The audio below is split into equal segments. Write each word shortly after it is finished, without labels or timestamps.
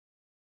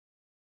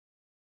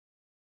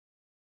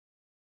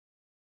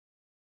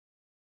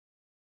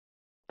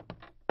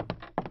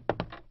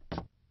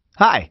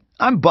Hi,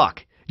 I'm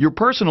Buck, your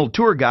personal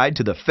tour guide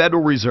to the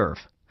Federal Reserve.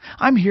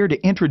 I'm here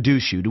to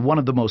introduce you to one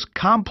of the most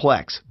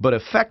complex but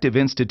effective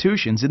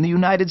institutions in the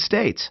United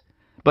States.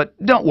 But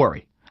don't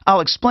worry,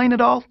 I'll explain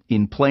it all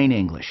in plain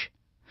English.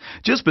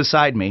 Just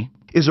beside me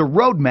is a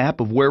road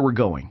map of where we're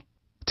going.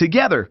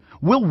 Together,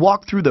 we'll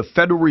walk through the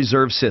Federal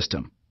Reserve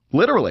System,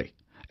 literally.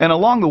 And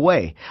along the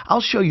way,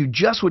 I'll show you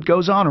just what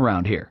goes on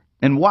around here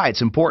and why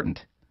it's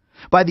important.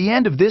 By the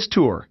end of this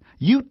tour,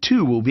 you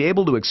too will be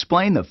able to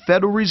explain the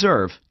Federal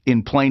Reserve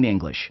in plain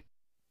English.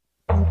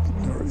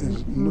 There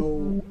is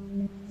no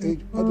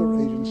other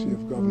agency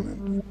of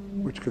government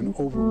which can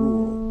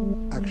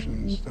overrule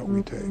actions that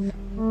we take.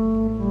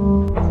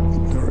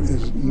 There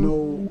is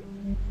no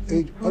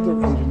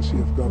other agency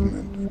of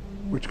government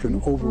which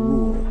can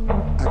overrule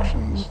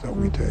actions that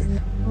we take.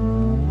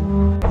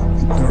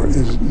 There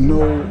is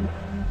no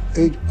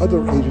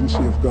other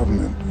agency of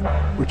government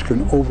which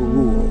can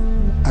overrule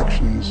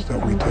actions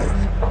that we take.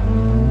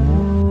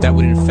 That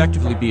would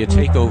effectively be a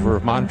takeover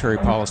of monetary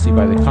policy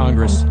by the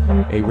Congress,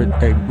 a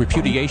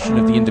repudiation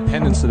of the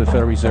independence of the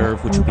Federal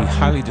Reserve, which would be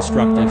highly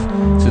destructive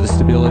to the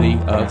stability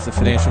of the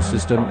financial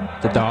system,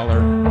 the dollar,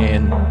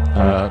 and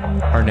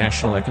our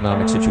national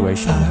economic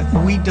situation.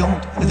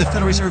 The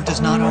Federal Reserve does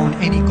not own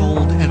any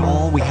gold at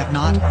all. We have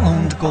not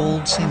owned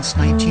gold since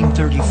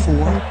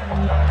 1934.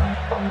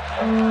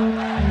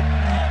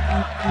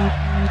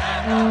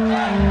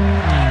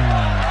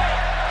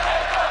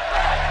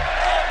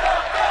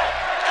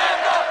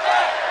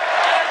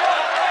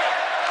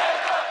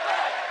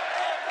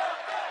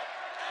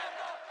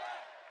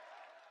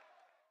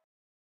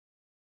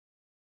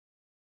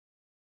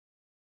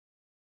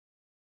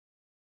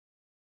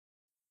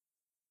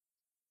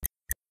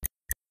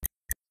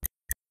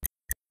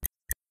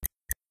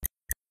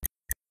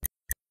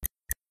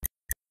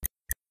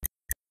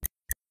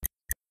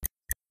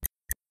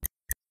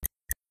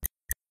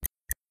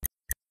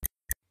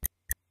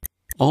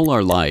 All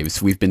our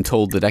lives, we've been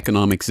told that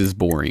economics is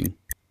boring.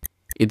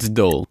 It's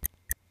dull.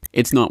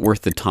 It's not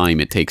worth the time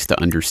it takes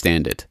to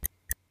understand it.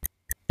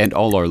 And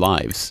all our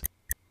lives,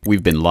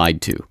 we've been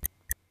lied to.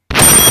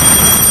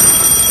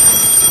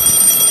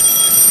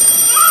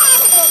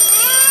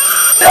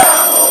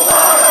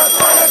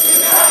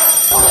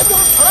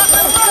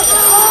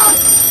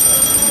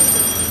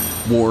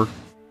 War,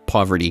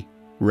 poverty,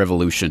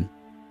 revolution.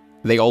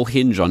 They all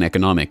hinge on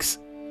economics,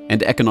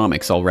 and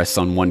economics all rests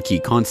on one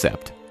key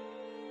concept.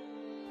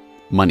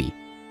 Money.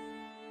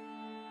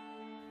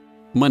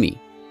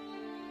 Money.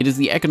 It is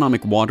the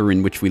economic water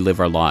in which we live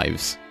our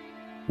lives.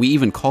 We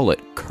even call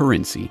it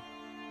currency.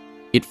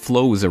 It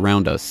flows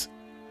around us,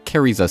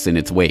 carries us in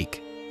its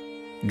wake,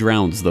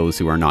 drowns those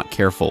who are not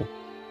careful.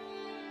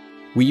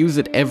 We use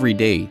it every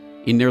day,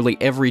 in nearly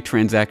every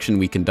transaction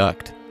we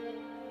conduct.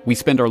 We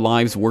spend our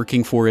lives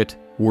working for it,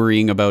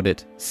 worrying about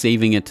it,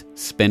 saving it,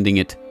 spending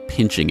it,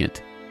 pinching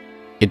it.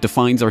 It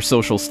defines our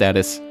social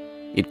status.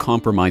 It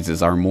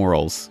compromises our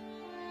morals.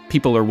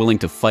 People are willing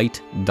to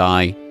fight,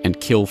 die, and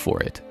kill for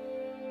it.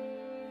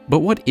 But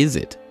what is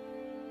it?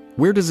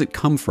 Where does it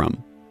come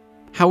from?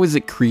 How is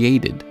it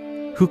created?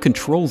 Who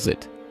controls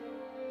it?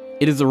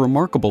 It is a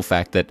remarkable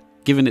fact that,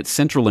 given its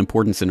central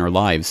importance in our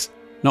lives,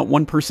 not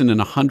one person in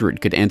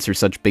 100 could answer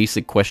such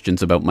basic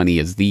questions about money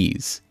as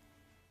these.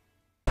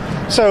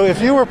 So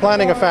if you were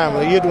planning a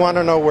family, you'd want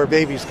to know where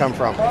babies come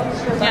from.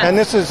 Yeah. And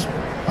this is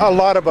a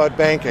lot about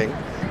banking.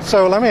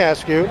 So let me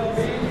ask you,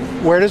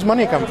 where does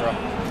money come from?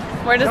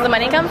 Where does the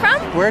money come from?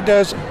 Where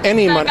does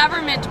any money? The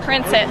government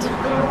prints it.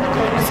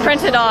 It's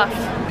printed off.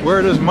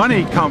 Where does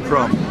money come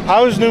from?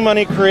 How is new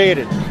money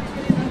created?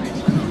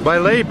 By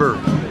labor.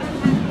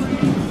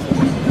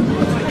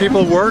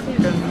 People work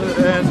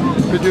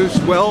and produce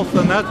wealth,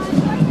 and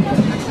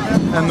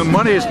the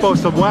money is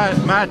supposed to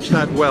match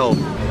that wealth.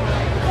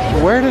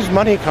 Where does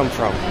money come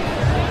from?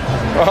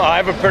 Well, I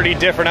have a pretty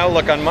different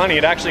outlook on money.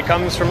 It actually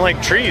comes from, like,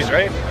 trees,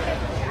 right?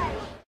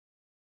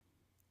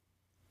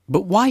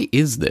 But why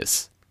is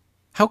this?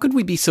 How could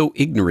we be so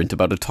ignorant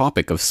about a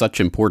topic of such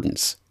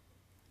importance?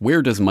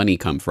 Where does money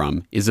come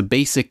from is a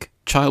basic,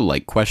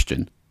 childlike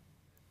question.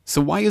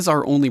 So why is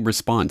our only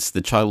response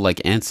the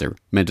childlike answer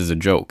meant as a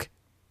joke?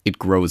 It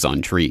grows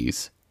on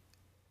trees.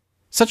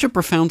 Such a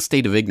profound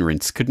state of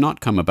ignorance could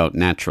not come about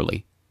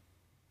naturally.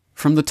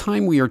 From the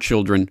time we are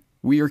children,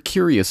 we are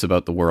curious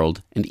about the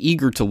world and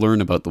eager to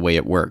learn about the way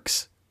it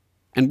works.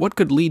 And what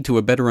could lead to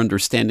a better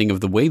understanding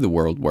of the way the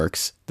world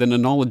works than a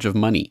knowledge of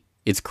money,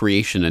 its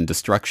creation and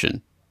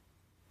destruction?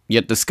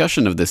 Yet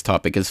discussion of this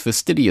topic is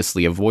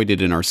fastidiously avoided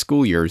in our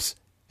school years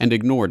and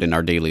ignored in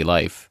our daily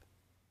life.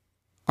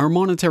 Our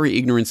monetary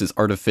ignorance is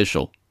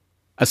artificial,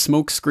 a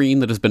smokescreen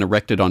that has been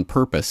erected on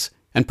purpose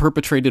and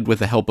perpetrated with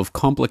the help of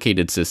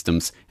complicated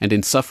systems and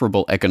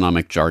insufferable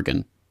economic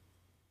jargon.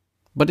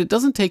 But it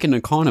doesn't take an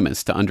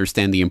economist to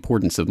understand the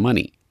importance of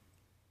money.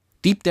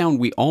 Deep down,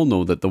 we all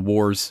know that the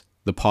wars,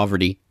 the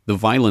poverty, the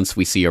violence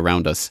we see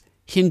around us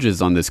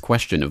hinges on this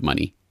question of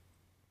money.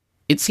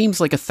 It seems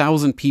like a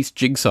 1,000-piece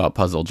jigsaw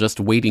puzzle just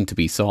waiting to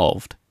be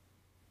solved.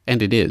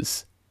 And it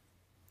is.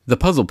 The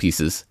puzzle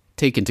pieces,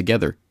 taken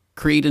together,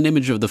 create an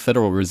image of the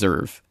Federal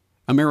Reserve,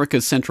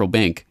 America's central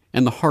bank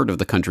and the heart of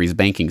the country's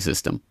banking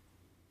system.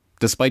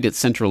 Despite its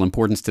central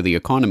importance to the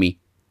economy,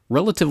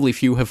 relatively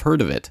few have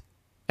heard of it,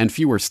 and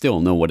fewer still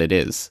know what it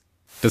is,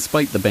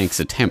 despite the bank's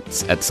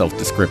attempts at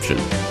self-description.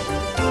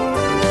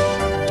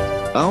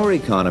 Our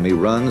economy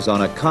runs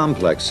on a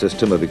complex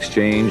system of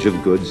exchange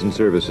of goods and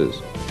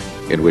services,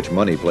 in which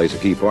money plays a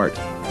key part.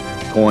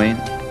 Coin,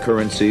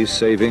 currencies,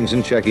 savings,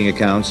 and checking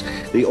accounts,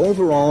 the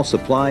overall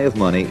supply of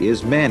money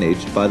is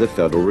managed by the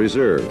Federal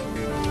Reserve.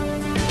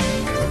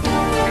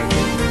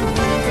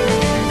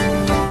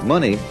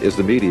 Money is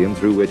the medium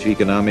through which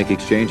economic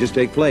exchanges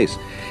take place,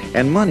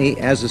 and money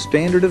as a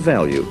standard of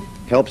value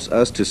helps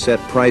us to set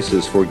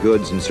prices for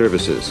goods and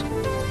services.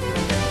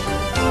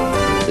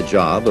 The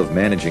job of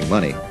managing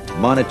money,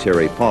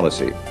 monetary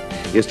policy,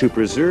 is to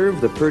preserve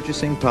the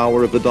purchasing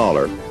power of the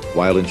dollar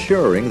while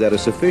ensuring that a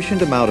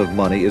sufficient amount of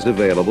money is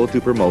available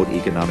to promote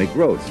economic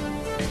growth.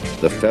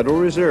 The Federal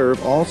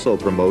Reserve also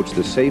promotes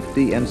the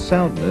safety and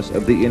soundness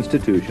of the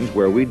institutions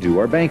where we do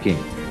our banking.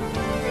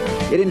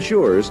 It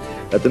ensures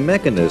that the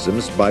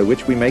mechanisms by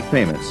which we make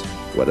payments,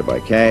 whether by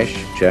cash,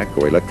 check,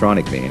 or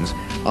electronic means,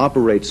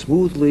 operate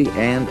smoothly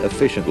and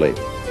efficiently.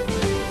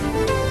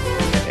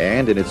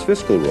 And in its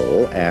fiscal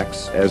role,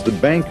 acts as the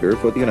banker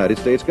for the United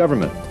States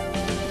government.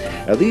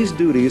 Now, these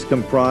duties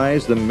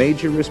comprise the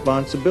major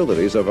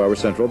responsibilities of our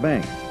central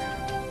bank.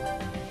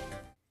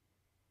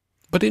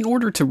 But in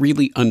order to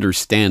really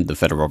understand the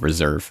Federal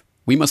Reserve,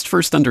 we must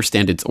first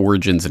understand its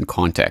origins and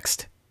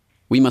context.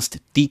 We must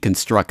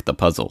deconstruct the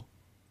puzzle.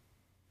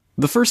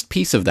 The first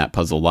piece of that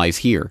puzzle lies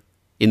here,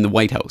 in the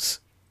White House.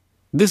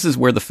 This is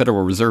where the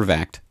Federal Reserve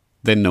Act,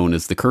 then known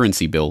as the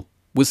Currency Bill,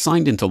 was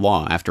signed into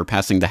law after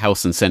passing the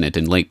House and Senate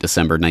in late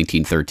December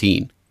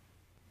 1913.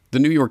 The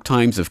New York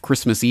Times of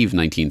Christmas Eve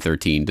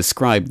 1913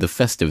 described the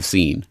festive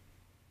scene.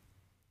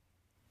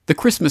 The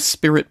Christmas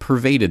spirit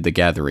pervaded the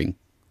gathering.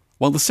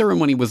 While the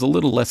ceremony was a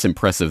little less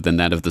impressive than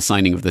that of the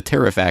signing of the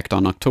Tariff Act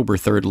on October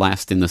 3rd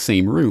last in the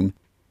same room,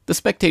 the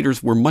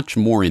spectators were much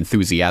more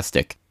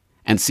enthusiastic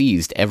and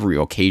seized every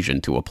occasion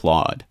to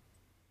applaud.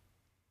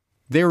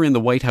 There in the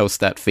White House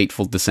that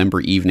fateful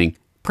December evening,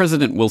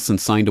 President Wilson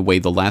signed away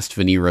the last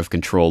veneer of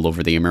control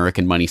over the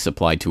American money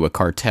supply to a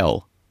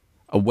cartel,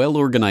 a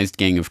well-organized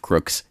gang of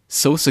crooks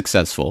so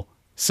successful,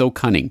 so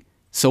cunning,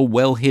 so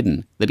well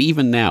hidden that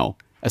even now,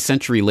 a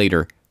century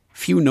later,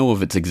 few know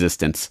of its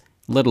existence,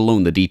 let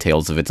alone the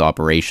details of its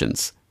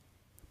operations.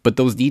 But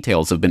those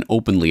details have been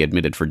openly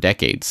admitted for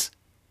decades.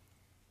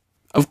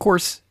 Of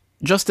course,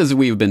 just as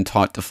we have been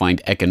taught to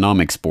find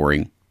economics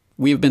boring,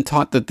 we have been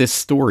taught that this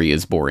story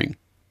is boring.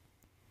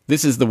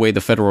 This is the way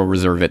the Federal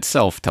Reserve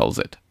itself tells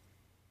it.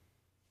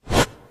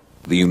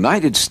 The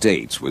United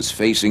States was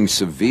facing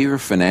severe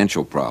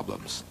financial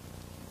problems.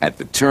 At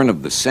the turn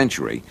of the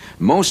century,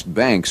 most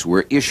banks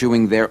were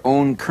issuing their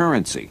own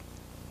currency,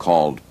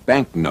 called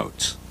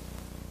banknotes.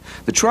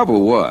 The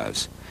trouble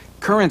was,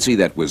 currency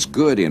that was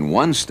good in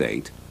one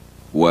state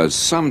was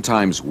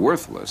sometimes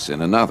worthless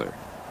in another.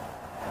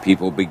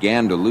 People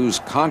began to lose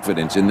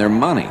confidence in their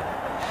money,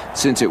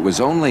 since it was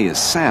only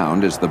as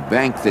sound as the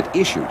bank that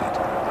issued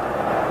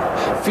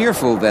it.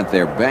 Fearful that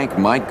their bank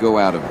might go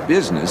out of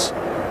business,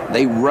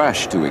 they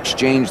rushed to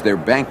exchange their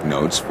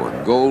banknotes for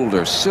gold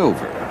or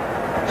silver.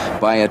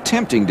 By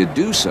attempting to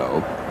do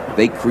so,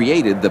 they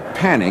created the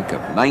Panic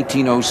of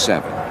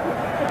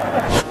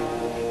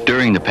 1907.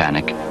 During the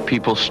panic,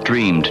 people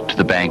streamed to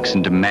the banks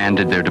and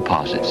demanded their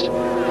deposits.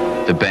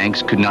 The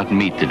banks could not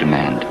meet the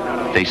demand.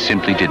 They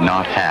simply did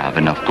not have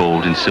enough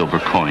gold and silver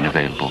coin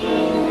available.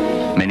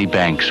 Many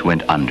banks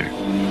went under.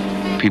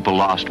 People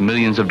lost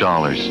millions of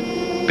dollars.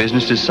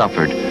 Businesses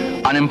suffered.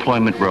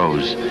 Unemployment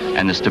rose,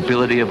 and the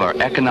stability of our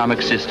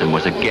economic system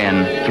was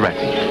again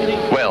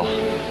threatened. Well,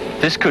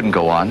 this couldn't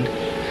go on.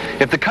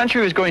 If the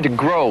country was going to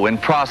grow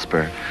and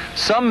prosper,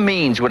 some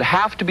means would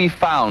have to be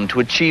found to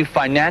achieve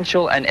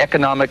financial and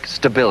economic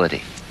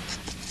stability.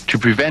 To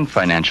prevent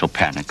financial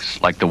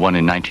panics like the one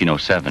in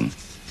 1907,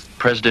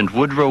 President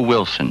Woodrow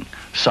Wilson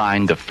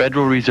signed the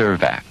Federal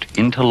Reserve Act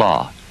into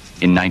law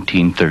in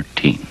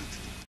 1913.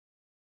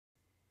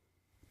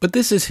 But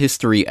this is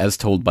history as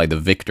told by the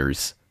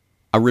victors.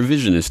 A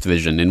revisionist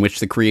vision in which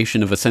the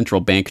creation of a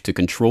central bank to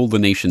control the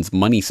nation's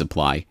money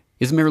supply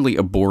is merely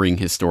a boring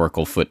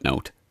historical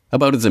footnote,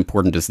 about as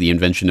important as the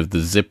invention of the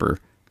zipper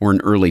or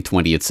an early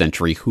 20th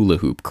century hula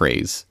hoop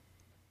craze.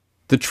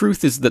 The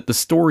truth is that the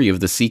story of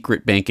the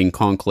secret banking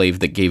conclave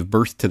that gave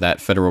birth to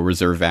that Federal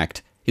Reserve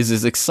Act is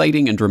as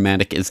exciting and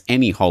dramatic as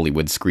any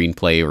Hollywood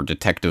screenplay or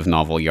detective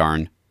novel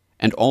yarn,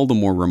 and all the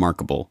more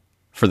remarkable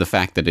for the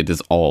fact that it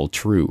is all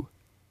true.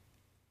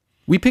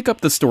 We pick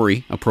up the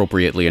story,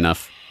 appropriately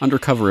enough, under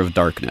cover of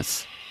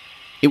darkness.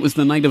 It was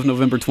the night of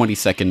November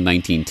 22nd,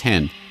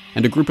 1910,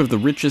 and a group of the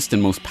richest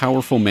and most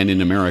powerful men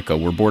in America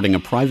were boarding a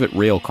private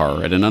rail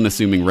car at an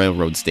unassuming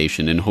railroad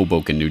station in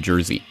Hoboken, New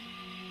Jersey.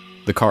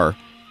 The car,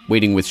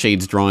 waiting with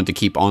shades drawn to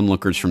keep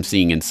onlookers from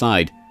seeing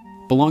inside,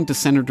 belonged to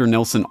Senator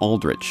Nelson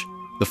Aldrich,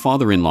 the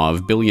father-in-law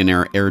of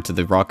billionaire heir to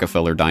the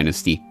Rockefeller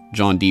dynasty,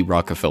 John D.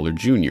 Rockefeller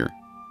Jr.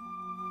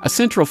 A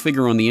central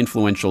figure on the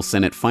influential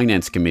Senate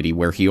Finance Committee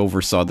where he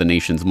oversaw the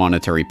nation's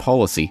monetary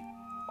policy,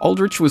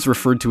 Aldrich was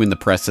referred to in the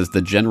press as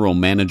the general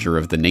manager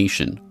of the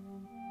nation.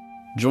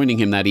 Joining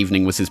him that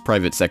evening was his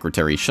private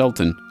secretary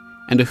Shelton,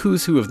 and a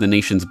who's who of the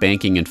nation's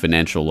banking and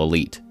financial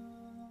elite.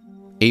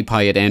 A.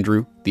 Pyatt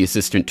Andrew, the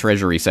Assistant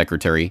Treasury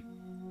Secretary,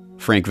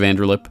 Frank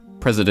Vanderlip,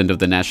 President of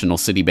the National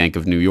City Bank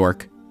of New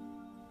York,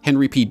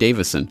 Henry P.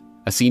 Davison,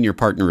 a senior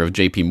partner of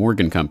J.P.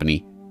 Morgan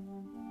Company,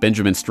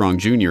 Benjamin Strong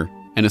Jr.,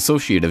 an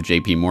associate of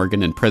J.P.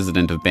 Morgan and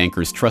president of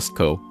Bankers Trust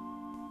Co.,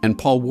 and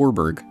Paul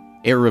Warburg,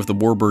 heir of the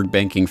Warburg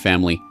banking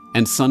family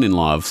and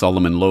son-in-law of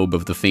Solomon Loeb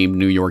of the famed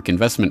New York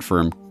investment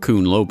firm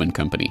Kuhn, Loeb and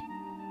Company.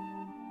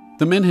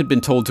 The men had been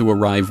told to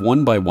arrive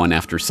one by one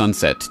after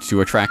sunset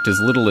to attract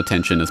as little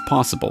attention as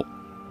possible.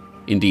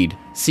 Indeed,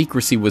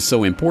 secrecy was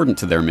so important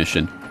to their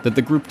mission that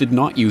the group did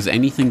not use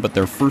anything but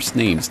their first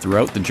names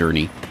throughout the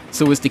journey,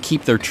 so as to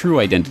keep their true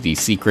identity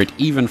secret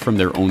even from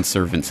their own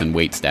servants and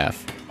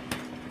waitstaff.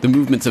 The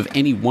movements of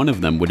any one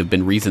of them would have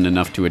been reason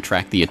enough to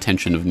attract the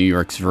attention of New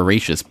York's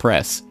voracious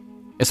press,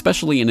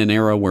 especially in an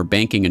era where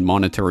banking and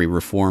monetary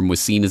reform was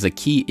seen as a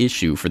key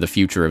issue for the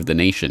future of the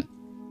nation.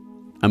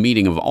 A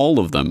meeting of all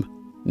of them,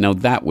 now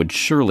that would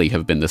surely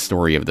have been the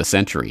story of the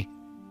century.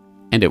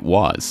 And it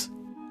was.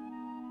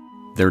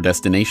 Their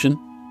destination?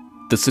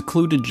 The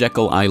secluded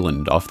Jekyll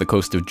Island off the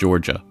coast of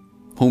Georgia,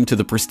 home to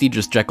the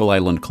prestigious Jekyll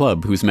Island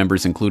Club whose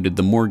members included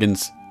the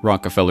Morgans,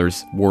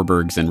 Rockefellers,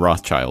 Warburgs, and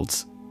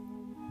Rothschilds.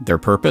 Their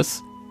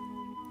purpose?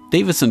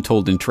 Davison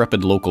told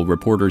intrepid local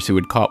reporters who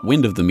had caught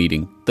wind of the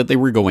meeting that they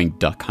were going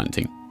duck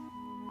hunting.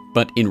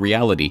 But in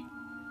reality,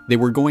 they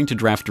were going to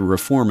draft a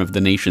reform of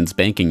the nation's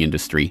banking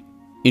industry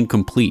in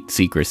complete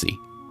secrecy.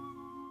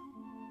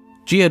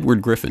 G.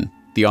 Edward Griffin,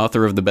 the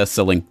author of the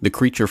best-selling The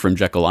Creature from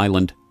Jekyll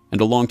Island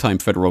and a longtime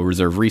Federal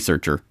Reserve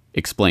researcher,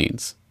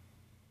 explains.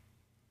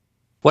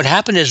 What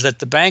happened is that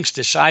the banks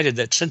decided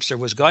that since there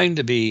was going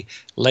to be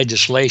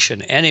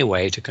legislation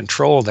anyway to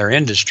control their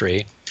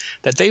industry,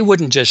 that they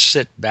wouldn't just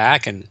sit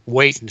back and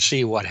wait and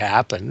see what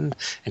happened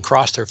and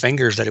cross their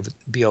fingers that it would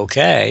be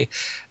okay.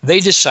 They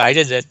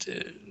decided that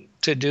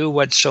to do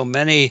what so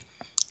many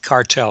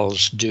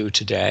cartels do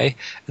today,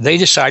 they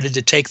decided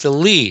to take the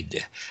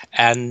lead,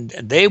 and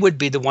they would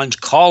be the ones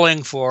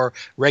calling for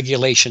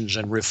regulations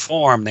and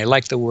reform. They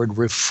like the word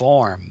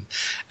reform,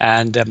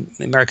 and the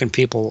American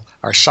people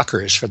are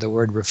suckers for the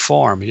word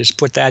reform. You just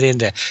put that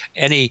into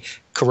any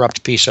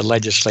corrupt piece of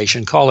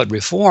legislation, call it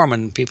reform,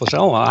 and people say,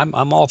 oh, I'm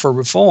all for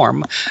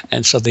reform,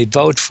 and so they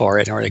vote for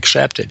it or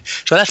accept it.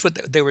 So that's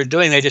what they were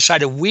doing. They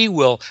decided we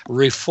will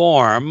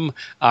reform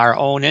our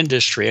own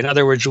industry. In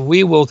other words,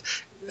 we will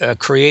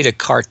create a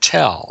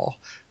cartel,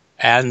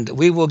 and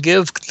we will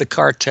give the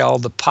cartel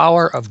the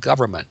power of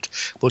government.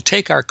 We'll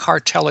take our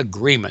cartel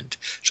agreement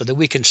so that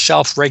we can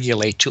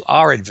self-regulate to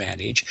our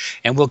advantage,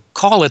 and we'll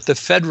call it the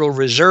Federal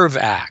Reserve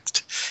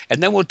Act.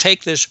 And then we'll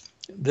take this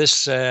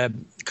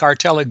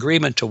cartel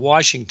agreement to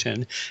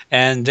Washington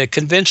and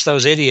convince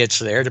those idiots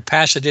there to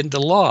pass it into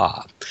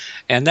law.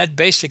 And that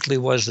basically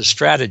was the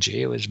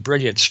strategy. It was a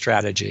brilliant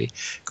strategy.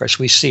 Of course,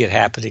 we see it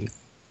happening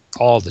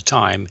all the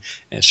time,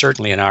 and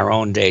certainly in our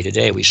own day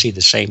today, we see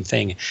the same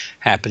thing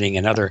happening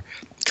in other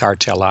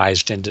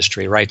cartelized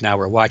industry. Right now,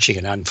 we're watching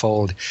it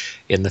unfold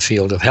in the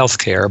field of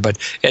healthcare, but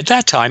at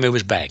that time, it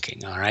was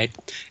banking, all right?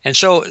 And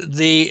so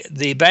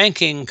the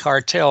banking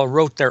cartel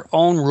wrote their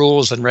own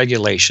rules and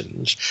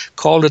regulations,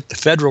 called it the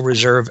Federal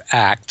Reserve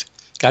Act,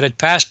 got it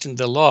passed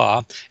into law,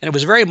 and it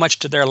was very much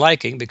to their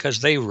liking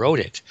because they wrote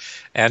it.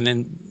 And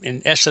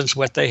in essence,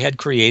 what they had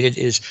created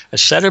is a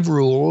set of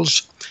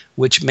rules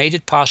which made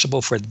it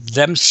possible for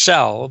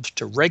themselves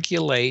to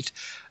regulate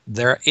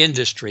their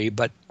industry,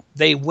 but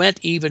they went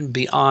even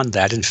beyond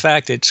that. In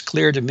fact, it's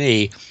clear to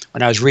me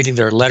when I was reading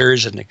their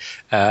letters and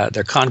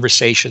their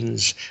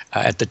conversations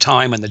at the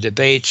time and the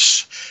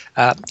debates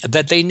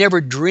that they never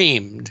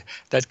dreamed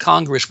that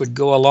Congress would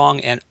go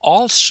along and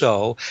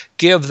also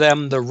give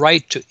them the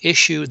right to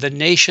issue the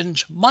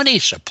nation's money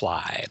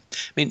supply.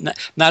 I mean,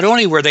 not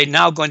only were they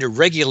now going to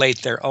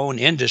regulate their own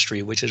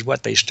industry, which is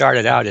what they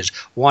started out as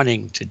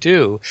wanting to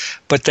do,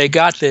 but they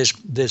got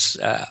this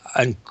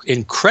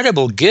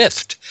incredible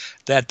gift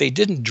that they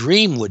didn't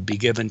dream would be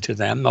given to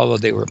them, although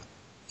they were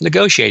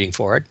negotiating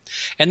for it.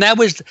 And that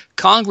was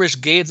Congress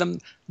gave them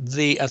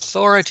the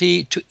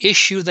authority to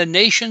issue the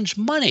nation's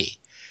money.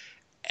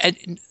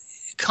 And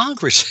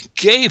Congress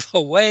gave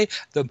away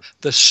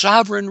the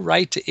sovereign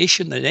right to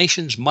issue the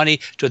nation's money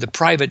to the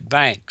private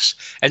banks.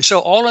 And so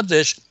all of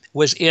this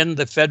was in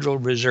the Federal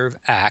Reserve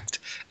Act,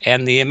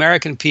 and the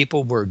American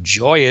people were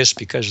joyous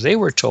because they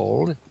were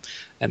told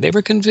and they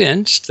were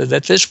convinced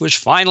that this was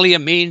finally a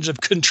means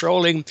of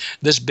controlling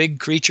this big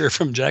creature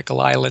from Jekyll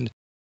Island.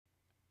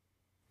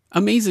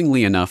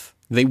 Amazingly enough,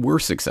 they were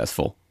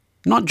successful,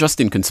 not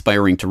just in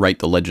conspiring to write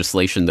the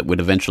legislation that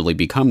would eventually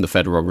become the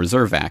Federal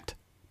Reserve Act,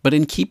 but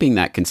in keeping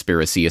that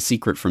conspiracy a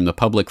secret from the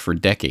public for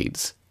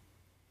decades.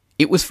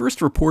 It was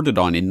first reported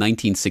on in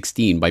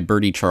 1916 by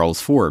Bertie Charles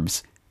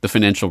Forbes, the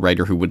financial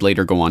writer who would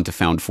later go on to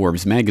found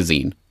Forbes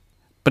magazine.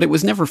 But it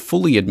was never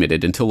fully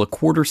admitted until a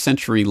quarter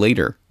century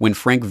later, when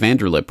Frank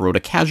Vanderlip wrote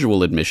a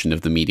casual admission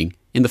of the meeting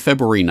in the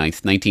February 9,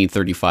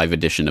 1935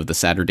 edition of the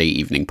Saturday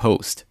Evening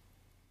Post.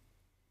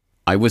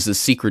 I was as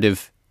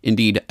secretive,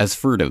 indeed as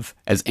furtive,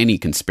 as any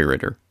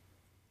conspirator.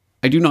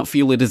 I do not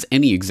feel it is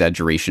any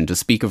exaggeration to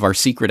speak of our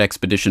secret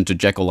expedition to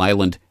Jekyll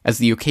Island as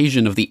the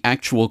occasion of the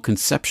actual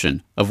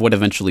conception of what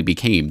eventually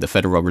became the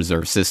Federal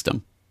Reserve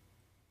System.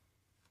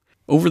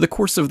 Over the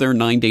course of their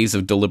 9 days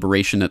of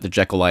deliberation at the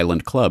Jekyll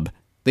Island Club,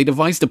 they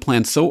devised a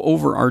plan so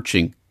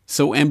overarching,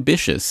 so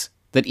ambitious,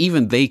 that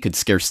even they could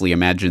scarcely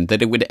imagine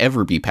that it would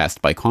ever be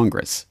passed by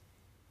Congress.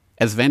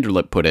 As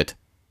Vanderlip put it,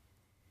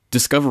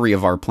 discovery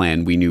of our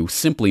plan, we knew,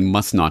 simply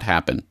must not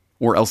happen,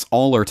 or else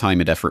all our time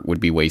and effort would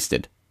be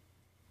wasted.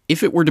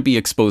 If it were to be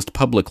exposed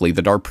publicly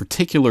that our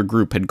particular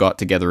group had got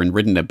together and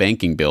written a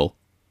banking bill,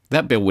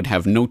 that bill would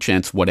have no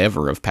chance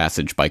whatever of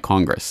passage by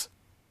Congress.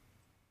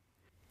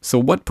 So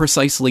what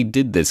precisely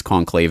did this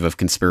conclave of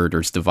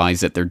conspirators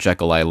devise at their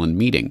Jekyll Island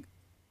meeting?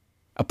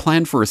 A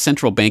plan for a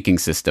central banking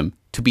system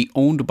to be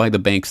owned by the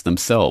banks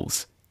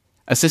themselves,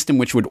 a system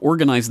which would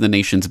organize the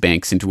nation's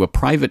banks into a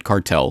private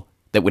cartel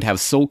that would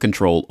have sole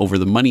control over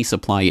the money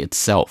supply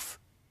itself.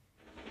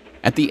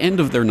 At the end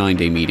of their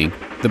 9-day meeting,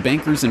 the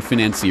bankers and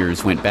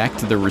financiers went back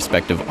to their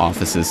respective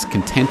offices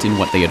content in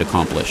what they had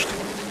accomplished.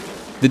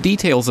 The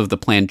details of the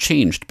plan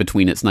changed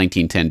between its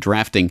 1910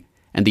 drafting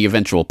and the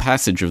eventual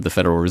passage of the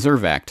Federal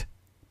Reserve Act,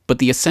 but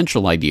the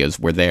essential ideas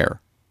were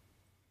there.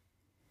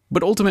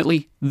 But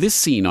ultimately, this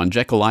scene on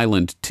Jekyll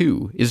Island,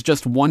 too, is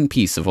just one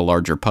piece of a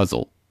larger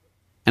puzzle.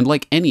 And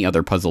like any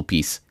other puzzle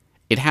piece,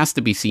 it has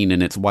to be seen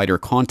in its wider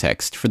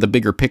context for the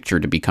bigger picture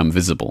to become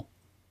visible.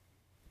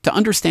 To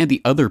understand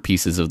the other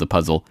pieces of the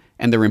puzzle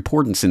and their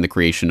importance in the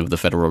creation of the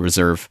Federal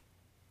Reserve,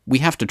 we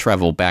have to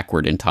travel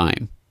backward in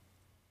time.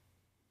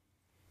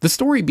 The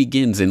story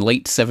begins in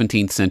late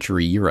 17th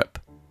century Europe.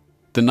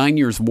 The 9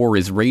 Years' War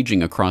is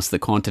raging across the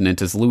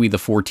continent as Louis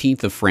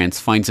XIV of France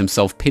finds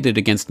himself pitted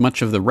against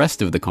much of the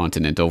rest of the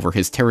continent over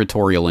his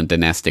territorial and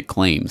dynastic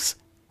claims.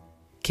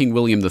 King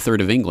William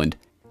III of England,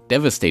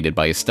 devastated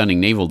by a stunning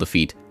naval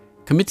defeat,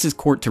 commits his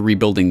court to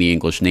rebuilding the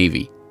English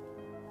navy.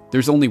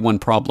 There's only one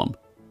problem: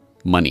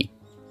 money.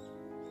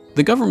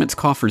 The government's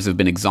coffers have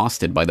been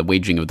exhausted by the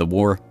waging of the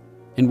war,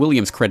 and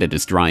William's credit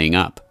is drying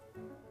up.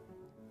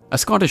 A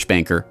Scottish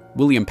banker,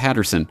 William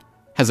Patterson,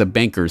 has a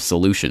banker's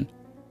solution.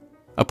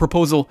 A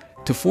proposal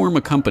to form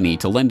a company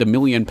to lend £1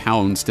 million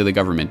to the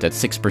government at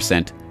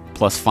 6%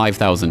 plus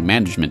 £5,000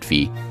 management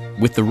fee,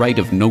 with the right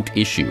of note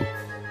issue.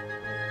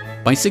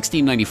 By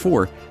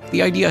 1694,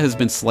 the idea has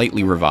been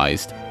slightly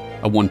revised,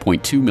 a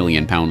 £1.2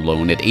 million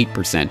loan at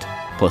 8%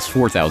 plus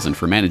 £4,000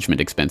 for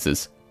management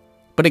expenses.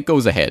 But it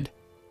goes ahead.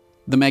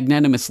 The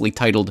magnanimously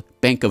titled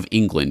Bank of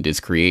England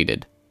is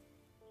created.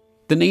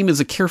 The name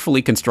is a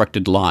carefully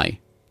constructed lie,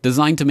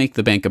 designed to make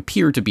the bank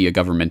appear to be a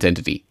government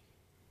entity.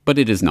 But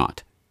it is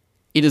not.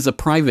 It is a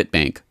private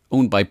bank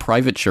owned by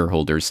private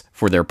shareholders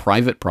for their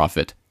private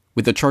profit,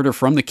 with a charter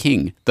from the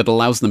king that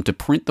allows them to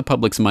print the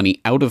public's money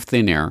out of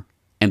thin air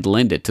and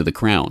lend it to the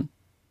crown.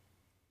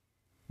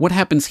 What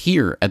happens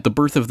here at the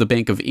birth of the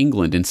Bank of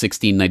England in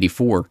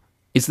 1694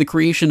 is the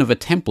creation of a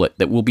template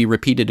that will be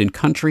repeated in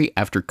country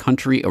after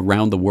country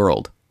around the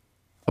world.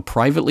 A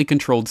privately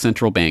controlled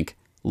central bank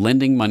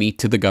lending money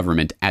to the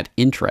government at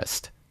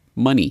interest,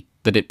 money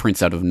that it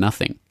prints out of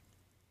nothing.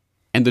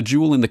 And the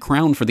jewel in the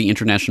crown for the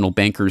international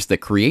bankers that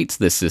creates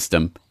this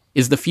system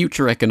is the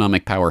future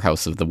economic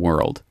powerhouse of the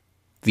world,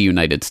 the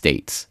United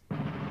States.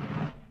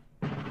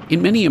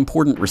 In many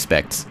important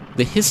respects,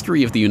 the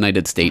history of the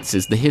United States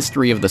is the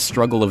history of the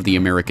struggle of the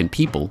American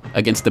people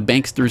against the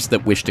banksters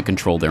that wish to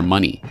control their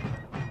money.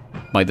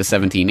 By the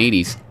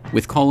 1780s,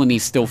 with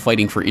colonies still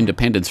fighting for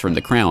independence from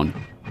the crown,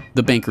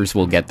 the bankers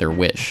will get their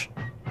wish.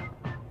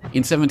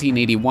 In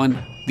 1781,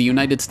 the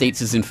United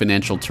States is in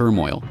financial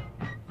turmoil.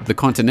 The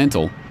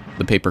Continental,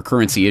 the paper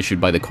currency issued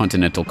by the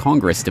Continental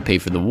Congress to pay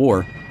for the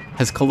war,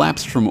 has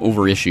collapsed from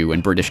overissue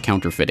and British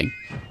counterfeiting.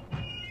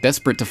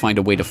 Desperate to find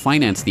a way to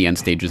finance the end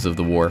stages of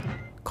the war,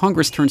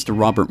 Congress turns to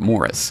Robert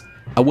Morris,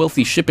 a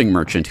wealthy shipping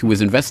merchant who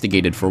was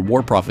investigated for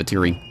war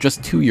profiteering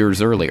just 2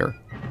 years earlier.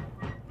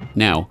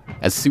 Now,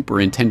 as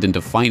Superintendent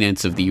of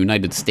Finance of the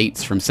United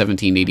States from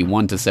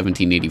 1781 to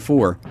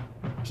 1784,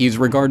 he is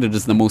regarded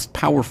as the most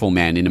powerful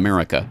man in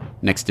America,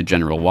 next to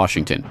General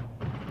Washington.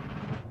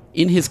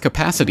 In his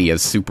capacity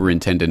as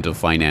Superintendent of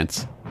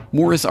Finance,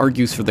 Morris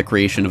argues for the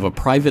creation of a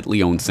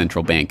privately owned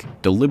central bank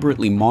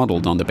deliberately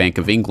modeled on the Bank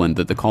of England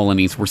that the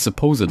colonies were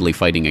supposedly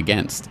fighting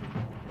against.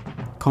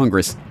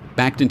 Congress,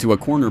 backed into a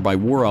corner by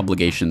war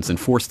obligations and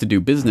forced to do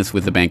business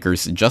with the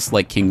bankers just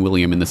like King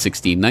William in the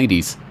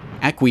 1690s,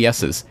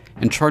 acquiesces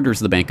and charters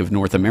the Bank of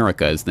North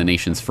America as the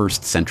nation's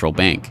first central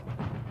bank.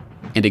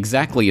 And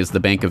exactly as the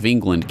Bank of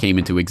England came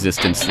into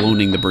existence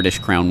loaning the British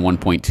Crown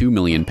 £1.2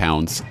 million,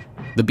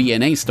 the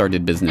BNA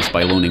started business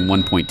by loaning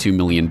 $1.2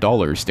 million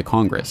to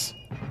Congress.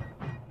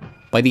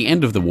 By the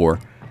end of the war,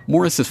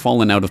 Morris has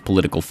fallen out of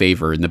political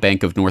favor and the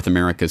Bank of North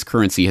America's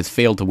currency has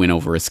failed to win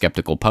over a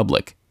skeptical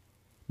public.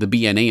 the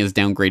BNA is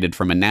downgraded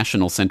from a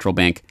national central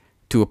bank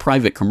to a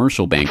private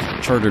commercial bank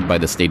chartered by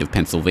the state of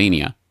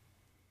Pennsylvania.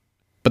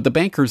 But the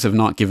bankers have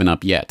not given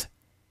up yet.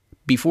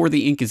 Before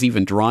the ink is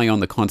even dry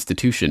on the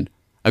Constitution,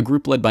 a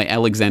group led by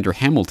Alexander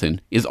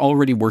Hamilton is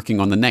already working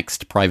on the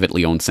next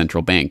privately owned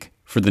central bank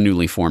for the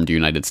newly formed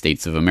United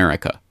States of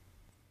America.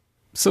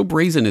 So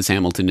brazen is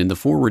Hamilton in the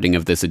forwarding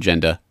of this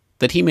agenda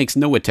that he makes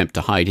no attempt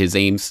to hide his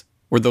aims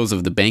or those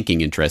of the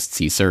banking interests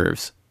he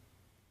serves.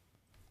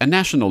 A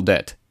national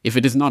debt, if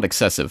it is not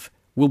excessive,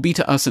 will be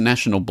to us a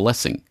national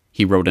blessing,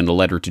 he wrote in a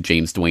letter to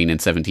James Duane in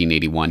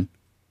 1781.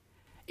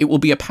 It will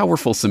be a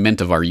powerful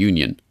cement of our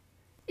union.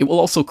 It will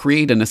also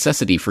create a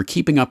necessity for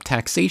keeping up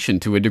taxation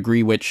to a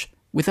degree which,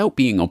 without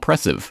being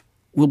oppressive,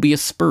 will be a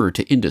spur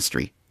to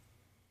industry.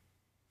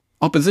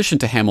 Opposition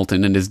to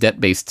Hamilton and his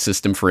debt-based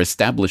system for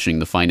establishing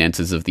the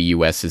finances of the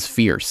U.S. is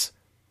fierce.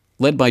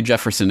 Led by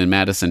Jefferson and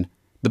Madison,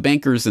 the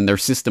bankers and their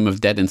system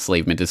of debt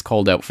enslavement is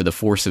called out for the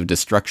force of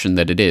destruction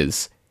that it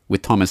is,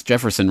 with Thomas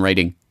Jefferson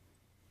writing,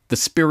 "The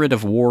spirit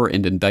of war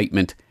and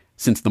indictment,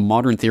 since the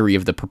modern theory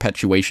of the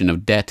perpetuation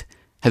of debt,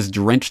 has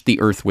drenched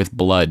the earth with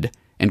blood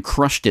and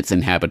crushed its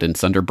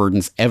inhabitants under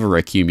burdens ever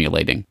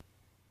accumulating."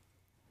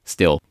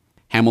 Still,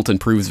 Hamilton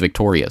proves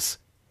victorious.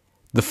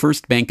 The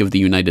first Bank of the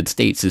United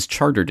States is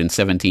chartered in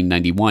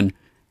 1791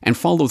 and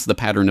follows the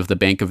pattern of the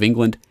Bank of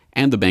England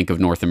and the Bank of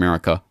North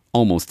America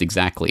almost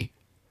exactly.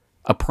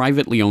 A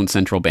privately owned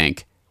central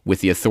bank with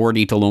the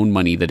authority to loan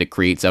money that it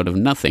creates out of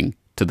nothing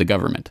to the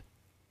government.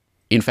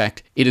 In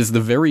fact, it is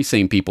the very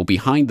same people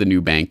behind the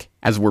new bank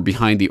as were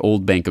behind the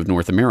old Bank of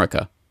North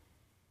America.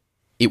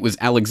 It was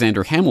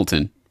Alexander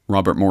Hamilton,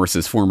 Robert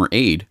Morris's former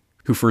aide,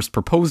 who first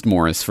proposed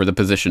Morris for the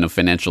position of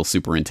financial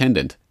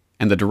superintendent,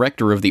 and the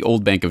director of the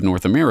old Bank of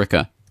North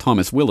America,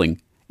 Thomas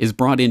Willing, is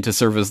brought in to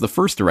serve as the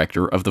first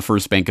director of the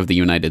first Bank of the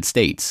United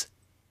States.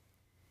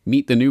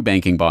 Meet the new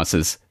banking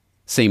bosses,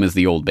 same as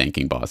the old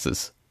banking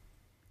bosses.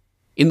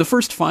 In the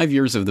first 5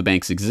 years of the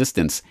bank's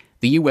existence,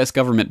 the U.S.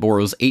 government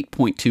borrows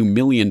 $8.2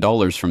 million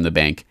from the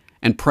bank,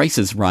 and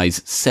prices rise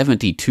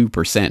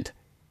 72%.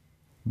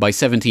 By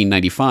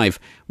 1795,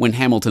 when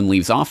Hamilton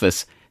leaves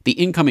office, the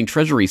incoming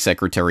Treasury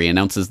Secretary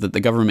announces that the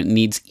government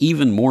needs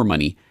even more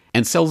money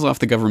and sells off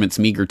the government's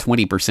meager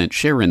 20%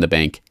 share in the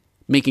bank,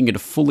 making it a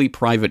fully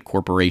private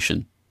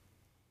corporation.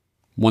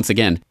 Once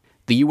again,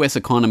 the U.S.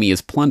 economy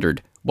is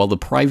plundered while the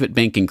private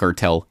banking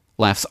cartel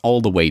laughs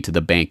all the way to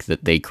the bank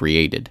that they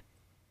created.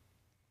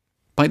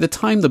 By the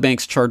time the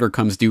bank's charter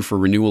comes due for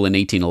renewal in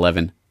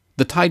 1811,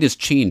 the tide has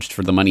changed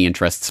for the money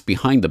interests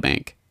behind the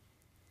bank.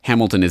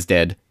 Hamilton is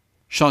dead,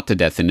 shot to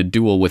death in a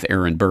duel with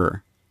Aaron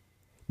Burr.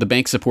 The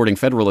bank-supporting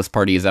Federalist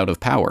Party is out of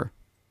power.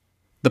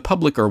 The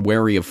public are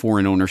wary of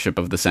foreign ownership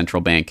of the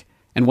central bank,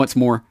 and what's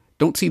more,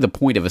 don't see the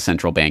point of a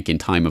central bank in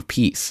time of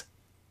peace.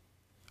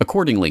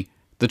 Accordingly,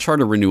 the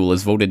charter renewal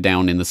is voted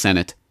down in the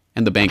Senate,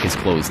 and the bank is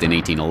closed in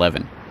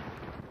 1811.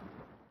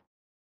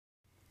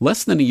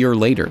 Less than a year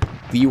later,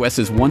 the U.S.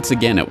 is once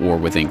again at war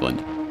with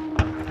England.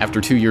 After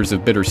 2 years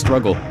of bitter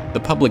struggle, the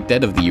public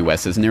debt of the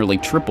U.S. has nearly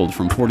tripled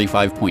from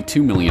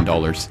 $45.2 million to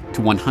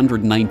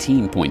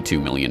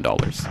 $119.2 million.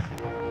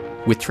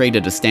 With trade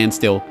at a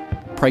standstill,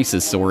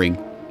 prices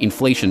soaring,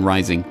 inflation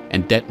rising,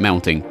 and debt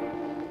mounting,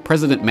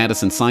 President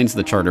Madison signs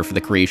the charter for the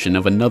creation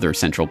of another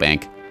central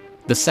bank,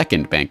 the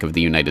Second Bank of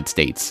the United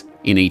States,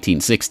 in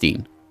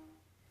 1816.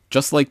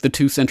 Just like the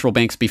two central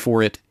banks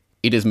before it,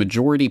 it is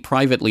majority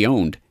privately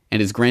owned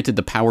and is granted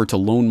the power to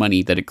loan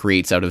money that it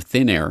creates out of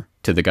thin air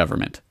to the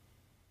government.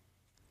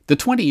 The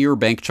 20-year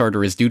bank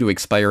charter is due to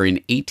expire in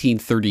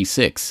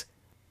 1836,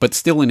 but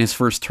still in his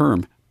first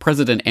term,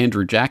 President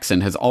Andrew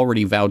Jackson has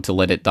already vowed to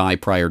let it die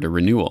prior to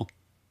renewal.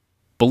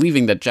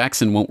 Believing that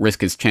Jackson won't risk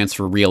his chance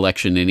for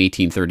re-election in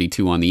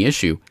 1832 on the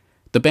issue,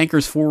 the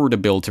bankers forward a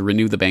bill to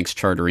renew the bank's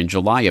charter in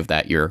July of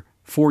that year,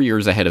 4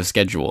 years ahead of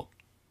schedule.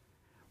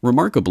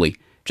 Remarkably,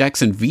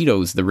 Jackson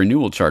vetoes the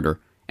renewal charter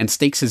and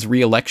stakes his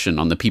re-election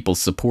on the people's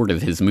support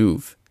of his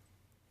move.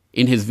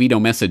 In his veto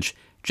message,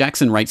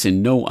 Jackson writes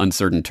in no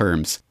uncertain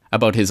terms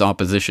about his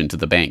opposition to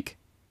the bank.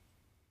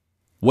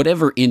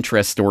 Whatever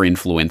interest or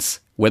influence,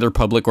 whether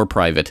public or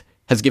private,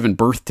 has given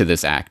birth to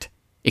this act,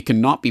 it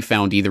cannot be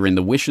found either in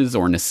the wishes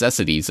or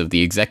necessities of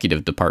the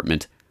executive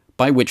department,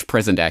 by which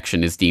present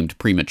action is deemed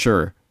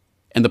premature,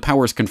 and the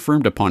powers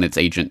conferred upon its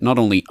agent not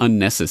only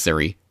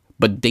unnecessary,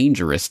 but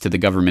dangerous to the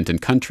government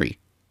and country.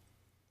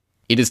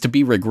 It is to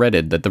be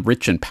regretted that the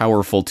rich and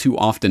powerful too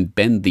often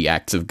bend the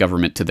acts of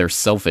government to their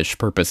selfish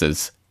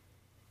purposes.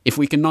 If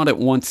we cannot at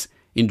once,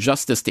 in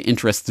justice to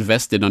interests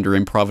vested under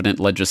improvident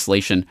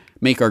legislation,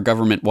 make our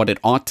government what it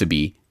ought to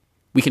be,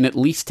 we can at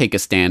least take a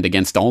stand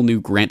against all new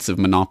grants of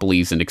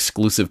monopolies and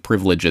exclusive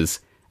privileges,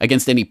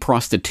 against any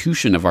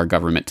prostitution of our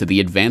government to the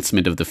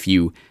advancement of the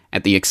few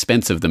at the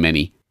expense of the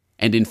many,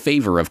 and in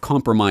favor of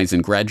compromise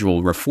and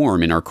gradual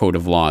reform in our code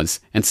of laws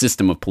and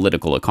system of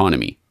political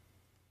economy.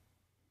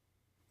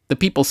 The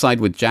people side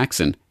with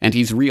Jackson, and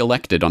he's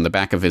re-elected on the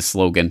back of his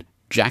slogan,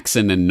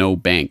 "Jackson and no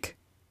bank."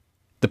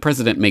 The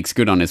president makes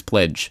good on his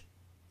pledge.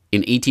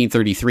 In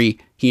 1833,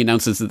 He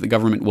announces that the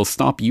government will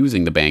stop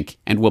using the bank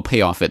and will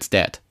pay off its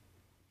debt.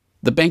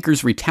 The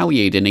bankers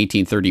retaliate in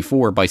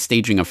 1834 by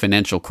staging a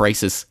financial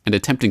crisis and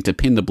attempting to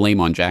pin the blame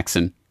on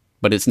Jackson,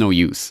 but it's no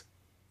use.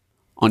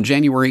 On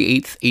January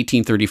 8,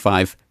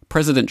 1835,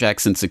 President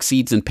Jackson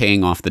succeeds in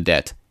paying off the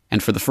debt,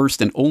 and for the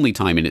first and only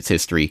time in its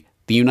history,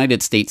 the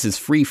United States is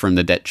free from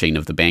the debt chain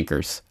of the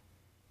bankers.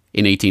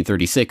 In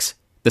 1836,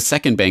 the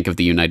Second Bank of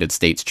the United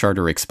States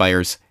charter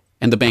expires,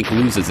 and the bank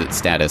loses its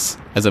status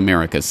as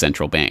America's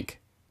central bank.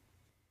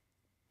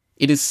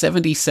 It is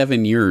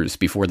 77 years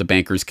before the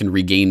bankers can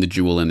regain the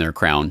jewel in their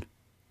crown,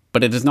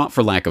 but it is not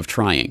for lack of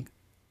trying.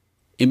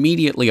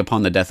 Immediately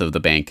upon the death of the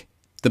bank,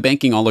 the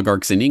banking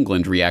oligarchs in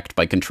England react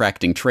by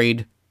contracting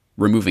trade,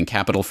 removing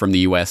capital from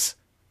the US,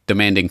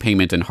 demanding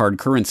payment in hard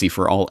currency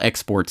for all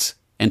exports,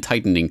 and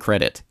tightening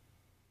credit.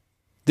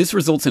 This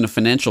results in a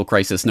financial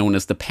crisis known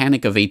as the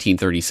Panic of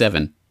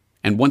 1837,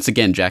 and once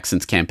again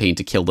Jackson's campaign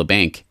to kill the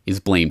bank is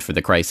blamed for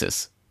the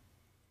crisis.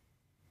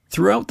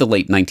 Throughout the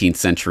late 19th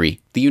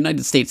century, the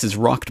United States is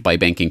rocked by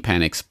banking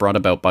panics brought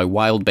about by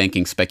wild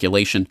banking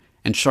speculation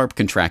and sharp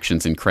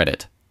contractions in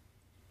credit.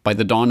 By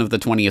the dawn of the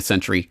 20th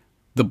century,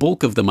 the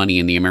bulk of the money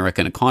in the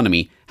American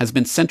economy has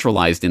been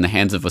centralized in the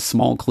hands of a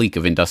small clique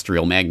of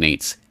industrial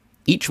magnates,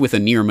 each with a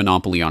near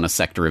monopoly on a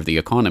sector of the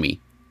economy.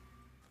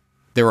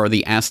 There are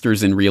the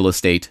Astors in real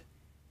estate,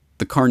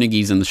 the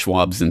Carnegies and the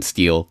Schwabs in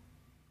steel,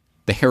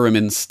 the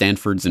Harrimans,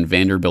 Stanfords, and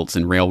Vanderbilts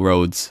in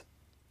railroads,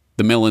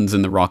 the Millens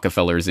and the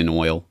Rockefellers in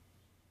oil.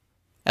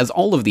 As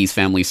all of these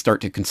families start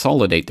to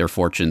consolidate their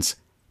fortunes,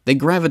 they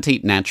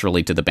gravitate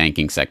naturally to the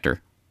banking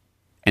sector.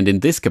 And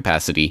in this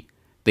capacity,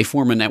 they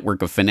form a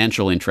network of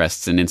financial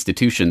interests and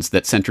institutions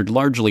that centered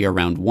largely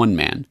around one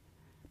man,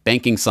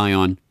 banking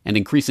scion and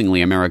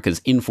increasingly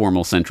America's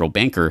informal central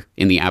banker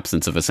in the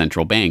absence of a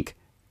central bank,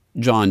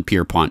 John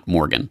Pierpont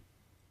Morgan.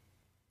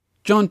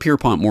 John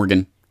Pierpont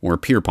Morgan, or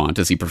Pierpont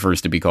as he prefers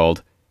to be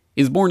called,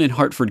 is born in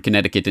Hartford,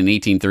 Connecticut in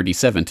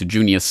 1837 to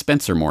Junius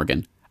Spencer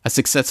Morgan, a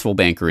successful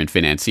banker and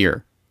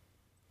financier.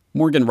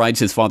 Morgan rides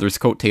his father's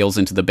coattails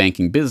into the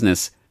banking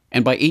business,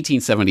 and by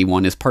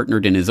 1871 is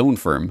partnered in his own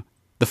firm,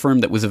 the firm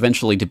that was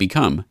eventually to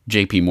become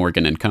J.P.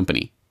 Morgan and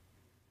Company.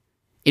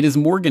 It is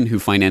Morgan who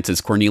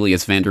finances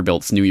Cornelius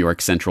Vanderbilt's New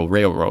York Central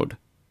Railroad.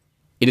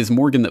 It is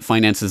Morgan that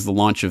finances the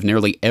launch of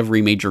nearly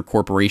every major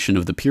corporation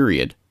of the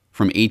period,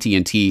 from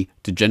AT&T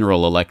to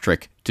General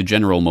Electric to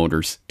General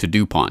Motors to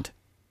DuPont.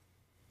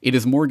 It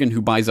is Morgan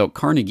who buys out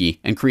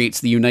Carnegie and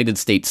creates the United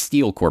States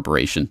Steel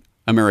Corporation,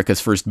 America's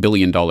first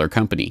billion-dollar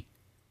company.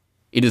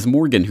 It is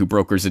Morgan who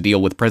brokers a deal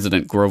with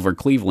President Grover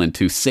Cleveland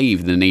to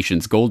save the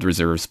nation's gold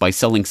reserves by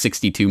selling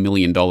 $62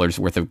 million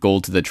worth of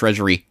gold to the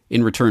Treasury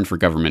in return for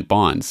government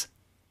bonds.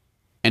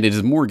 And it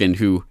is Morgan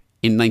who,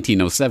 in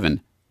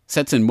 1907,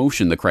 sets in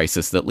motion the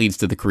crisis that leads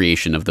to the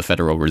creation of the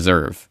Federal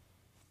Reserve.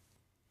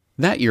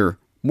 That year,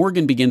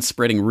 Morgan begins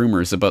spreading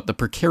rumors about the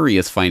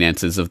precarious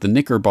finances of the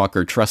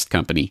Knickerbocker Trust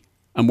Company,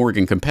 a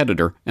Morgan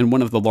competitor and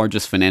one of the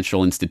largest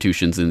financial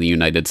institutions in the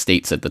United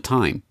States at the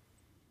time.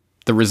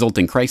 The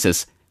resulting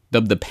crisis,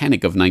 dubbed the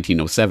Panic of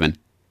 1907,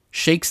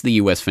 shakes the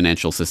U.S.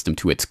 financial system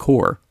to its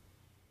core.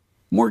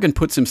 Morgan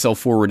puts himself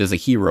forward as a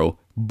hero,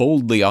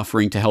 boldly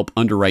offering to help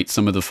underwrite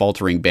some of the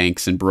faltering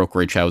banks and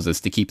brokerage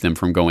houses to keep them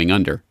from going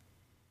under.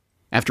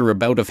 After a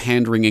bout of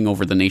hand-wringing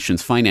over the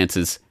nation's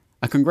finances,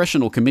 a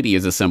congressional committee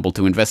is assembled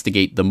to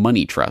investigate the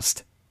Money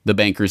Trust, the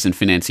bankers and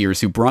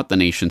financiers who brought the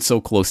nation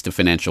so close to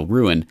financial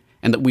ruin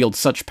and that wield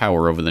such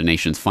power over the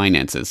nation's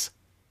finances.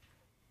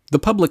 The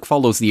public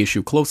follows the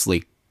issue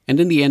closely, and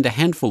in the end a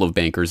handful of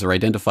bankers are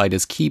identified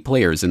as key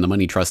players in the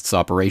Money Trust's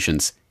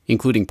operations,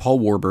 including Paul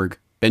Warburg,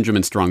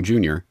 Benjamin Strong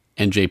Jr.,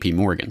 and J.P.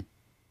 Morgan.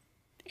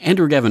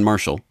 Andrew Gavin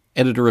Marshall,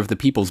 editor of the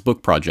People's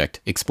Book Project,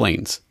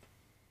 explains.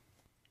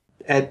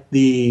 At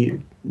the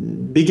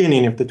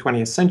beginning of the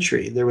 20th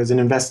century, there was an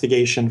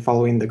investigation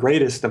following the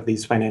greatest of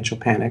these financial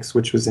panics,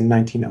 which was in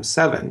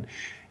 1907.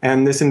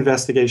 And this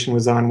investigation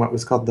was on what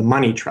was called the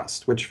Money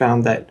Trust, which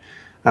found that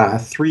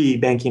three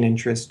banking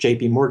interests,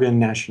 J.P. Morgan,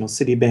 National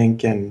City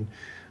Bank, and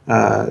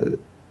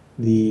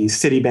the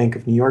Citibank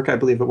of New York, I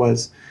believe it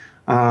was,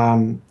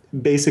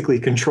 basically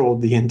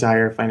controlled the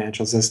entire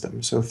financial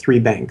system. So three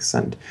banks.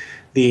 And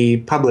the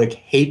public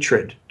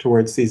hatred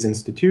towards these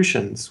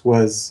institutions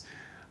was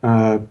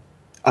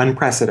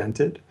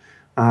unprecedented.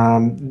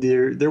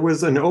 There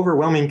was an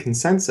overwhelming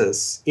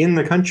consensus in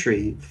the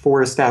country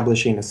for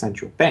establishing a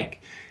central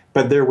bank.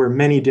 But there were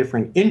many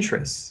different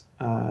interests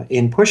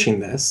in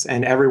pushing this,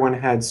 and everyone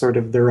had sort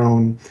of their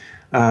own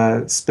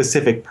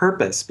specific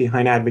purpose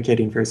behind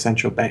advocating for a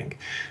central bank.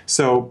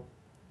 So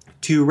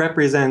to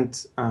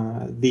represent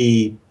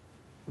the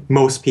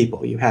most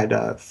people, you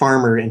had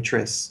farmer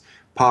interests,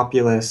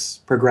 populists,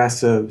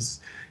 progressives,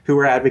 who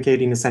were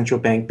advocating a central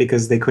bank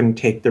because they couldn't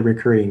take the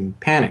recurring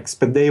panics,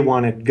 but they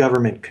wanted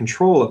government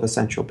control of a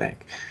central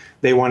bank.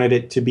 They wanted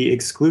it to be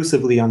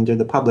exclusively under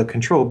the public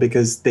control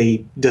because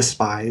they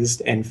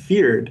despised and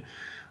feared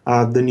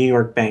the New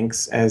York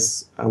banks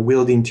as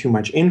wielding too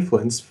much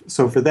influence.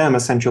 So for them, a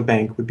central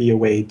bank would be a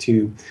way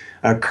to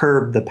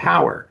curb the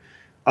power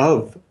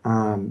of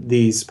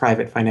these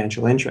private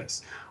financial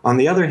interests. On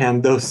the other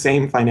hand, those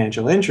same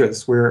financial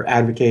interests were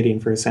advocating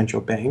for a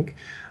central bank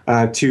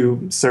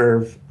to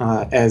serve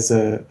as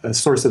a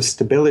source of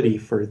stability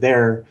for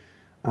their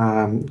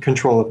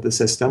control of the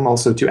system,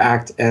 also to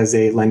act as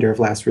a lender of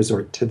last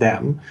resort to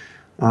them,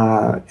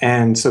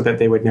 and so that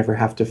they would never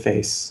have to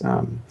face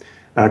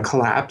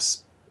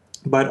collapse,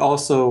 but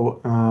also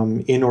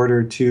in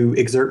order to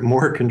exert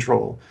more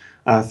control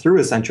through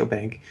a central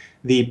bank.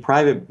 The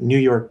private New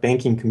York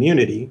banking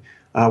community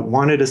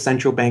wanted a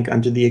central bank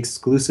under the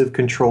exclusive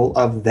control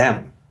of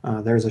them.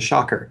 There's a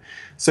shocker.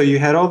 So you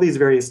had all these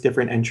various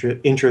different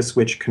interests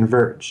which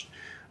converged.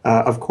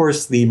 Of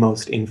course, the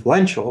most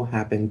influential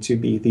happened to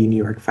be the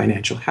New York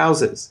financial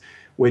houses,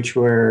 which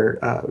were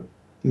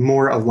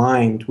more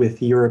aligned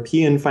with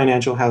European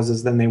financial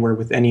houses than they were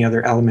with any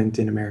other element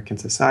in American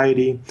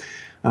society.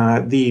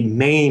 The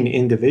main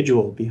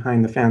individual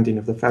behind the founding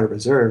of the Federal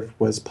Reserve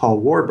was Paul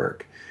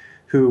Warburg,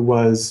 who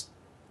was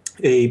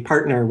a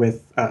partner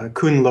with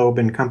Kuhn, Loeb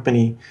and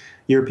Company,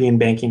 European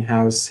banking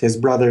house. His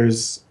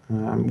brothers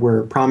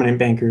were prominent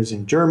bankers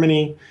in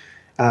Germany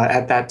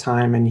at that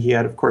time, and he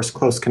had, of course,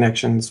 close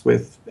connections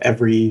with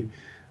every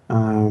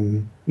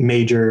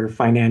major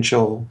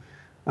financial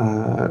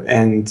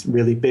and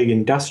really big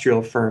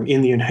industrial firm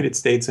in the United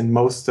States and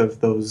most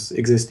of those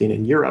existing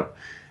in Europe.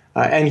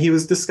 And he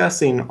was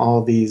discussing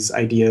all these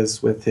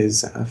ideas with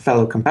his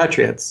fellow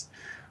compatriots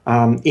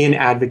in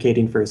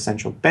advocating for a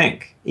central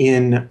bank.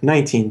 In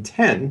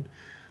 1910,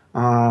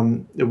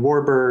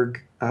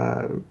 Warburg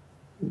got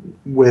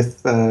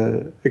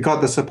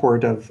the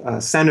support of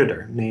a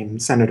senator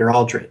named Senator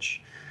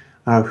Aldrich,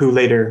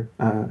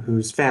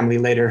 whose family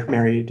later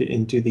married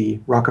into the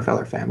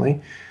Rockefeller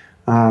family.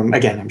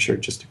 Again, I'm sure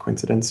just a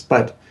coincidence,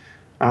 but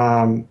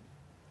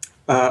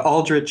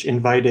Aldrich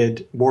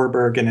invited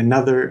Warburg and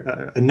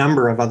a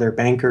number of other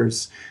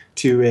bankers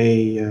to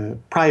a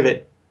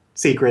private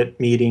secret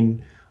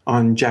meeting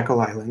on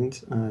Jekyll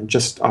Island,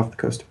 just off the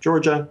coast of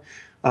Georgia,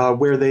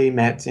 where they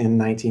met in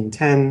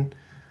 1910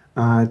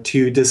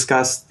 to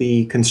discuss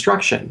the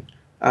construction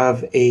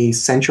of a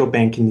central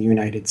bank in the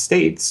United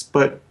States,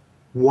 but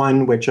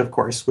one which, of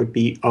course, would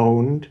be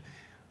owned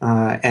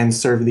and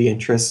serve the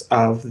interests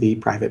of the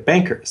private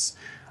bankers.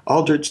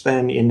 Aldrich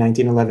then, in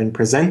 1911,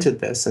 presented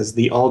this as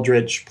the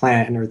Aldrich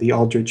Plan or the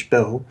Aldrich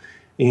Bill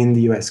in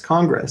the U.S.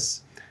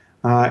 Congress,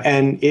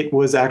 and it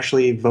was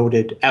actually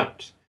voted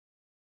out.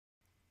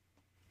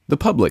 The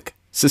public,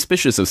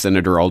 suspicious of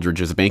Senator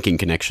Aldrich's banking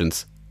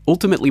connections,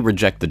 ultimately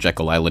reject the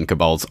Jekyll Island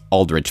Cabal's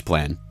Aldrich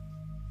Plan.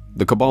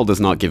 The Cabal does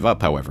not give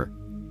up, however.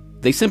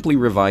 They simply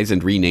revise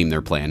and rename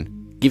their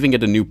plan, giving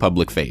it a new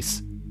public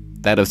face,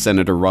 that of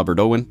Senator Robert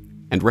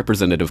Owen and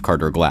Representative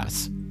Carter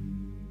Glass.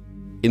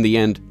 In the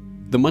end,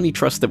 the money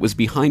trust that was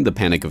behind the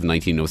Panic of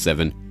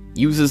 1907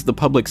 uses the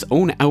public's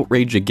own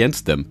outrage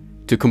against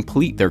them to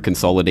complete their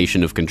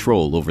consolidation of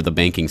control over the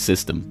banking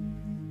system.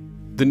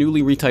 The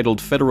newly retitled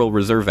Federal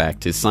Reserve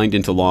Act is signed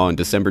into law on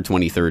December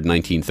 23,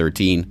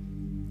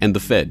 1913, and the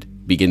Fed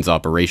begins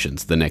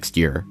operations the next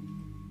year.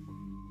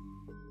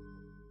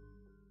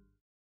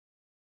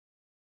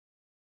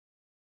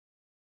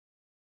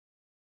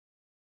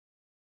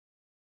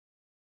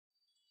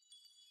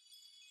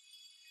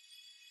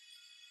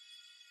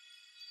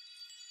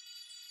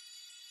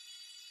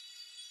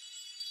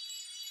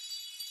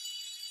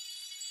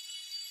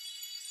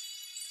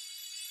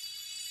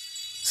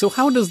 So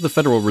how does the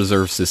Federal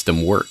Reserve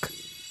System work?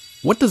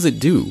 What does it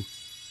do?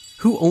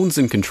 Who owns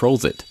and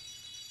controls it?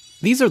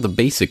 These are the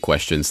basic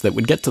questions that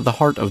would get to the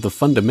heart of the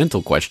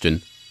fundamental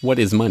question, what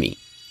is money?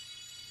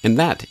 And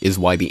that is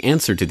why the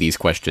answer to these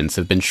questions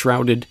have been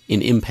shrouded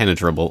in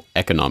impenetrable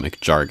economic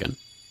jargon.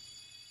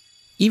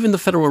 Even the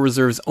Federal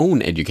Reserve's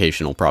own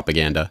educational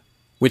propaganda,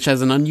 which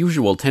has an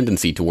unusual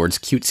tendency towards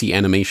cutesy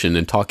animation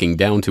and talking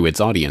down to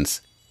its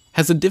audience,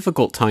 has a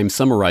difficult time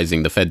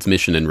summarizing the Fed's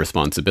mission and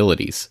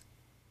responsibilities.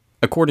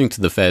 According to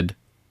the Fed,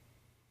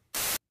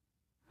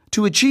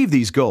 to achieve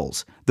these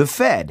goals, the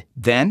Fed,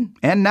 then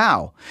and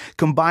now,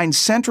 combines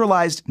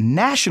centralized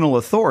national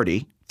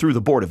authority through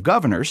the Board of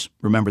Governors,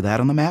 remember that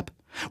on the map,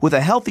 with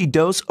a healthy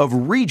dose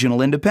of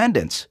regional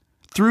independence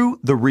through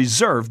the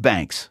reserve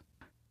banks.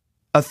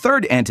 A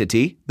third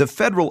entity, the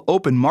Federal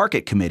Open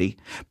Market Committee,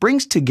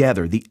 brings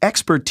together the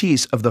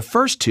expertise of the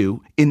first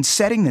two in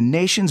setting the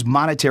nation's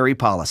monetary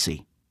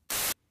policy.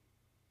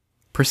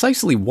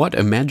 Precisely what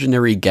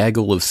imaginary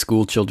gaggle of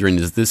schoolchildren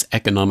is this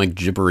economic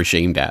gibberish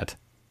aimed at?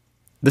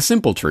 The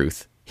simple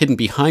truth, hidden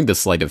behind the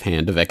sleight of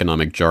hand of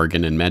economic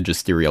jargon and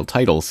magisterial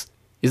titles,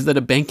 is that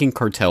a banking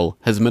cartel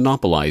has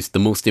monopolized the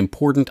most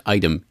important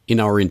item in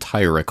our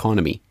entire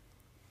economy: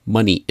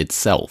 money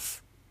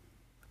itself.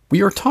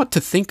 We are taught to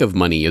think of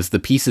money as the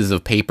pieces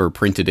of paper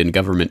printed in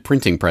government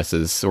printing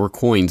presses or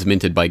coins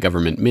minted by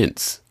government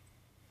mints.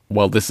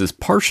 While this is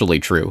partially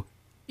true,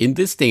 in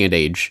this day and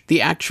age,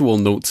 the actual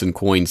notes and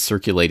coins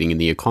circulating in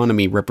the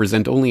economy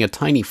represent only a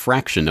tiny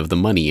fraction of the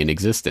money in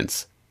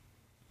existence.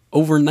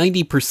 Over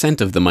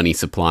 90% of the money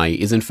supply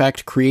is in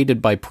fact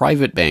created by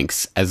private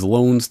banks as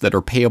loans that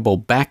are payable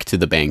back to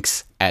the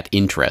banks at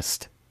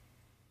interest.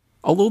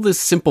 Although this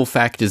simple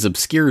fact is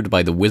obscured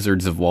by the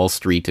wizards of Wall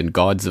Street and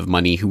gods of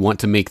money who want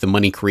to make the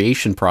money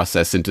creation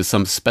process into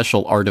some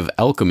special art of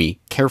alchemy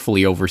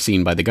carefully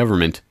overseen by the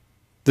government,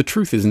 the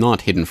truth is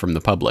not hidden from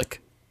the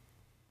public.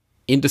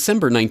 In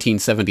December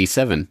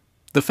 1977,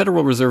 the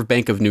Federal Reserve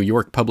Bank of New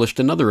York published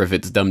another of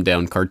its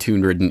dumbed-down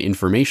cartoon-ridden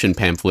information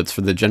pamphlets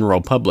for the general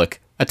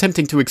public,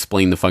 attempting to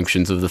explain the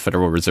functions of the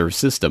Federal Reserve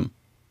System.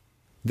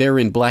 There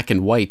in black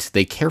and white,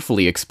 they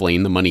carefully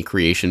explain the money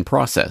creation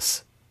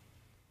process.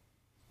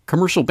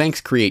 Commercial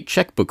banks create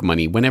checkbook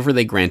money whenever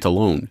they grant a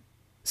loan,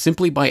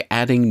 simply by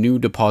adding new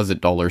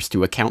deposit dollars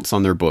to accounts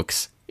on their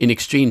books in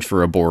exchange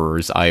for a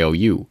borrower's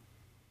IOU.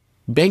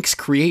 Banks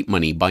create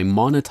money by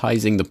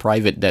monetizing the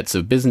private debts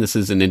of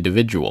businesses and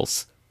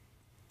individuals.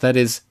 That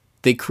is,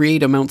 they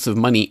create amounts of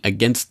money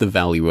against the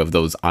value of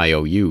those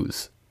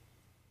IOUs.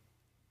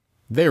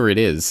 There it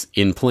is,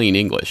 in plain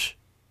English.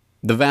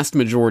 The vast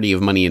majority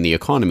of money in the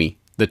economy,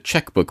 the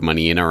checkbook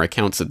money in our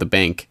accounts at the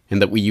bank,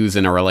 and that we use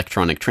in our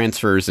electronic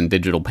transfers and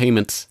digital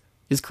payments,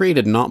 is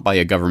created not by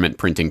a government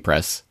printing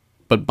press,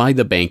 but by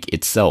the bank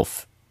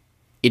itself.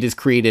 It is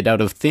created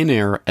out of thin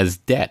air as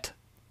debt,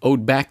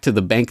 owed back to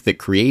the bank that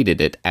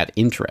created it at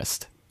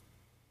interest.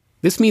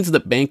 This means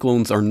that bank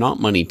loans are not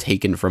money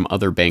taken from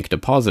other bank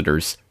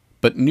depositors,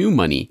 but new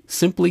money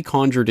simply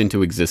conjured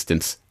into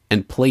existence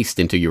and placed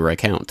into your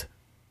account.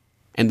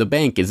 And the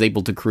bank is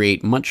able to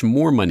create much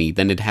more money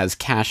than it has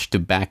cash to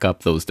back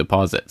up those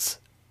deposits.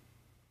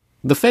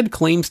 The Fed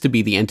claims to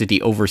be the entity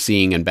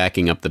overseeing and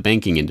backing up the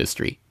banking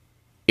industry.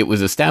 It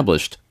was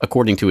established,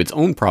 according to its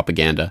own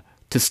propaganda,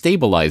 to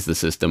stabilize the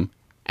system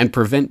and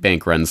prevent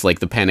bank runs like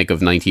the Panic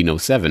of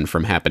 1907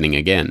 from happening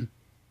again.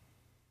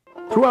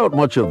 Throughout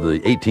much of the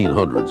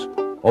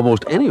 1800s,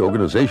 almost any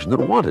organization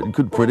that wanted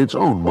could print its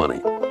own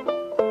money.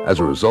 As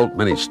a result,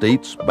 many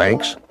states,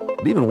 banks,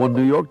 and even one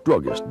New York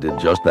druggist did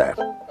just that.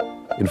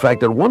 In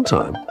fact, at one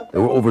time,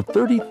 there were over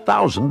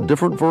 30,000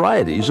 different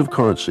varieties of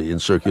currency in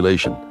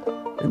circulation.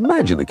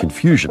 Imagine the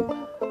confusion.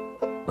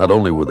 Not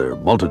only were there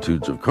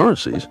multitudes of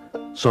currencies,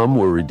 some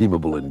were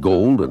redeemable in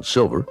gold and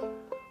silver,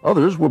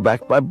 others were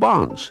backed by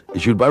bonds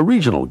issued by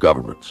regional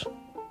governments.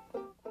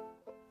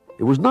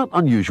 It was not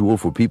unusual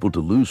for people to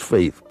lose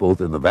faith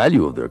both in the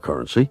value of their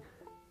currency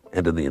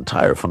and in the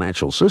entire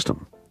financial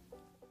system.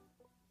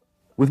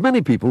 With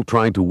many people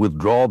trying to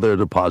withdraw their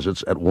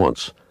deposits at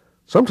once,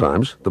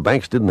 sometimes the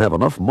banks didn't have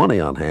enough money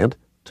on hand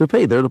to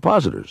pay their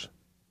depositors.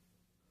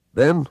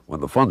 Then, when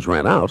the funds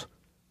ran out,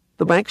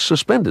 the banks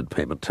suspended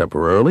payment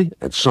temporarily,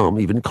 and some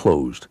even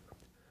closed.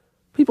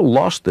 People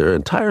lost their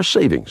entire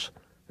savings,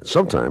 and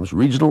sometimes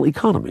regional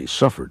economies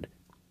suffered.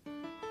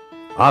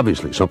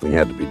 Obviously, something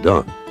had to be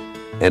done.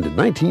 And in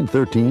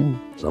 1913,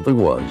 something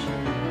was.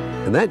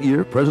 In that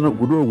year, President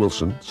Woodrow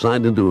Wilson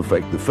signed into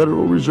effect the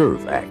Federal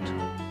Reserve Act.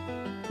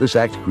 This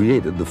act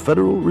created the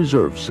Federal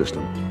Reserve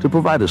System to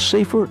provide a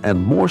safer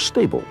and more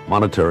stable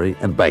monetary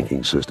and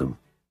banking system.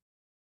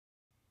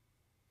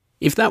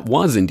 If that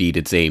was indeed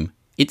its aim,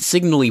 it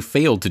signally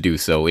failed to do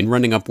so in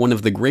running up one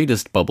of the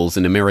greatest bubbles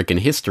in American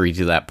history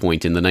to that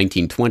point in the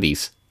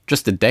 1920s,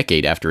 just a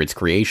decade after its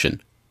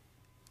creation.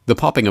 The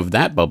popping of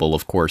that bubble,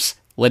 of course,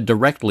 led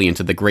directly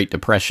into the Great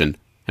Depression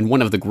and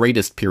one of the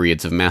greatest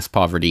periods of mass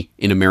poverty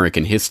in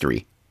American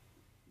history.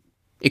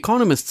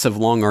 Economists have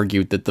long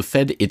argued that the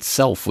Fed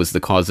itself was the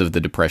cause of the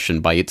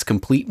Depression by its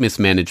complete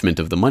mismanagement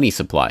of the money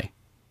supply.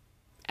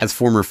 As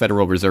former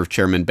Federal Reserve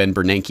Chairman Ben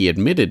Bernanke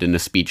admitted in a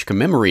speech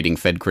commemorating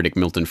Fed critic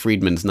Milton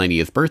Friedman's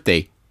 90th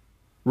birthday,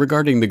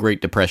 regarding the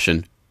Great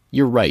Depression,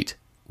 "You're right,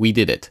 we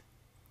did it.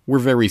 We're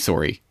very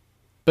sorry.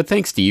 But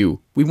thanks to you,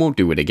 we won't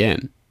do it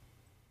again."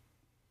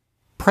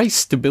 Price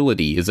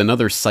stability is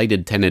another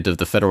cited tenet of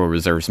the Federal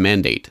Reserve's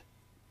mandate.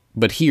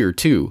 But here,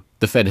 too,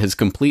 the Fed has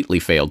completely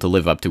failed to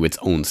live up to its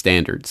own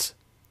standards.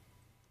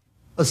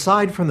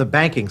 Aside from the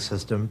banking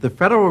system, the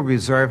Federal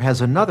Reserve has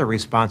another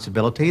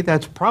responsibility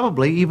that's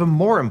probably even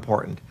more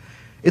important.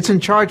 It's in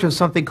charge of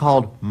something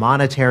called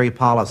monetary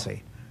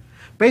policy.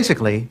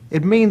 Basically,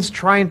 it means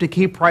trying to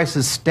keep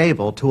prices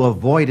stable to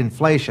avoid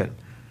inflation.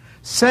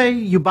 Say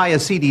you buy a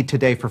CD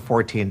today for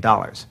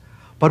 $14.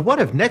 But what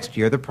if next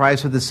year the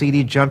price of the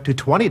CD jumped to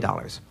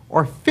 $20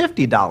 or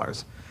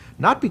 $50?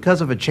 Not because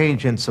of a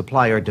change in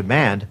supply or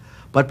demand,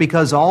 but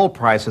because all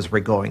prices were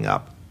going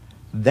up.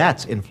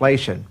 That's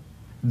inflation.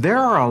 There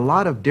are a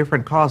lot of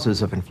different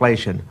causes of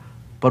inflation,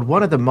 but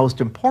one of the most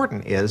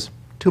important is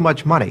too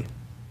much money.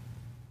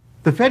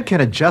 The Fed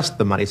can adjust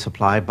the money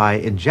supply by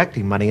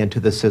injecting money into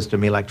the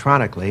system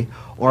electronically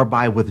or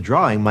by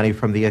withdrawing money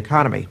from the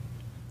economy.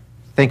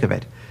 Think of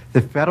it.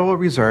 The Federal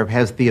Reserve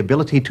has the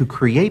ability to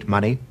create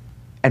money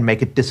and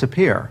make it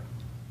disappear.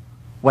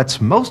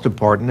 What's most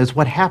important is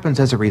what happens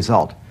as a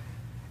result.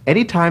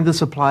 Anytime the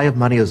supply of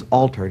money is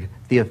altered,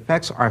 the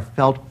effects are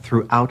felt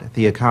throughout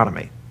the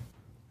economy.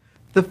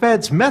 The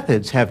Fed's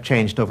methods have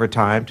changed over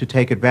time to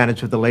take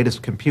advantage of the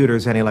latest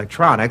computers and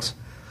electronics,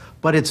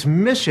 but its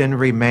mission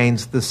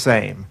remains the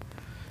same: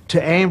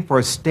 to aim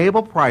for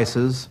stable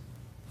prices,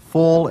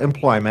 full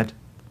employment,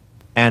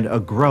 and a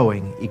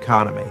growing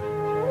economy.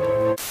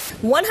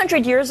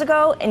 100 years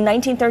ago, in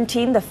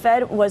 1913, the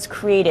Fed was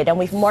created, and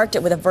we've marked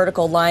it with a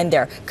vertical line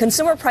there.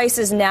 Consumer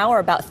prices now are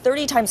about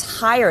 30 times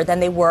higher than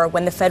they were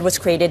when the Fed was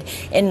created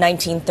in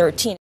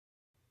 1913.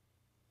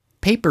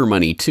 Paper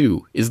money,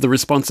 too, is the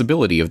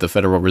responsibility of the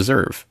Federal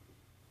Reserve.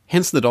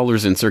 Hence, the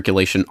dollars in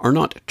circulation are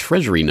not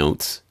Treasury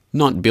notes,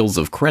 not bills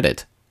of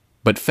credit,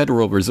 but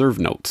Federal Reserve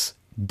notes,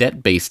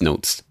 debt-based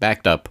notes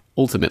backed up,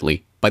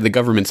 ultimately, by the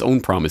government's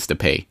own promise to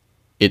pay.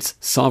 It's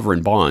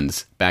sovereign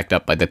bonds backed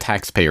up by the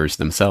taxpayers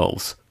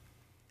themselves.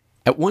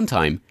 At one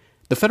time,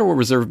 the Federal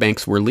Reserve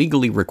banks were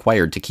legally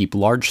required to keep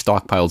large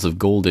stockpiles of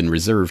gold in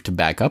reserve to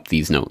back up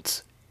these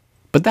notes.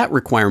 But that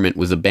requirement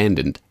was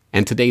abandoned,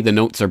 and today the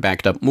notes are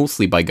backed up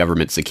mostly by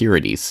government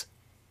securities.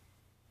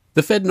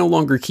 The Fed no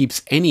longer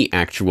keeps any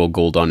actual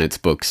gold on its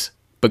books,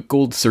 but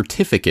gold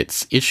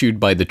certificates issued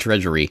by the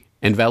Treasury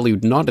and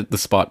valued not at the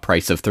spot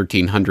price of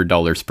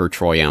 $1,300 per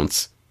troy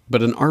ounce,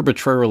 but an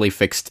arbitrarily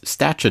fixed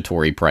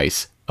statutory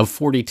price of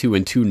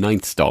 $42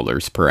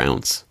 2/9 per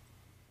ounce.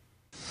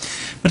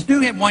 But I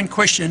do have one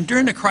question.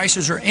 During the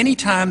crisis or any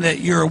time that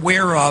you're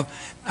aware of,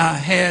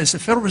 has the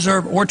Federal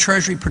Reserve or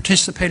Treasury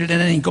participated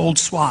in any gold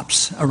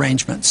swaps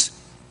arrangements?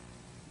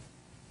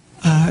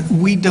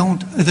 We don't.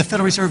 The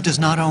Federal Reserve does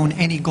not own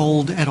any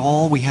gold at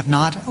all. We have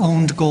not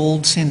owned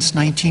gold since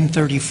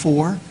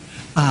 1934.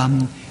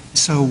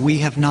 So we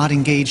have not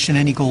engaged in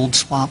any gold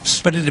swaps.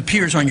 But it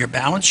appears on your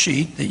balance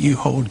sheet that you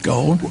hold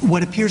gold.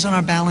 What appears on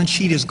our balance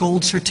sheet is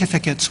gold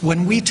certificates.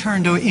 When we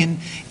turned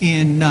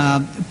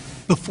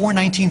before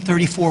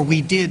 1934,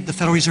 the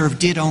Federal Reserve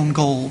did own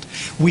gold.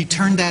 We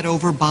turned that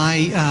over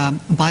by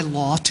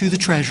law to the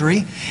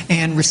Treasury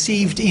and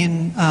received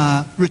in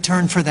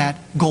return for that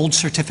gold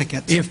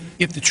certificates.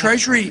 If the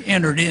Treasury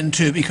entered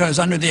into, because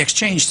under the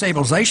Exchange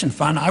Stabilization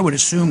Fund, I would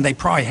assume they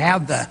probably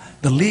have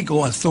the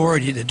legal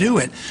authority to do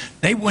it.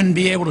 They wouldn't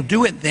be able to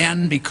do it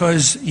then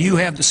because you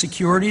have the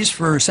securities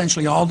for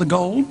essentially all the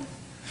gold?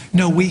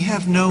 No, we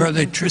have no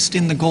interest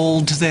in the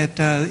gold that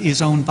is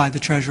owned by the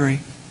Treasury.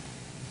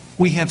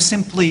 We have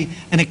simply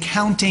an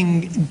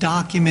accounting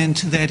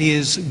document that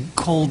is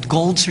called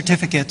gold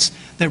certificates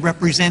that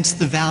represents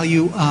the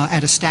value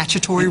at a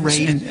statutory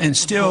rate and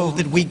still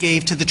that we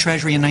gave to the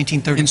Treasury in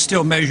 1930. And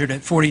still measured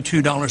at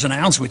 $42 an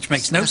ounce, which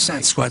makes no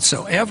sense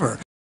whatsoever.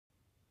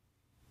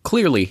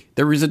 Clearly,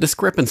 there is a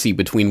discrepancy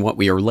between what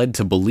we are led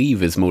to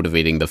believe is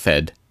motivating the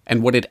Fed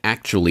and what it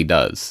actually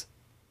does.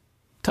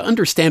 To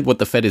understand what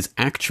the Fed is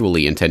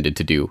actually intended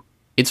to do,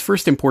 it's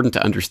first important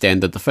to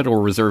understand that the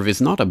Federal Reserve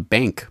is not a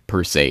bank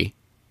per se,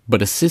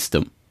 but a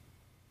system.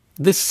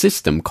 This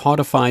system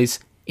codifies,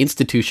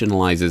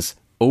 institutionalizes,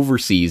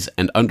 oversees,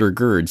 and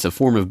undergirds a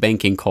form of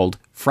banking called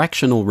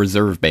fractional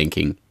reserve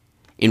banking,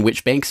 in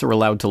which banks are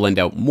allowed to lend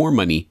out more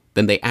money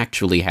than they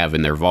actually have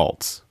in their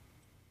vaults.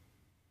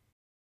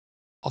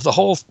 The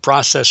whole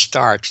process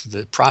starts,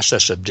 the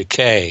process of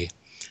decay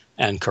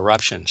and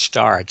corruption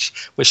starts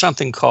with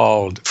something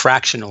called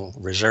fractional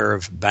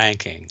reserve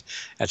banking.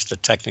 That's the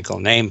technical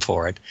name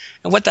for it.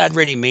 And what that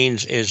really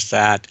means is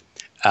that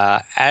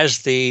as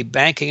the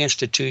banking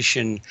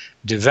institution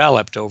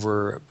developed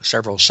over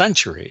several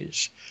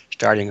centuries,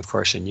 starting, of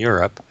course, in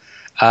Europe,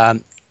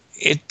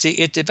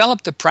 it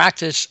developed the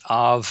practice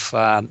of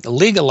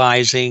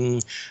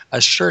legalizing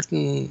a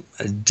certain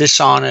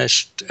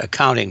dishonest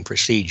accounting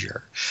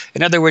procedure.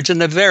 In other words, in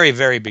the very,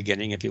 very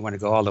beginning, if you want to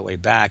go all the way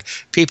back,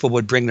 people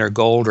would bring their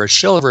gold or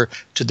silver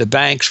to the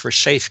banks for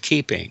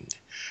safekeeping.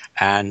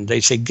 And they'd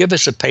say, give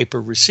us a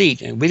paper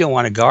receipt. And we don't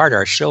want to guard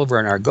our silver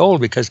and our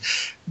gold because,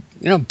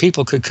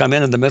 people could come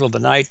in the middle of the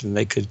night and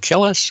they could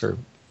kill us or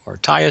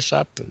tie us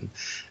up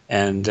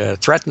and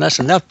threaten us,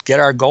 and they'll get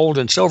our gold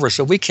and silver,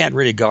 so we can't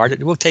really guard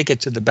it. We'll take it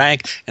to the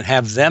bank and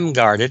have them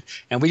guard it,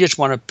 and we just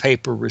want a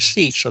paper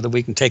receipt so that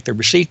we can take the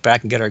receipt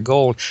back and get our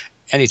gold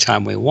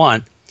anytime we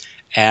want.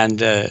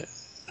 And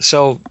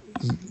so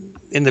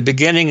in the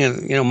beginning,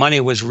 money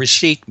was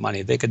receipt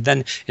money. They could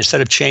then, instead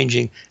of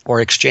changing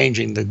or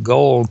exchanging the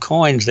gold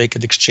coins, they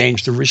could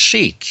exchange the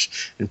receipts.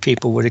 And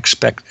people would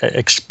accept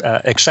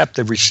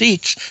the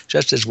receipts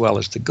just as well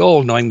as the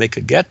gold, knowing they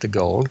could get the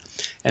gold.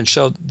 And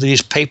so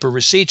these paper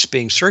receipts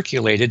being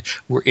circulated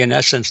were, in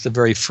essence, the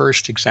very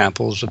first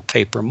examples of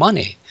paper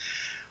money.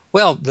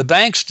 Well, the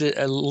banks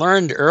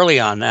learned early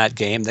on that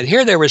game that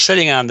here they were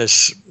sitting on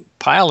this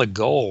pile of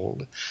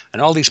gold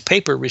and all these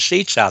paper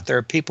receipts out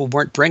there. People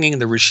weren't bringing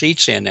the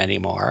receipts in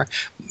anymore.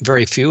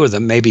 Very few of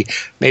them, maybe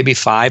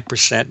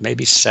 5%,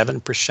 maybe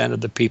 7%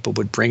 of the people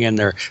would bring in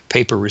their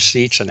paper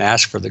receipts and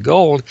ask for the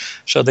gold.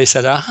 So they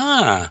said,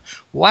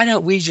 why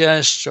don't we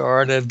just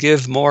sort of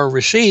give more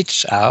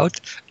receipts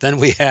out than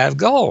we have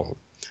gold?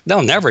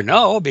 They'll never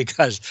know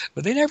because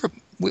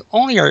we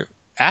only are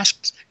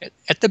asked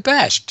at the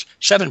best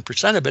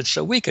 7% of it,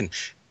 so we can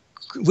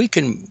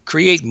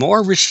create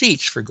more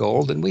receipts for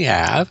gold than we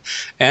have,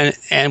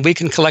 and we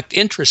can collect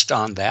interest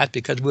on that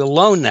because we'll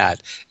loan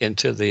that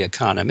into the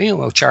economy and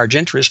we'll charge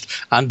interest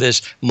on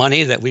this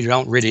money that we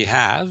don't really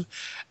have.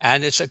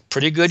 And it's a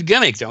pretty good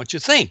gimmick, don't you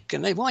think?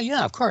 And they, well,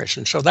 yeah, of course.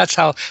 And so that's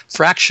how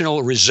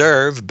fractional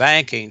reserve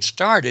banking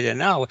started. And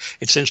now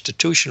it's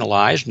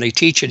institutionalized, and they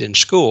teach it in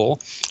school.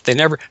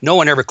 No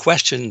one ever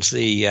questions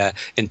the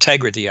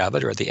integrity of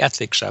it or the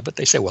ethics of it.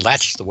 They say, well,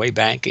 that's the way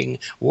banking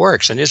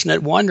works. And isn't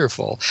it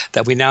wonderful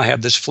that we now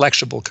have this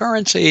flexible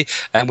currency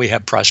and we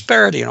have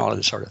prosperity and all of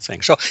this sort of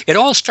thing? So it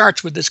all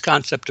starts with this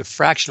concept of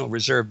fractional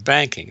reserve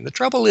banking. The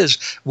trouble is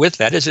with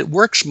that is it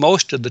works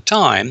most of the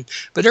time,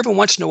 but every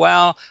once in a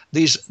while,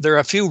 there are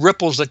a few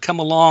ripples that come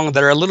along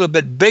that are a little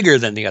bit bigger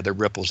than the other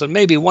ripples, and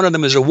maybe one of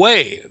them is a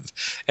wave,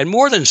 and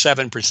more than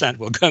 7%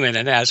 will come in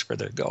and ask for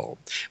their gold.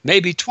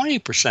 Maybe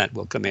 20%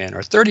 will come in,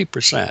 or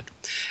 30%.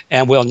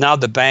 And well, now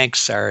the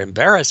banks are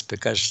embarrassed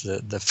because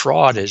the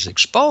fraud is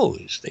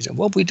exposed. They say,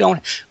 well, we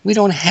don't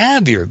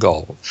have your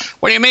gold.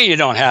 What do you mean you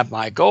don't have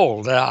my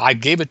gold? I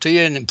gave it to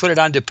you and put it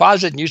on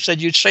deposit, and you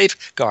said you'd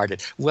safeguard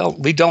it. Well,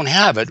 we don't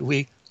have it.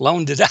 We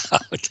loaned it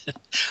out.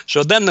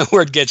 So then the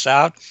word gets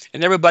out,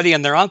 and everybody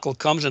and their uncle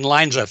comes and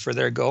lines up for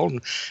their gold.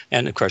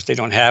 And of course, they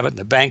don't have it, and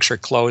the banks are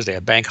closed. They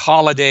have bank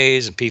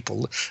holidays, and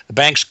the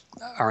banks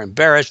are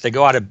embarrassed. They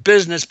go out of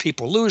business.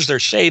 People lose their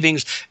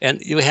savings, and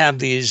you have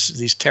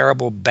these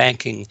terrible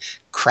banking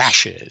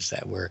crashes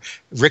that were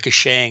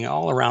ricocheting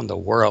all around the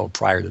world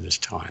prior to this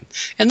time.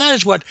 And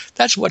that's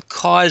what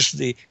caused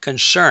the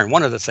concern.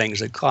 One of the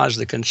things that caused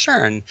the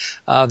concern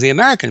of the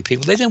American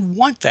people, they didn't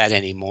want that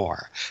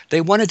anymore.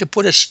 They wanted to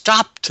put a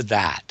stop to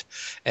that.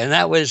 And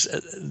that was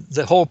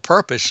the whole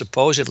purpose,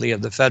 supposedly,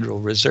 of the Federal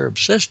Reserve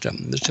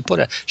System, is to put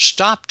a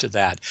stop to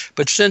that.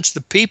 But since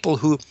the people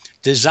who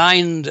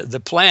designed the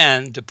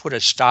plan to put a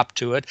stop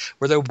to it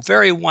were the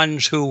very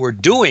ones who were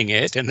doing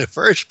it in the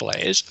first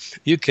place,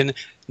 you can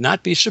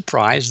not be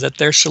surprised that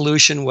their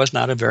solution was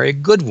not a very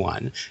good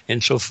one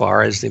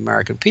insofar as the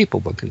American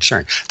people were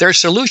concerned. Their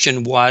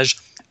solution was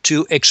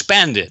to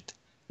expand it.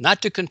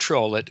 Not to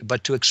control it,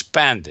 but to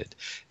expand it.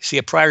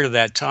 See, prior to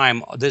that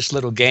time, this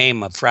little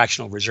game of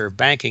fractional reserve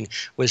banking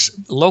was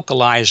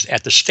localized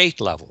at the state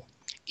level.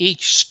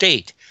 Each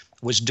state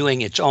was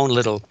doing its own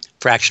little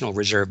fractional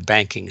reserve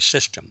banking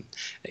system.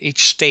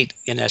 Each state,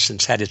 in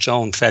essence, had its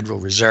own Federal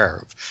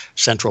Reserve.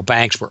 Central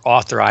banks were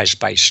authorized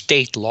by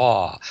state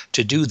law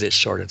to do this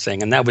sort of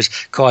thing, and that was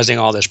causing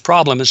all this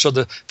problem. And so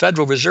the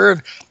Federal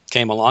Reserve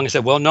came along and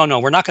said, well, no,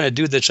 we're not going to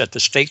do this at the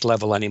state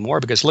level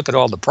anymore because look at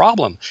all the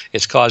problem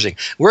it's causing.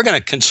 We're going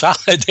to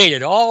consolidate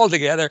it all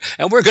together,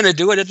 and we're going to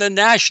do it at the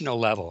national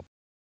level.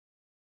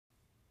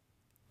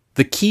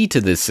 The key to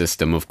this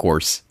system, of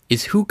course,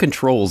 is who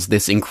controls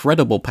this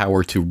incredible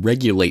power to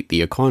regulate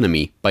the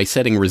economy by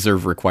setting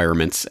reserve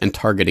requirements and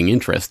targeting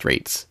interest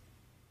rates.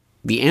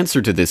 The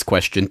answer to this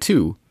question,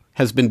 too,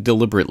 has been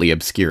deliberately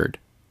obscured.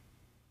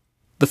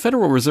 The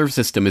Federal Reserve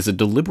System is a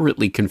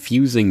deliberately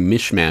confusing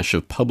mishmash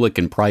of public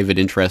and private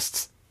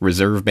interests,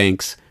 reserve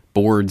banks,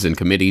 boards and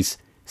committees,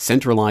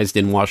 centralized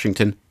in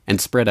Washington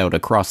and spread out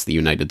across the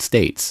United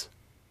States.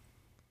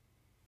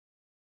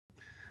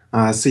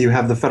 So you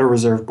have the Federal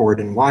Reserve Board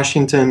in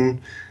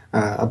Washington,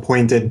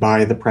 appointed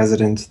by the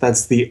president.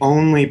 That's the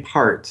only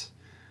part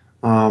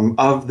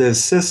of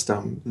this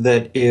system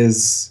that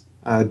is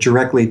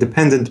directly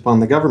dependent upon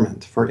the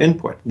government for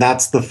input.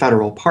 That's the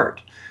federal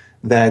part,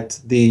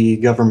 that the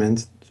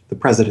government, the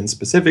president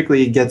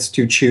specifically, gets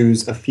to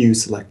choose a few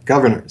select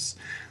governors.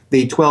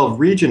 The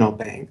 12 regional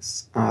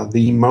banks,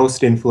 the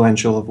most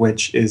influential of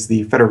which is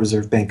the Federal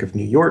Reserve Bank of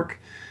New York,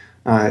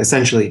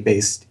 essentially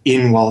based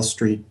in Wall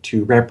Street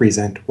to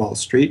represent Wall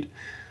Street,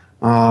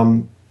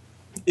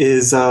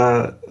 is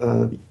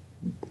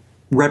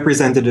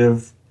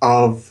representative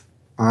of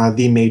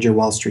the major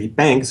Wall Street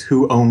banks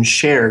who own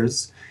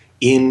shares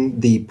in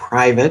the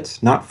private,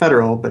 not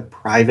federal, but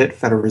private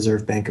Federal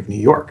Reserve Bank of New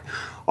York.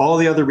 All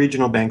the other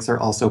regional banks are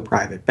also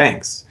private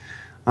banks.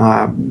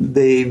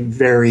 They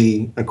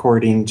vary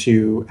according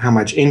to how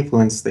much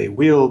influence they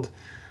wield,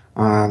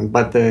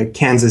 but the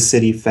Kansas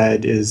City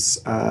Fed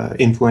is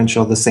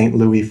influential, the St.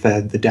 Louis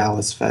Fed, the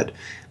Dallas Fed.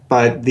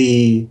 But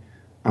the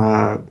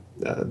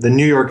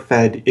New York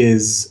Fed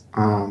is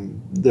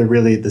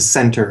really the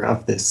center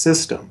of this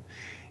system.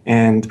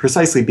 And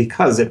precisely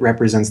because it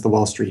represents the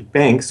Wall Street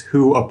banks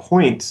who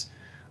appoint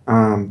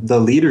the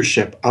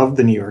leadership of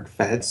the New York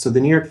Fed. So the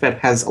New York Fed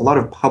has a lot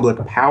of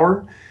public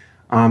power,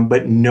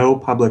 but no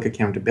public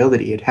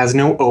accountability. It has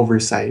no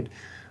oversight.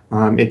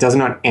 It does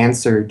not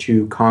answer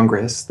to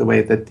Congress the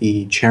way that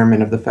the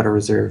chairman of the Federal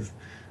Reserve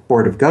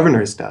Board of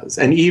Governors does.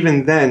 And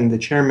even then, the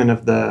chairman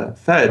of the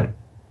Fed,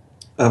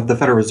 of the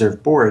Federal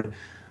Reserve Board,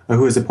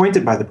 who is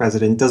appointed by the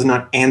president, does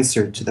not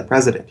answer to the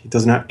president. He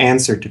does not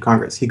answer to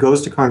Congress. He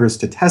goes to Congress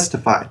to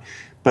testify,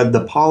 but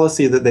the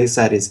policy that they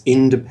set is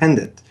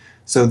independent.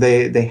 So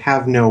they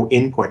have no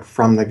input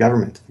from the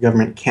government. The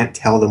government can't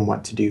tell them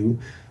what to do,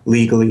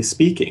 legally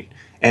speaking.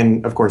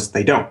 And of course,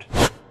 they don't.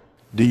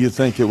 Do you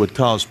think it would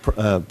cause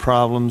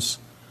problems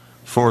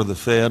for the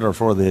Fed or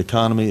for the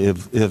economy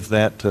if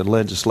that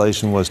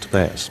legislation was to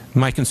pass?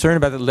 My concern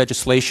about the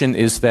legislation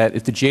is that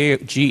if the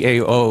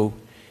GAO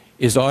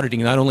is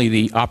auditing not only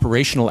the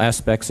operational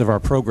aspects of our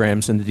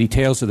programs and the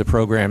details of the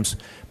programs,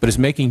 but is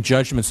making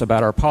judgments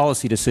about our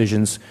policy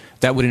decisions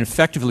that would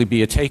effectively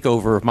be a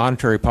takeover of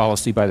monetary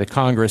policy by the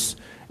Congress,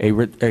 a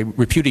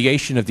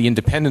repudiation of the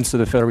independence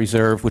of the Federal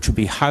Reserve, which would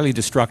be highly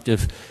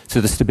destructive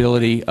to the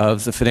stability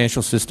of the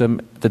financial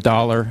system, the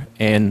dollar,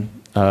 and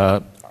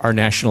our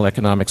national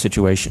economic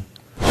situation.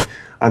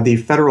 The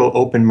Federal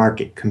Open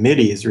Market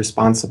Committee is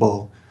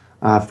responsible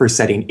for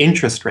setting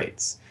interest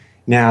rates.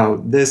 Now,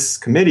 this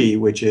committee,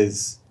 which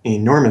is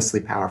enormously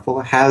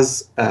powerful,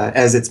 has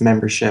as its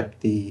membership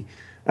the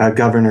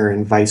governor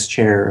and vice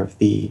chair of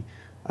the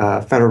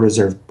Federal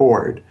Reserve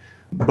Board.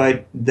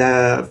 But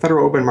the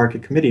Federal Open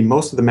Market Committee,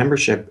 most of the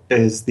membership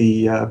is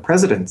the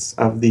presidents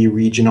of the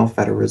regional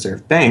Federal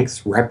Reserve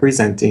banks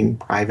representing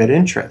private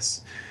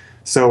interests.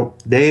 So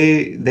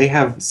they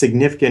have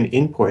significant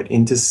input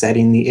into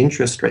setting the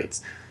interest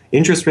rates.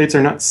 Interest rates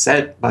are not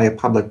set by a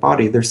public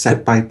body, they're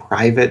set by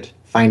private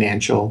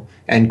financial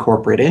and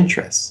corporate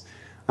interests.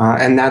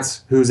 And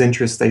that's whose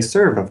interests they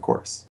serve, of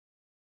course.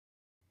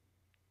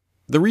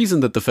 The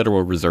reason that the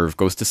Federal Reserve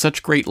goes to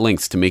such great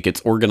lengths to make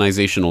its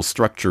organizational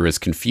structure as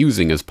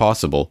confusing as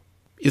possible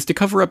is to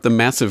cover up the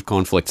massive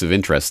conflicts of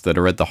interest that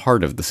are at the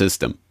heart of the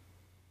system.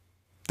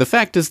 The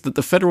fact is that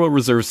the Federal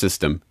Reserve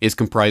System is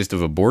comprised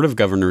of a board of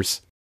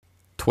governors,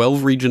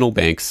 12 regional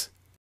banks,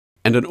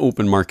 and an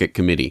open market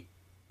committee.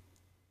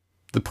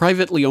 The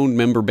privately owned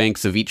member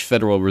banks of each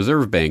Federal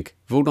Reserve Bank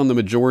vote on the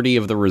majority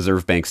of the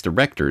Reserve Bank's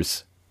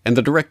directors, and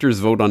the directors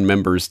vote on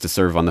members to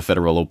serve on the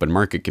Federal Open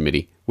Market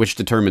Committee, which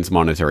determines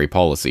monetary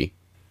policy.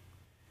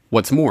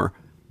 What's more,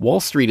 Wall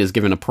Street is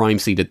given a prime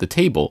seat at the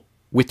table,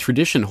 with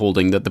tradition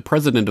holding that the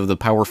president of the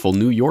powerful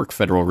New York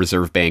Federal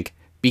Reserve Bank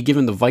be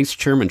given the vice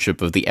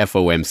chairmanship of the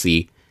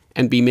FOMC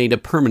and be made a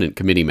permanent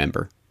committee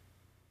member.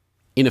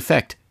 In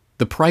effect,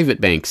 the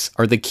private banks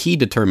are the key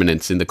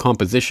determinants in the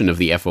composition of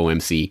the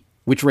FOMC,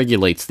 which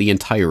regulates the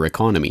entire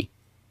economy.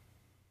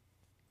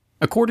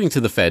 According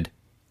to the Fed,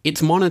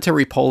 its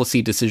monetary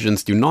policy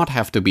decisions do not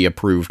have to be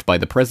approved by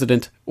the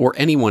president or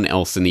anyone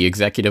else in the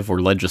executive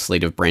or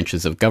legislative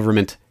branches of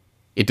government.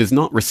 It does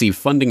not receive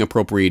funding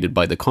appropriated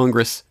by the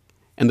Congress,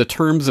 and the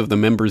terms of the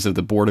members of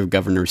the Board of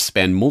Governors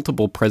span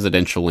multiple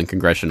presidential and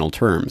congressional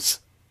terms.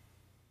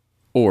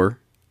 Or,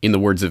 in the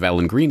words of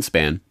Alan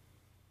Greenspan,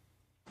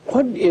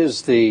 what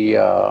is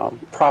the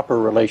proper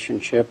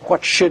relationship,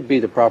 what should be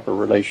the proper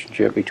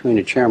relationship between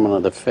a chairman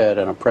of the Fed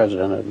and a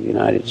president of the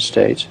United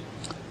States?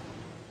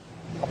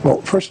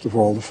 Well, first of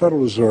all, the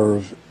Federal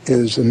Reserve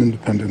is an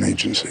independent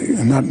agency,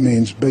 and that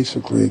means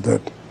basically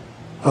that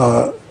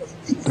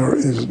there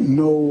is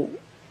no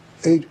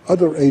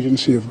other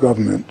agency of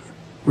government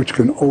which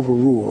can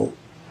overrule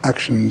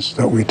actions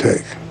that we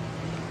take.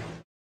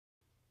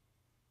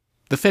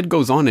 The Fed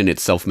goes on in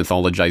its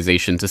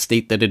self-mythologization to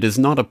state that it is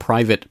not a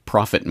private,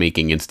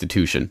 profit-making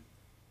institution.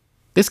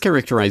 This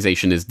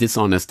characterization is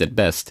dishonest at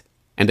best,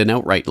 and an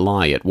outright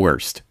lie at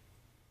worst.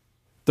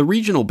 The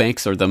regional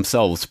banks are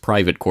themselves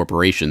private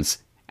corporations,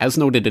 as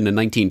noted in a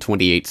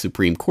 1928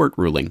 Supreme Court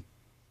ruling.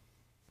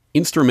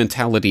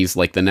 Instrumentalities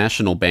like the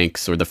national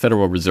banks or the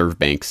Federal Reserve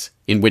Banks,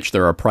 in which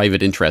there are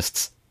private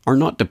interests, are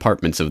not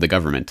departments of the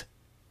government.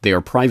 They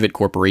are private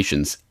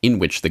corporations in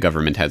which the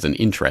government has an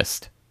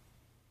interest.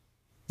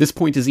 This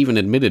point is even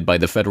admitted by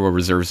the Federal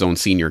Reserve's own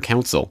senior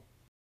counsel.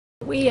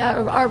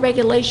 Our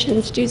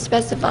regulations do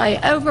specify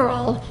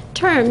overall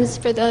terms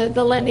for the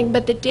lending,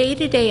 but the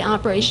day-to-day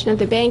operation of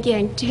the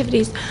banking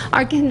activities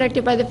are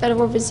conducted by the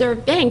Federal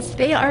Reserve banks.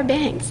 They are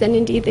banks, and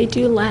indeed they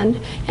do lend,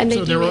 and they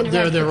do interact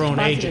they're their with own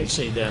depositors.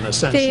 agency then,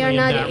 essentially, They are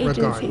not in that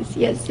agencies. regard.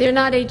 Yes, they're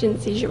not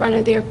agencies, Your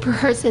Honor. They're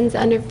persons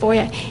under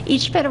FOIA.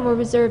 Each Federal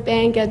Reserve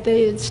Bank,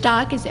 the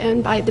stock is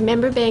owned by the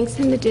member banks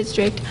in the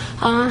district,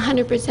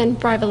 100%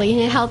 privately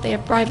held. They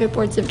have private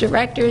boards of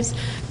directors.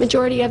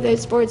 Majority of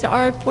those boards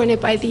are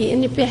appointed by the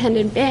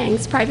independent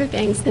banks, private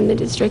banks in the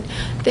district.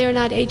 They are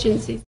not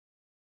agencies.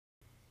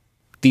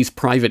 These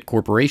private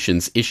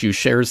corporations issue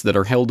shares that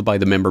are held by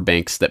the member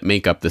banks that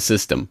make up the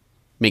system,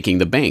 making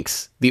the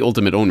banks the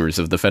ultimate owners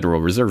of the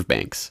Federal Reserve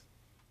Banks.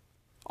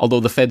 Although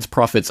the Fed's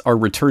profits are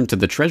returned to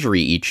the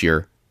Treasury each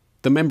year,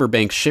 the member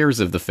banks' shares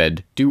of the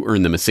Fed do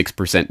earn them a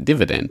 6%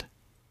 dividend.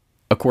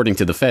 According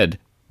to the Fed,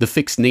 the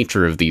fixed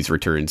nature of these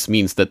returns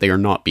means that they are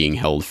not being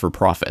held for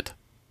profit.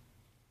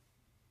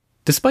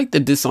 Despite the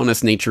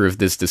dishonest nature of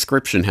this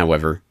description,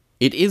 however,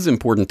 it is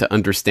important to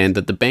understand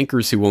that the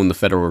bankers who own the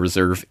Federal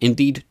Reserve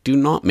indeed do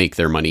not make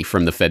their money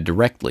from the Fed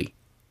directly.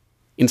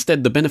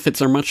 Instead, the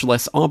benefits are much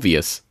less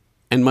obvious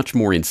and much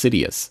more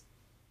insidious.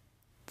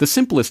 The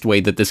simplest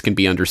way that this can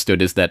be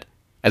understood is that,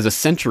 as a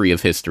century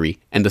of history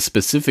and a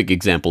specific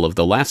example of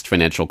the last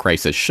financial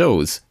crisis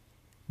shows,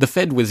 the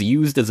Fed was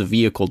used as a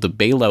vehicle to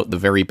bail out the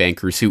very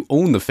bankers who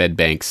own the Fed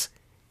banks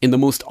in the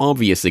most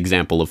obvious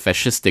example of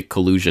fascistic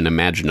collusion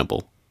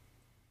imaginable.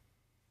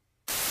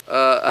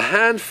 A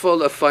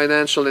handful of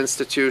financial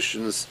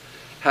institutions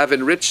have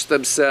enriched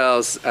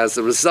themselves as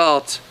a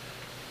result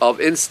of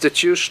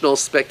institutional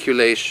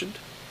speculation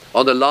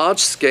on a large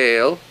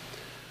scale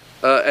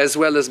as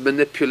well as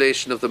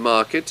manipulation of the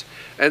market.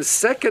 And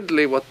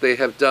secondly, what they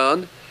have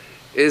done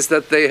is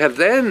that they have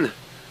then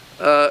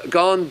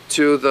gone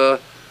to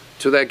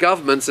their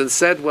governments and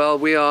said, well,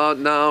 we are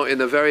now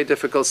in a very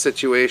difficult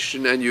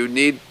situation and you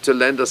need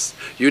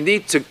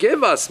to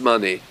give us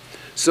money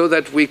so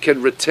that we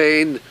can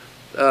retain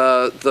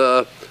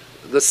the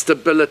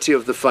stability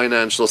of the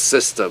financial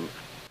system.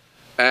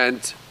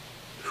 And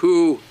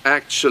who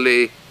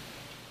actually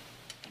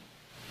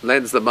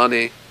lends the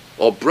money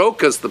or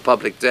brokers the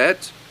public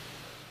debt?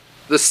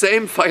 The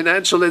same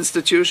financial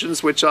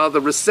institutions which are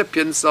the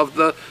recipients of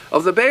the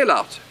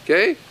bailout.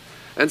 Okay,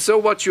 and so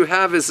what you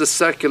have is a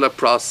circular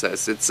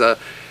process. It's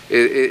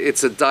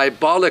a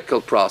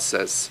diabolical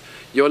process.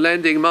 You're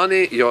lending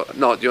money. You're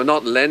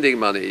not lending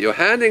money. You're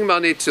handing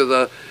money to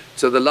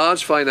the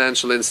large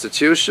financial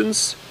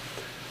institutions,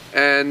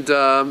 and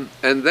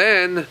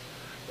then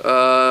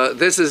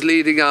this is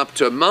leading up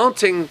to a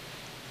mounting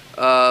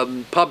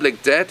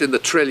public debt in the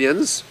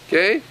trillions.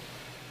 Okay.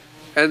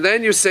 And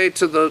then you say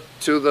to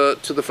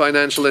the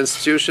financial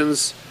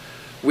institutions,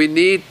 we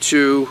need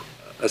to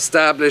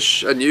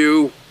establish a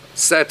new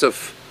set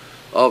of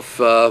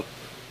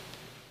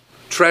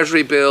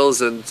treasury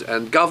bills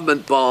and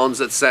government bonds,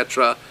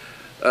 etc.,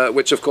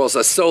 which of course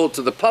are sold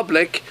to the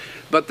public,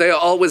 but they are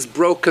always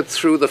brokered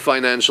through the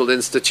financial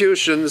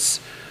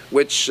institutions,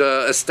 which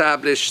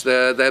establish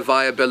their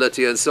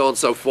viability and so on and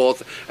so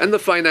forth. And the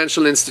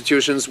financial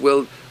institutions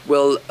will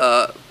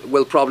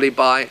probably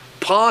buy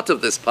part of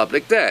this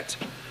public debt.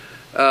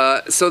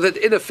 So that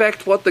in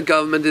effect what the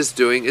government is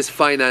doing is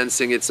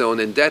financing its own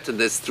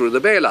indebtedness through the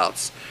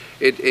bailouts.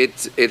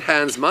 It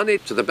hands money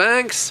to the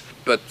banks,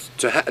 but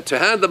to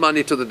hand the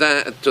money to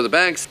the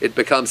banks, it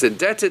becomes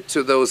indebted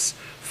to those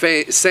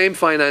same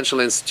financial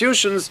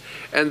institutions,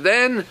 and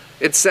then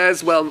it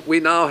says, well, we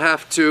now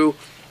have to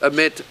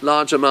emit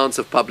large amounts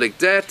of public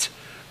debt.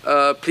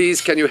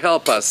 Please, can you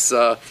help us?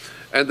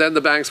 And then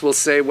the banks will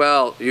say,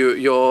 well,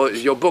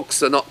 your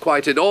books are not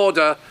quite in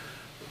order.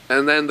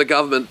 And then the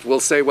government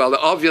will say, well,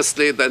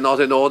 obviously they're not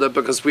in order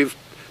because we've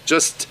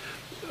just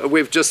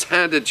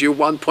handed you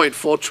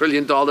 $1.4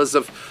 trillion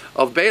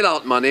of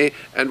bailout money,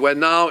 and we're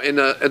now in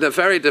a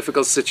very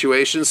difficult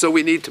situation, so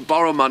we need to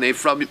borrow money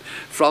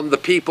from the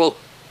people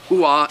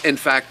who are, in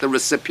fact, the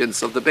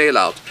recipients of the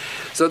bailout.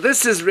 So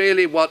this is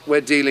really what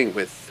we're dealing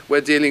with.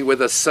 We're dealing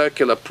with a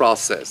circular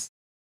process.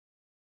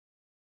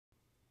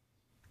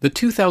 The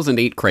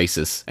 2008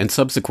 crisis and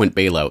subsequent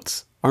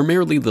bailouts are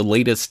merely the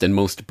latest and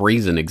most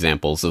brazen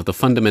examples of the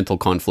fundamental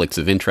conflicts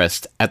of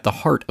interest at the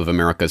heart of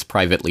America's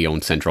privately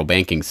owned central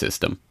banking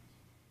system.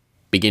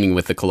 Beginning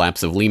with the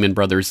collapse of Lehman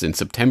Brothers in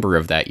September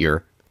of that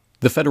year,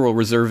 the Federal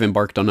Reserve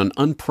embarked on an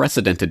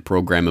unprecedented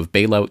program of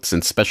bailouts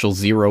and special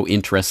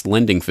zero-interest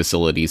lending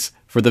facilities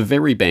for the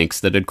very banks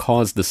that had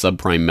caused the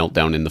subprime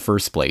meltdown in the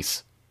first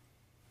place.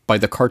 By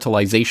the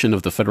cartelization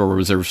of the Federal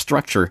Reserve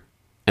structure,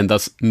 and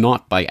thus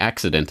not by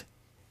accident,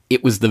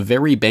 it was the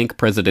very bank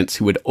presidents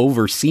who had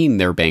overseen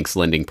their banks'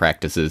 lending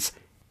practices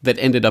that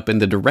ended up in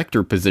the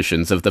director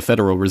positions of the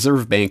Federal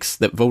Reserve banks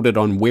that voted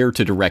on where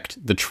to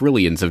direct the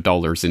trillions of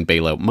dollars in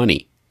bailout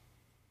money.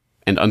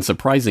 And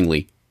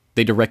unsurprisingly,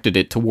 they directed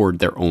it toward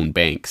their own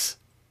banks.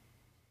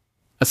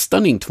 A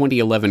stunning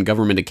 2011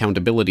 Government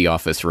Accountability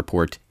Office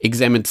report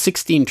examined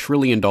 $16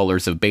 trillion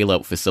of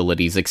bailout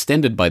facilities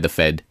extended by the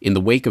Fed in the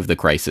wake of the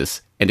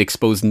crisis and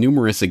exposed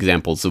numerous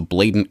examples of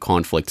blatant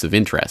conflicts of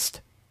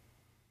interest.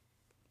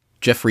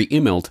 Jeffrey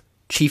Immelt,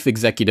 chief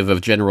executive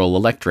of General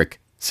Electric,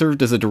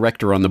 served as a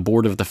director on the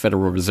board of the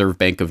Federal Reserve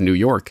Bank of New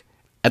York,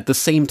 at the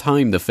same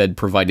time the Fed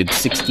provided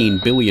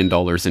 $16 billion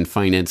in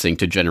financing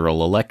to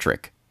General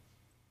Electric.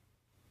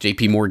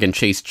 JP Morgan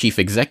Chase chief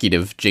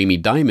executive Jamie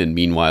Dimon,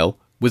 meanwhile,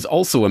 was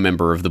also a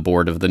member of the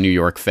board of the New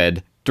York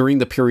Fed during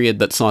the period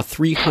that saw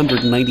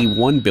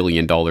 $391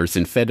 billion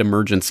in Fed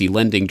emergency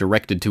lending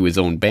directed to his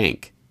own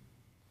bank.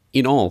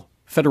 In all,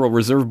 Federal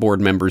Reserve Board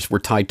members were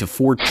tied to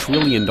 $4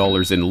 trillion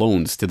in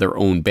loans to their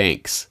own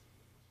banks.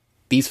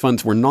 These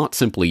funds were not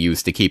simply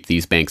used to keep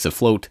these banks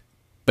afloat,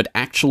 but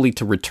actually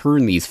to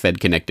return these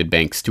Fed-connected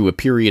banks to a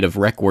period of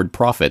record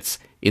profits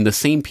in the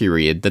same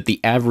period that the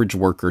average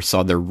worker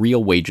saw their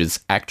real wages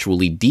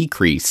actually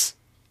decrease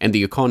and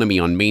the economy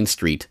on Main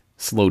Street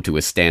slow to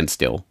a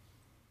standstill.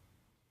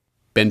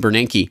 Ben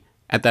Bernanke,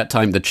 at that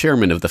time the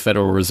chairman of the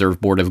Federal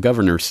Reserve Board of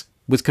Governors,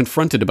 was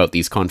confronted about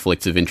these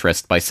conflicts of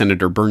interest by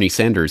Senator Bernie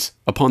Sanders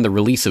upon the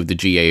release of the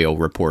GAO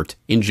report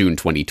in June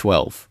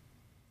 2012.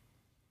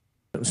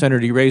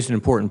 Senator, you raised an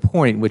important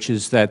point, which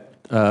is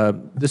that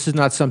this is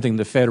not something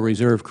the Federal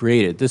Reserve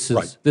created. This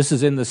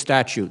is in the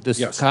statute.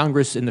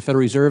 Congress in the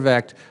Federal Reserve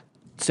Act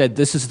said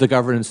this is the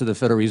governance of the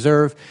Federal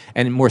Reserve,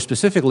 and more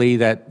specifically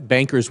that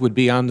bankers would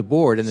be on the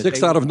board. And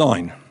 6 out of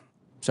 9.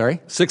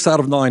 Sorry? 6 out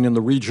of 9 in the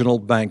regional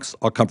banks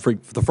are come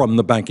from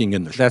the banking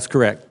industry. That's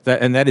correct,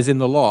 and that is in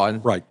the law.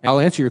 And right.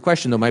 I'll answer your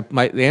question, though.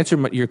 The answer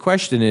to your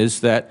question is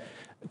that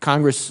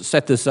Congress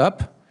set this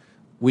up.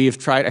 We have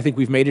tried, I think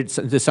we've made it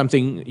into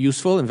something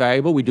useful and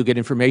valuable. We do get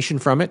information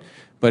from it.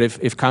 But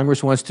if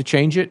Congress wants to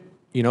change it,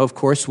 of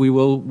course, we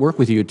will work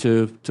with you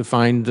to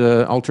find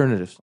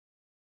alternatives.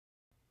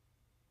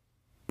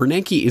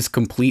 Bernanke is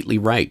completely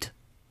right.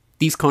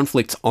 These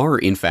conflicts are,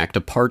 in fact,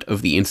 a part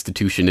of the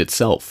institution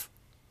itself.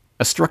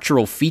 A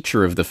structural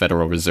feature of the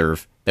Federal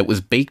Reserve that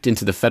was baked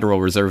into the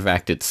Federal Reserve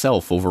Act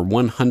itself over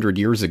 100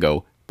 years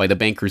ago by the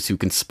bankers who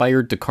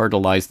conspired to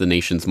cartelize the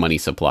nation's money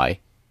supply.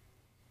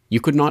 You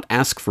could not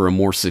ask for a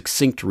more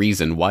succinct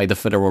reason why the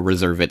Federal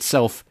Reserve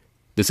itself,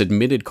 this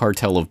admitted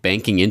cartel of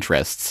banking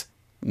interests,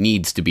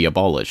 needs to be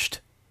abolished.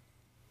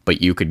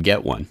 But you could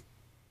get one.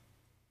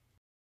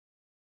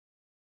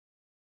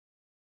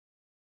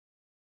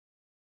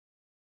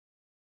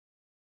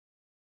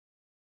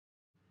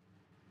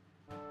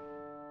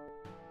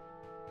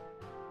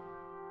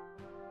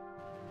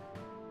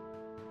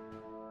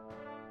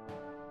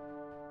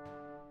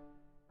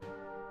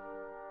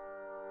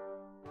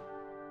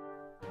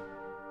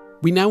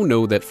 We now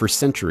know that for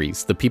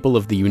centuries, the people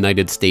of the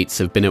United States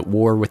have been at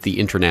war with the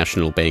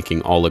international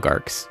banking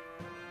oligarchs.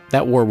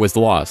 That war was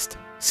lost,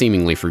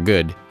 seemingly for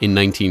good, in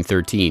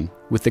 1913,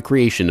 with the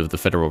creation of the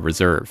Federal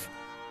Reserve.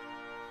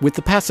 With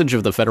the passage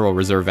of the Federal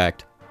Reserve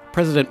Act,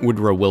 President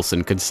Woodrow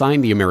Wilson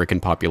consigned the American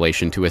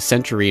population to a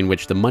century in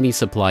which the money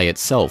supply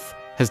itself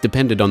has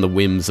depended on the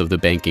whims of the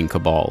banking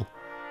cabal.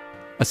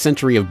 A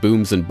century of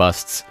booms and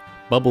busts,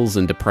 bubbles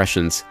and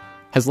depressions,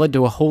 has led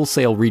to a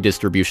wholesale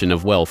redistribution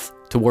of wealth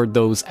toward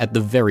those at the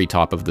very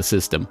top of the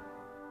system.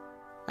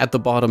 At the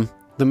bottom,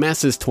 the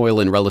masses toil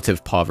in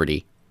relative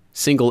poverty,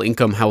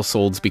 single-income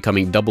households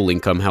becoming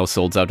double-income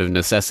households out of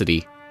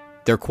necessity,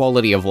 their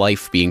quality of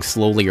life being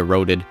slowly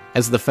eroded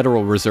as the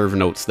Federal Reserve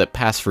notes that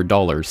pass for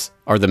dollars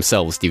are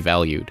themselves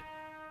devalued.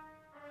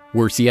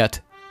 Worse yet,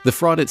 the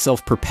fraud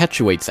itself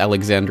perpetuates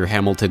Alexander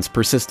Hamilton's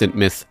persistent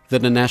myth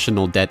that a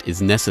national debt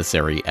is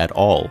necessary at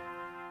all.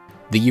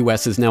 The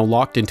US is now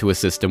locked into a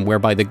system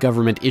whereby the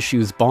government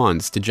issues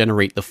bonds to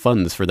generate the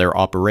funds for their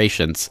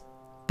operations,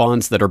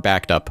 bonds that are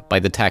backed up by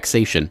the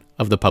taxation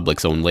of the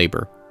public's own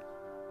labor.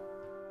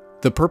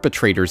 The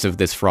perpetrators of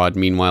this fraud,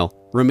 meanwhile,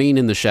 remain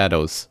in the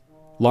shadows,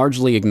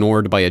 largely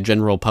ignored by a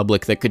general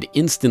public that could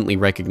instantly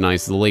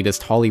recognize the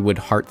latest Hollywood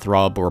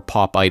heartthrob or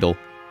pop idol,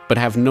 but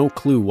have no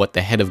clue what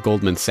the head of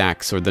Goldman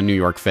Sachs or the New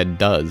York Fed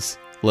does,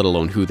 let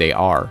alone who they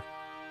are.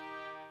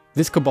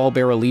 This cabal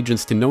bear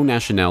allegiance to no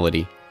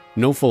nationality,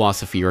 no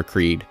philosophy or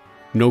creed,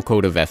 no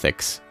code of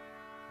ethics.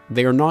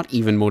 They are not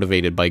even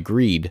motivated by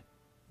greed,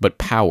 but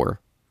power.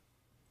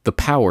 The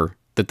power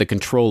that the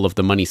control of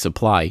the money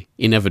supply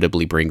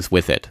inevitably brings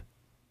with it.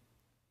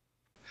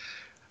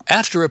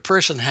 After a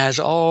person has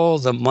all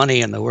the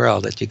money in the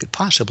world that you could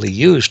possibly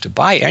use to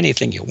buy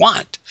anything you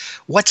want,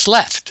 what's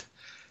left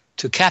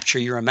to capture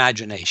your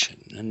imagination?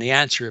 And the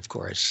answer, of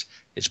course,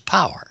 is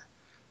power.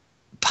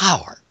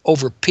 Power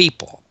over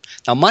people.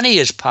 Now, money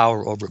is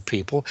power over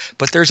people,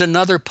 but there's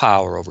another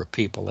power over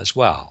people as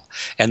well,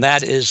 and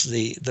that is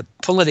the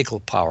political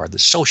power, the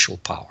social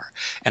power.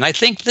 And I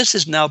think this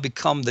has now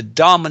become the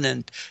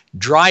dominant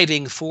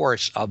driving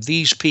force of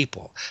these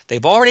people.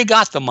 They've already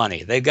got the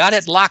money. They've got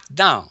it locked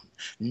down.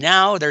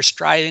 Now they're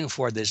striving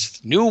for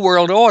this new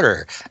world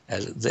order,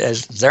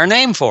 as their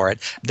name for it.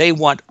 They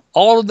want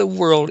all of the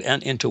world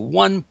into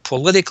one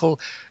political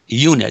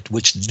unit,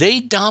 which they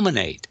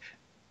dominate,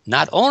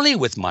 not only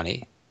with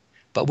money,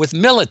 but with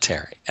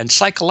military and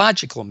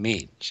psychological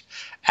means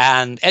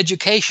and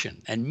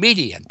education and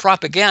media and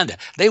propaganda.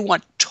 They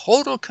want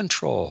total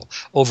control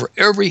over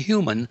every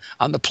human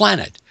on the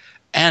planet.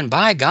 And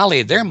by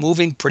golly, they're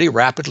moving pretty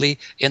rapidly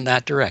in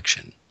that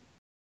direction.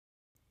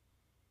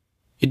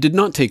 It did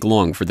not take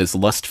long for this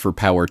lust for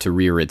power to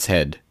rear its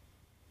head.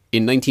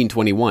 In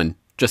 1921,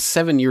 just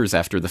 7 years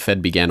after the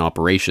Fed began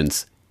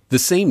operations, the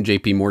same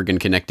J.P.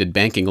 Morgan-connected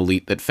banking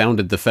elite that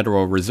founded the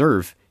Federal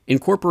Reserve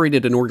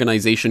incorporated an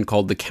organization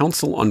called the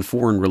Council on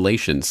Foreign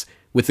Relations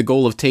with the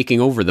goal of taking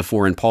over the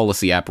foreign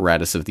policy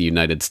apparatus of the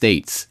United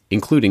States,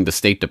 including the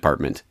State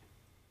Department.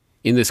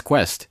 In this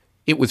quest,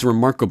 it was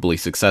remarkably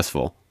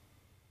successful.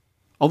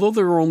 Although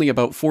there are only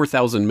about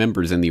 4,000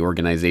 members in the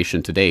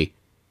organization today,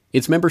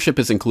 its membership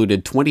has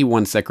included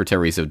 21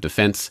 Secretaries of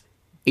Defense,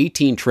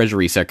 18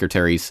 Treasury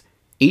Secretaries,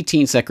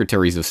 18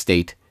 Secretaries of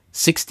State,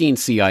 16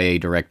 CIA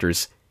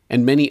directors,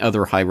 and many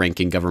other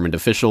high-ranking government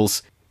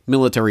officials,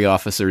 military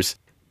officers,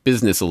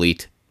 business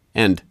elite,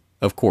 and,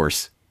 of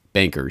course,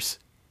 bankers.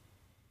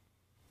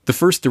 The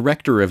first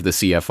director of the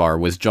CFR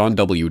was John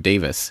W.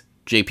 Davis,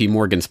 J.P.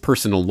 Morgan's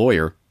personal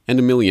lawyer and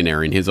a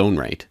millionaire in his own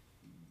right.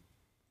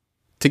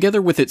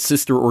 Together with its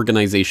sister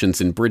organizations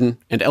in Britain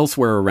and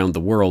elsewhere around the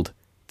world,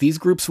 these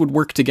groups would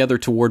work together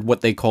toward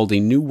what they called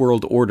a new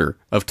world order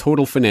of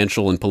total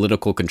financial and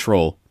political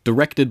control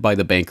directed by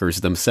the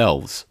bankers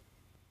themselves.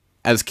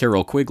 As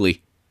Carroll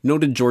Quigley,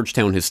 noted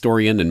Georgetown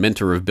historian and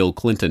mentor of Bill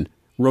Clinton,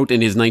 wrote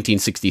in his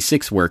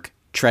 1966 work,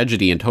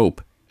 Tragedy and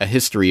Hope, A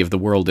History of the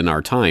World in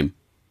Our Time,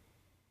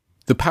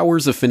 the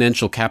powers of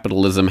financial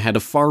capitalism had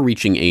a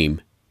far-reaching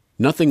aim,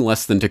 nothing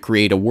less than to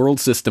create a world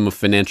system of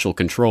financial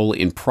control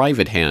in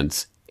private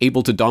hands,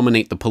 able to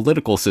dominate the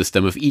political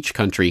system of each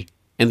country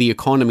and the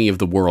economy of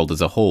the world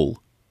as a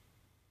whole.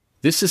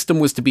 This system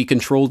was to be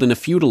controlled in a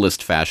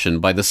feudalist fashion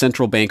by the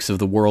central banks of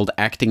the world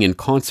acting in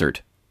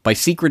concert, by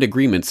secret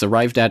agreements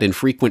arrived at in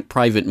frequent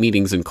private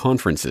meetings and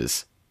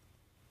conferences.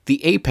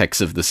 The apex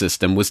of the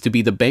system was to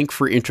be the Bank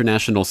for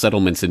International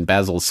Settlements in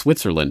Basel,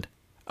 Switzerland,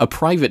 a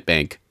private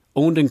bank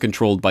owned and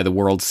controlled by the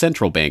world's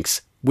central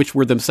banks, which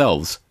were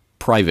themselves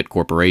private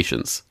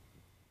corporations.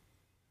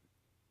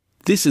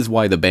 This is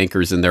why the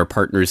bankers and their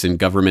partners in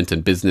government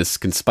and business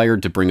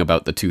conspired to bring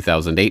about the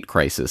 2008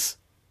 crisis.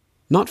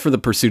 Not for the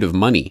pursuit of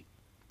money,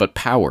 but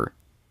power.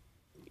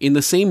 In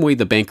the same way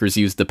the bankers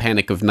used the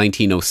panic of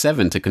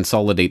 1907 to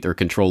consolidate their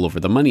control over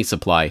the money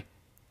supply,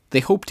 they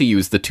hope to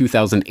use the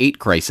 2008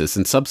 crisis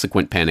and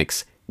subsequent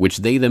panics, which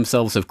they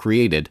themselves have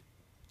created,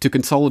 to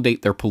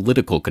consolidate their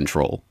political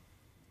control.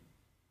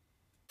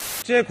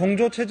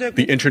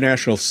 The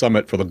International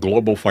Summit for the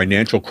Global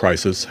Financial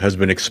Crisis has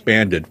been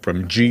expanded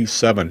from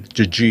G7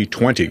 to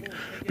G20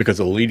 because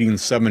the leading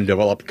 7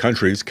 developed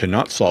countries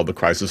cannot solve the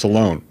crisis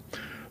alone.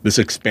 This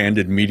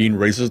expanded meeting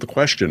raises the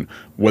question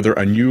whether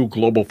a new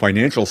global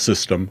financial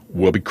system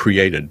will be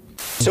created.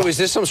 So is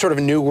this some sort of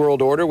new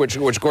world order, which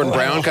Gordon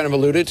Brown kind of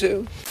alluded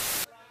to?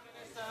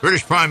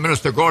 British Prime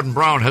Minister Gordon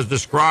Brown has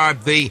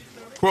described the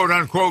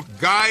quote-unquote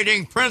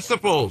guiding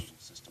principles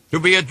to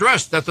be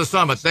addressed at the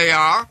summit. They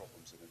are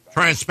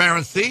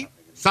transparency,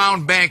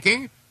 sound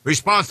banking,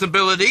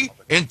 responsibility,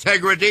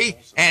 integrity,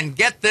 and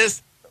get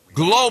this,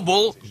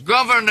 global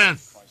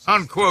governance,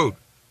 unquote.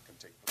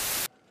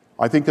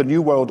 I think a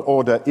new world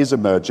order is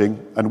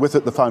emerging, and with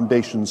it the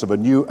foundations of a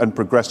new and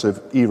progressive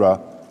era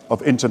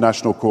of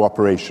international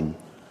cooperation.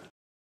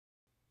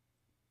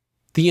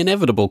 The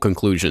inevitable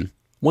conclusion,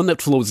 one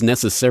that flows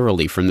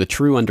necessarily from the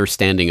true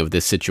understanding of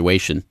this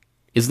situation,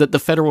 is that the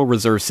Federal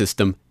Reserve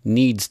System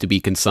needs to be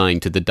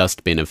consigned to the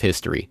dustbin of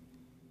history.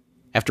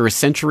 After a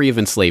century of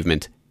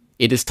enslavement,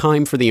 it is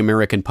time for the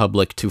American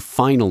public to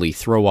finally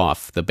throw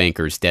off the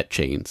bankers' debt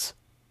chains.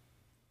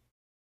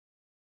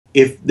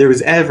 If there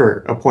was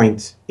ever a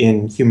point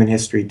in human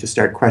history to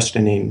start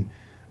questioning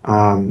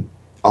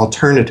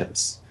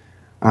alternatives,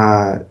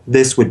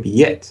 this would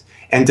be it.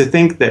 And to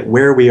think that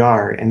where we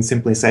are and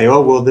simply say,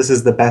 oh, well, this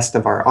is the best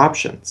of our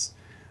options.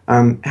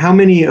 How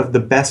many of the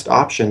best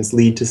options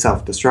lead to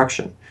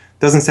self-destruction?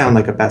 Doesn't sound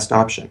like a best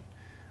option.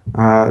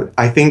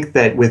 I think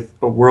that with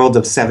a world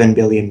of 7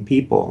 billion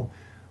people,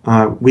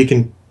 we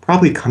can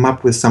probably come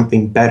up with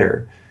something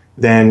better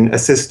than a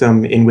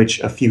system in which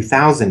a few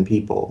thousand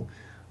people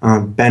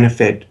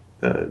benefit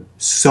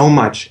so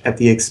much at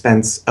the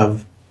expense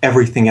of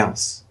everything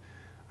else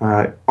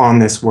on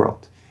this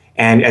world,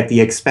 and at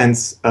the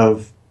expense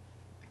of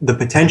the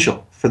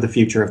potential for the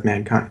future of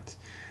mankind.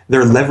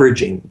 They're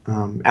leveraging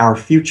our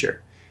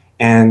future.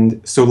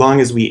 And so long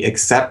as we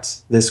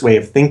accept this way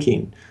of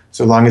thinking,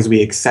 so long as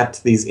we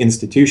accept these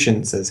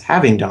institutions as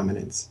having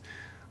dominance,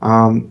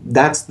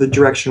 that's the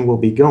direction we'll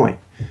be going.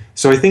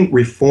 So I think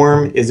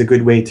reform is a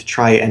good way to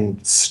try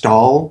and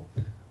stall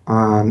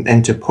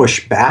and to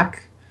push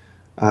back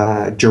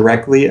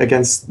directly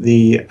against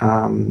the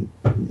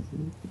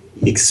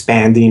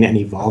expanding and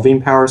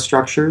evolving power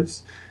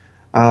structures.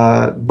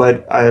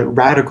 But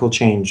radical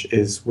change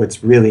is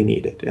what's really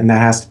needed, and that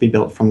has to be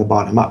built from the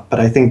bottom up.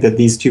 But I think that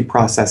these two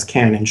processes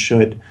can and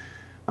should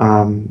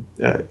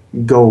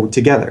go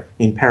together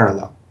in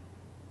parallel.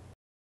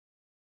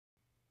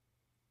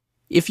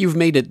 If you've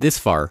made it this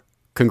far,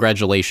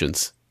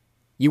 congratulations.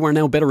 You are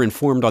now better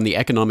informed on the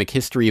economic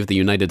history of the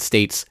United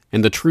States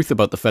and the truth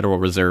about the Federal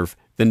Reserve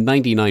than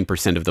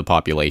 99% of the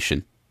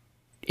population.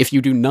 If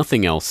you do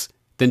nothing else,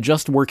 then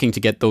just working to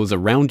get those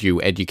around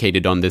you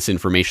educated on this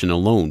information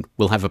alone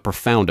will have a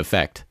profound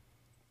effect.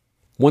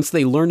 Once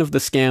they learn of the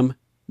scam,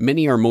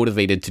 many are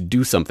motivated to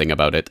do something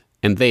about it,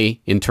 and they,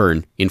 in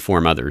turn,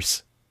 inform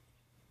others.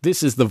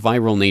 This is the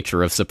viral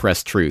nature of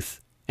suppressed truth,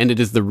 and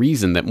it is the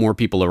reason that more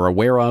people are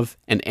aware of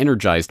and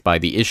energized by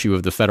the issue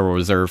of the Federal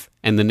Reserve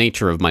and the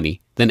nature of money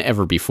than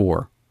ever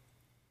before.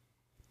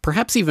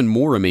 Perhaps even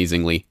more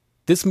amazingly,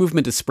 this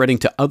movement is spreading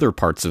to other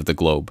parts of the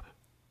globe.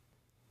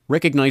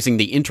 Recognizing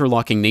the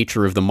interlocking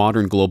nature of the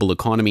modern global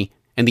economy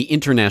and the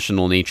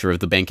international nature of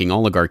the banking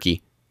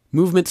oligarchy,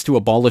 movements to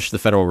abolish the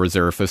Federal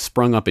Reserve have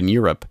sprung up in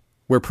Europe,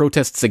 where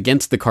protests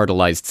against the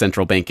cartelized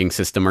central banking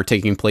system are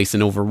taking place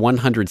in over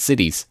 100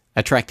 cities,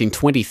 attracting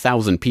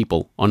 20,000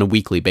 people on a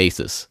weekly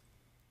basis.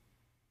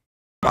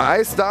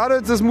 I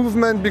started this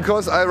movement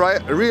because I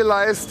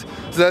realized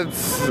that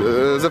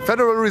the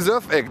Federal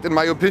Reserve Act, in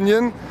my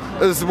opinion,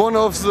 is one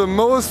of the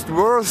most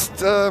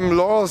worst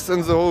laws in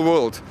the whole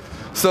world.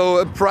 So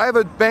a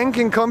private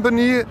banking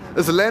company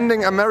is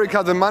lending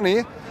America the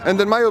money,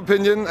 and in my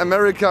opinion,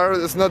 America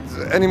is not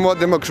any more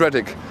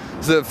democratic.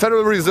 The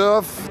Federal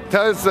Reserve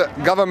tells the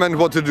government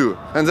what to do,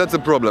 and that's a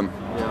problem.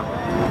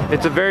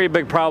 It's a very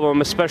big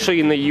problem, especially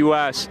in the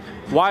US.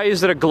 Why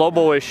is it a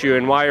global issue,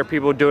 and why are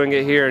people doing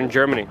it here in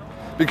Germany?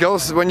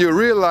 Because when you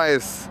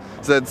realize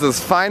that this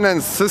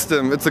finance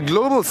system, it's a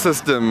global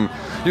system,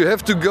 you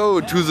have to go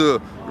to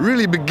the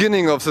really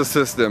beginning of the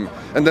system.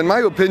 And in my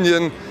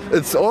opinion,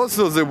 it's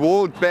also the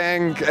World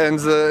Bank and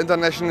the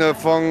International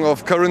Fund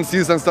of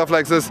Currencies and stuff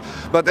like this.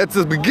 But at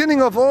the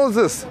beginning of all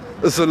this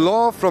is a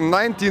law from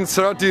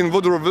 1913.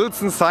 Woodrow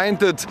Wilson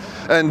signed it.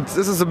 And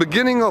this is the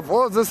beginning of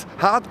all this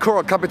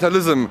hardcore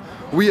capitalism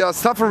we are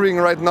suffering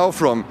right now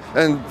from.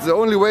 And the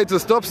only way to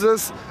stop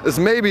this is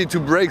maybe to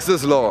break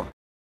this law.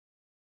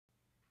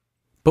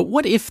 But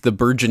what if the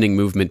burgeoning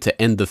movement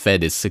to end the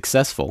Fed is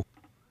successful?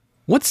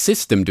 What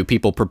system do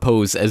people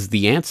propose as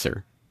the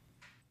answer?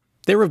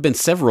 There have been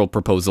several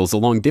proposals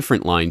along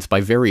different lines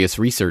by various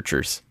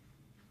researchers.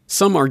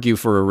 Some argue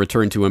for a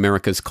return to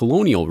America's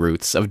colonial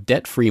roots of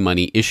debt-free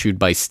money issued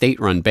by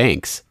state-run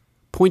banks,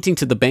 pointing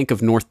to the Bank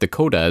of North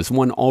Dakota as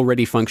one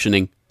already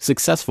functioning,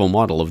 successful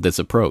model of this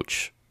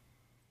approach.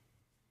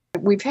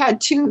 We've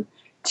had two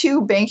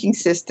banking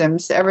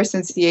systems ever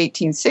since the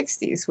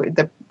 1860s, with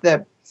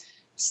the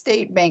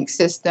state bank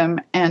system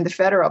and the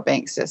federal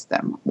bank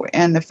system.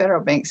 And the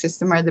federal bank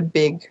system are the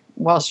big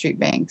Wall Street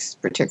banks,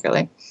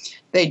 particularly.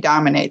 They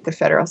dominate the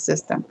federal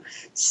system.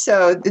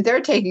 So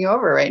they're taking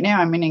over right now.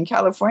 I mean, in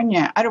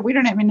California, we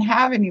don't even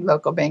have any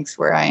local banks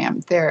where I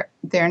am. They're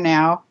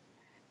now,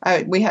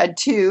 we had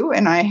two,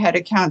 and I had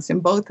accounts in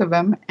both of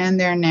them, and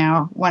they're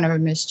now, one of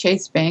them is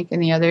Chase Bank,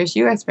 and the other is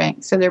U.S.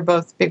 Bank. So they're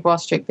both big Wall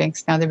Street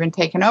banks now. They've been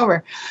taken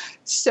over.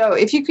 So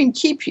if you can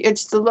keep,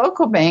 it's the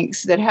local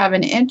banks that have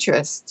an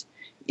interest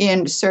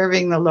in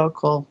serving the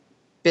local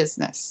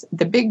business.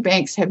 The big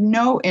banks have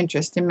no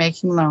interest in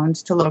making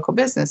loans to local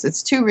business.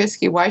 It's too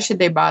risky. Why should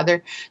they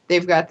bother?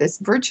 They've got this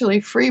virtually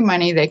free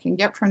money they can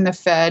get from the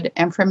Fed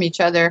and from each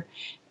other,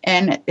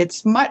 and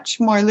it's much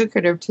more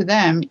lucrative to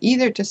them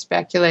either to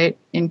speculate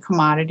in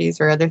commodities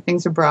or other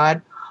things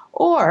abroad,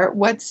 or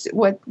what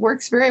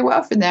works very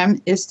well for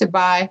them is to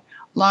buy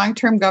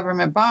long-term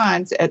government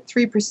bonds at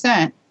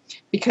 3%,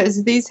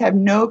 because these have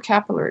no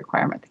capital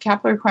requirement. The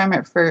capital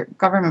requirement for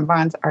government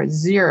bonds are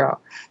zero.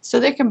 So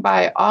they can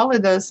buy all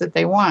of those that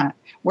they want.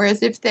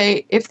 Whereas if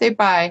they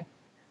buy,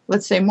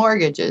 let's say,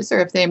 mortgages, or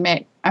if they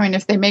make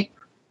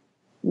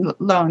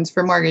loans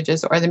for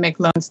mortgages, or they make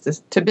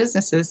loans to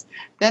businesses,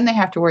 then they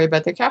have to worry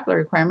about their capital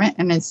requirement.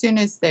 And as soon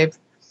as they've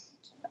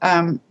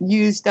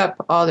used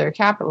up all their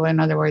capital, in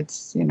other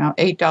words,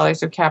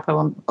 $8 of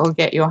capital will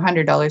get you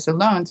 $100 of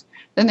loans,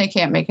 then they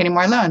can't make any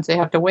more loans. They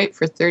have to wait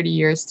for 30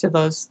 years till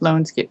those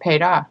loans get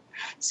paid off.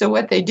 So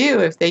what they do,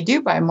 if they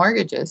do buy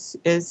mortgages,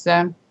 is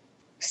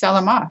sell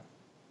them off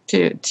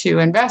to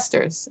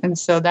investors. And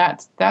so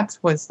that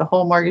was the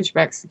whole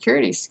mortgage-backed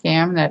securities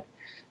scam that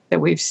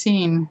we've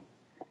seen.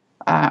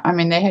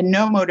 They had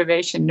no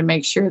motivation to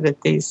make sure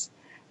that these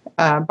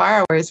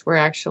borrowers were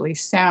actually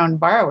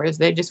sound borrowers.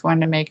 They just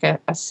wanted to make a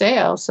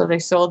sale, so they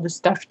sold the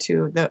stuff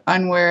to the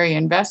unwary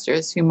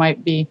investors who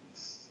might be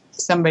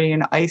somebody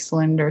in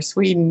Iceland or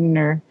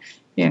Sweden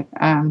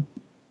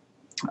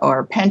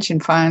or pension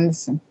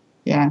funds.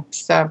 Yeah,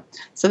 so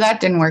that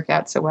didn't work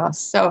out so well.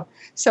 So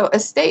a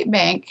state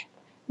bank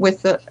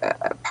with the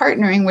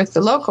partnering with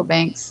the local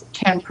banks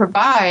can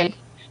provide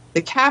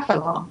the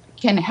capital,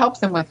 can help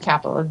them with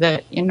capital.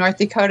 In North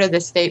Dakota, the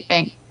state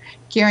bank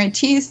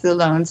guarantees the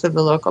loans of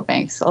the local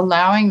banks,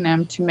 allowing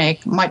them to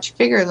make much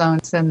bigger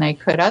loans than they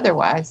could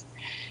otherwise.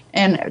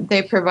 And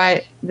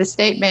the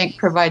state bank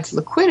provides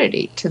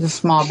liquidity to the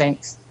small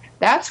banks.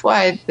 That's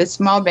why the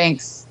small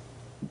banks,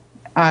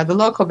 the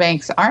local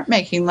banks, aren't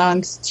making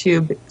loans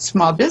to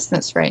small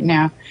business right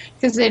now,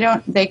 because they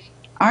don't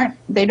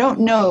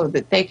know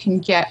that they can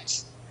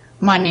get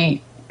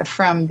money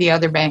from the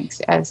other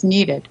banks as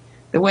needed.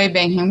 The way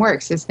banking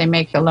works is they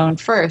make the loan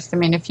first. I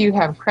mean, if you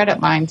have credit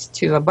lines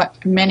to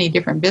many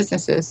different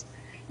businesses,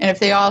 and if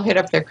they all hit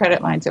up their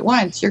credit lines at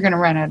once, you're going to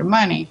run out of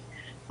money.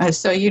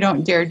 So you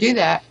don't dare do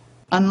that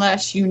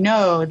unless you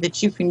know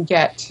that you can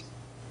get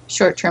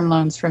short-term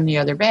loans from the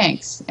other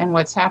banks. And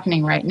what's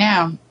happening right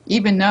now,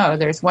 even though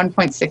there's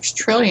 $1.6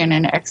 trillion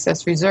in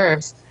excess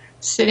reserves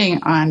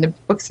sitting on the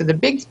books of the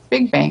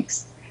big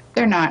banks,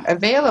 they're not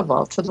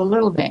available to the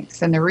little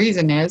banks. And the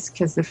reason is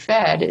because the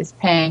Fed is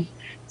paying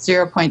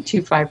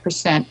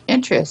 0.25%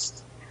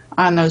 interest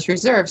on those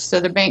reserves. So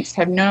the banks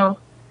have no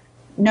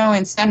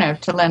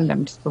incentive to lend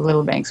them to the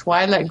little banks.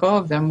 Why let go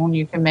of them when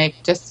you can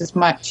make just as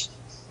much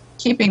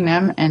keeping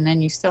them, and then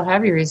you still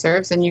have your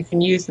reserves, and you can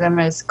use them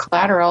as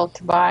collateral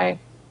to buy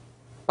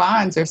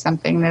bonds or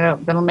something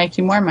that'll make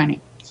you more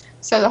money.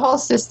 So the whole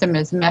system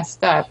is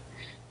messed up.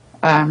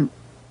 And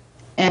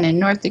in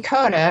North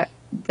Dakota,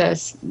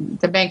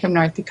 the Bank of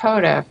North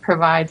Dakota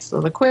provides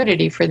the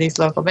liquidity for these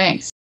local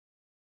banks.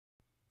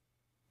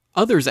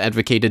 Others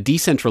advocate a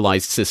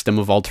decentralized system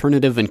of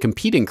alternative and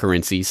competing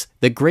currencies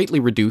that greatly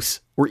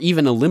reduce or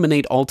even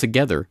eliminate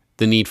altogether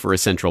the need for a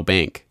central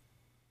bank.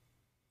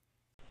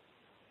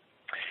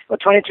 Well,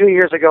 22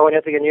 years ago in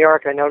Ithaca, New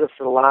York, I noticed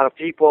that a lot of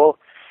people,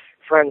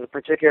 friends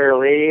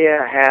particularly,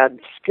 had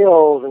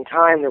skills and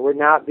time that were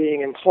not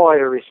being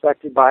employed or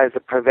respected by the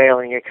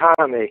prevailing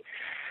economy.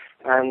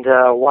 And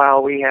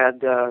while we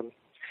had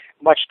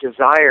much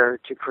desire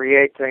to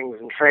create things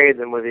and trade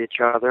them with each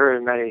other,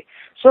 and many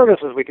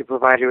services we could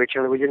provide to each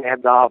other. We didn't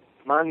have the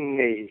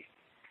money.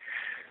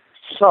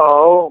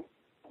 So,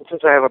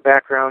 since I have a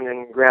background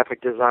in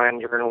graphic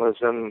design,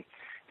 journalism,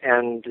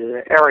 and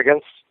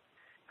arrogance,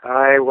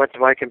 I went to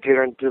my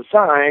computer and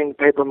designed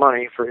paper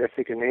money for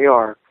Ithaca, New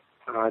York.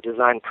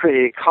 Designed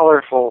pretty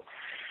colorful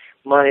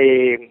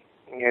money,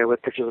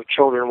 with pictures of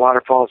children,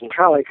 waterfalls, and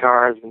trolley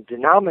cars, and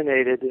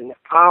denominated in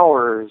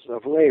hours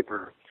of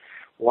labor.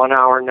 1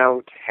 hour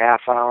note,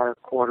 half hour,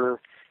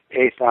 quarter,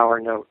 eighth hour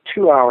note,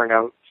 2 hour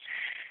note,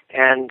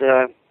 and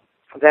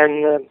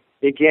then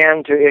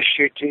began to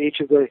issue to each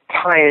of the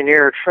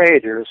pioneer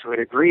traders who had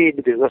agreed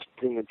to be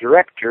listed in the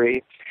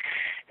directory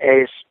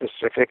a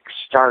specific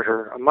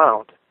starter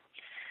amount.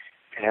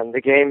 And the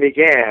game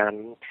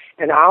began.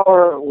 An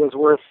hour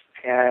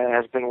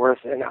has been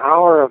worth an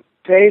hour of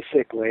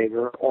basic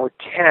labor, or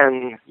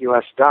 10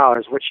 US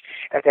dollars, which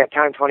at that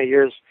time, 20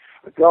 years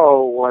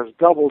ago, was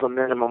double the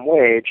minimum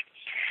wage.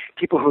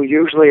 People who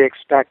usually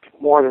expect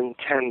more than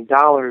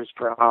 $10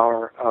 per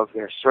hour of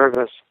their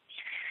service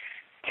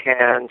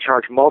can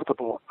charge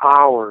multiple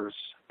hours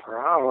per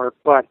hour,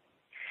 but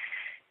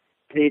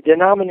the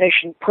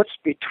denomination puts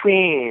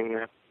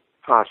between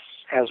us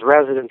as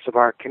residents of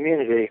our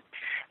community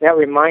that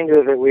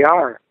reminder that we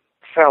are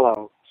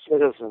fellow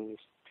citizens,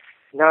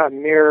 not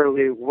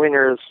merely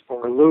winners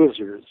or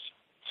losers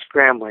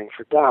scrambling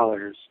for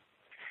dollars.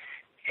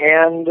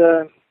 And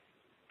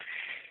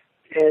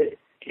it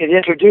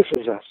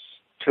introduces us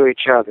to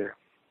each other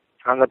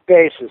on the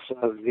basis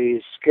of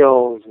these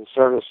skills and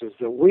services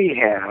that we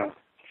have,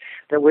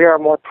 that we are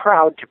more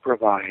proud to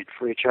provide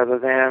for each other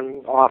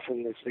than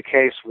often is the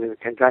case with a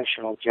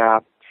conventional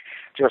job,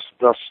 just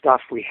the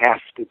stuff we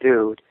have to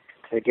do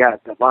to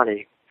get the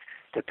money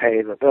to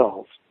pay the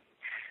bills.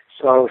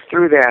 So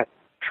through that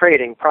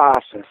trading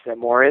process, that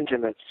more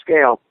intimate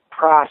scale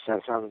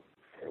process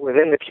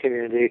within the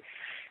community,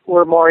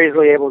 we're more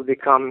easily able to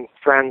become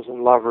friends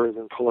and lovers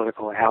and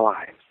political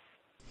allies.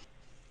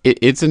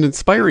 It's an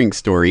inspiring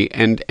story,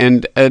 and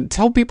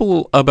tell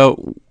people about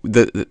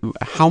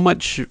how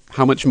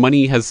much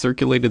money has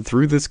circulated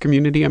through this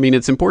community. I mean,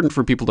 it's important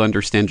for people to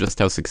understand just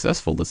how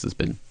successful this has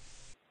been.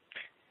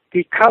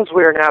 Because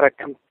we're not a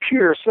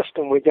computer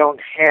system, we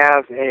don't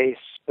have a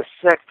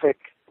specific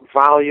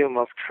volume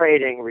of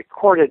trading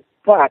recorded,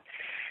 but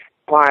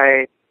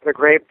by the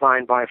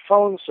grapevine, by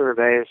phone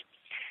surveys,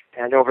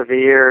 and over the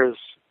years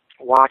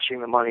watching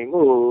the money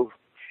move,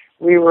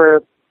 we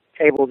were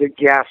able to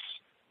guess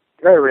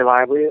very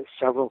reliably at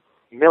several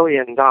 $1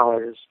 million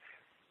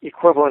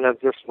equivalent of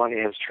this money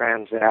has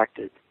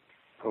transacted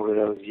over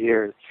those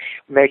years,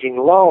 making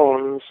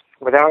loans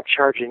without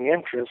charging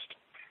interest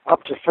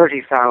up to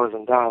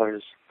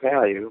 $30,000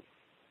 value,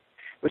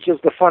 which is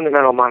the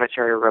fundamental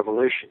monetary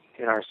revolution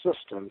in our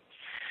system.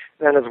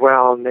 Then as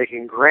well,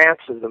 making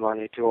grants of the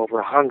money to over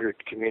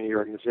 100 community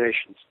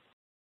organizations.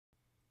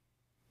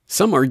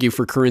 Some argue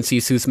for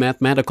currencies whose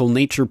mathematical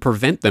nature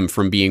prevent them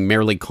from being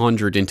merely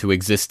conjured into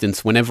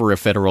existence whenever a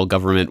federal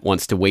government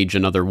wants to wage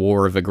another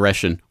war of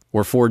aggression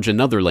or forge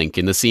another link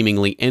in the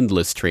seemingly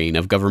endless train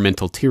of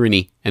governmental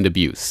tyranny and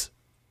abuse.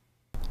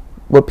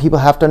 What people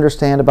have to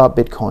understand about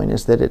Bitcoin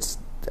is that it's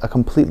a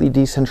completely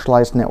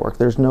decentralized network.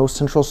 There's no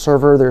central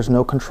server, there's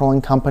no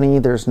controlling company,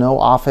 there's no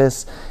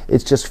office.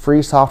 It's just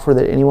free software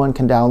that anyone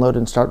can download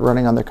and start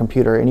running on their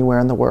computer anywhere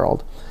in the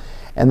world.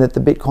 And that the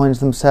Bitcoins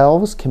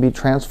themselves can be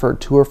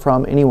transferred to or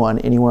from anyone,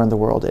 anywhere in the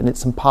world. And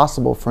it's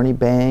impossible for any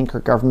bank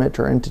or government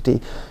or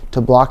entity to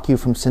block you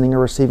from sending or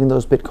receiving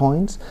those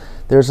Bitcoins.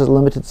 There's a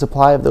limited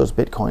supply of those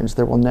Bitcoins.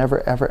 There will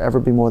never, ever, ever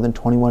be more than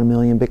 21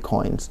 million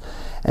Bitcoins.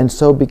 And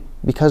so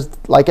because,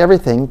 like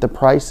everything, the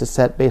price is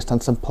set based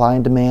on supply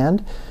and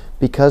demand,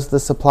 because the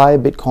supply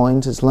of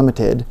Bitcoins is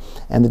limited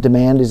and the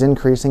demand is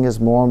increasing as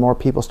more and more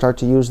people start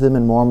to use them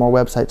and more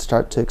websites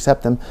start to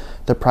accept them,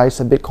 the price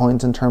of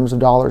Bitcoins in terms of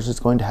dollars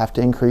is going to have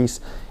to increase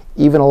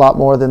even a lot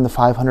more than the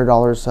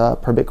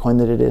 $500 per Bitcoin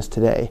that it is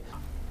today.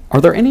 Are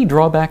there any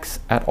drawbacks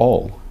at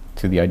all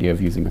to the idea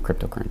of using a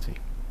cryptocurrency?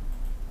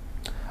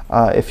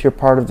 If you're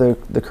part of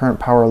the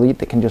current power elite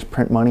that can just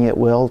print money at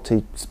will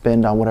to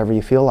spend on whatever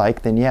you feel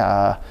like, then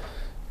yeah,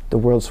 the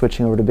world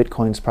switching over to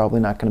Bitcoin is probably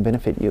not going to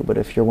benefit you. But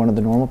if you're one of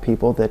the normal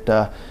people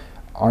that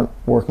aren't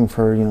working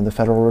for the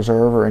Federal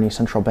Reserve or any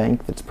central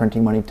bank that's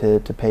printing money to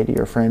pay to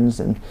your friends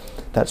and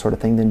that sort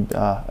of thing, then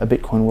a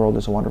Bitcoin world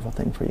is a wonderful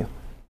thing for you.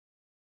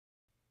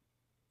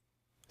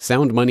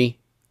 Sound money,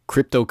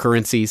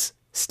 cryptocurrencies,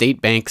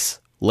 state banks,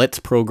 LETS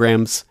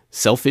programs,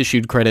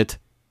 self-issued credit.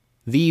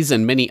 These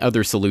and many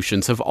other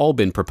solutions have all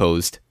been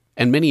proposed,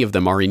 and many of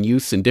them are in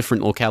use in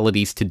different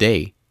localities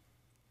today.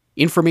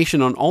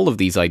 Information on all of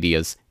these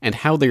ideas and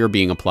how they are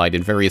being applied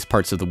in various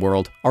parts of the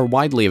world are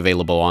widely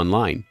available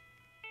online.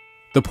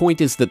 The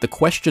point is that the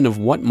question of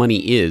what money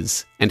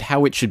is and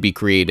how it should be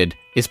created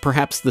is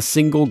perhaps the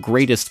single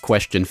greatest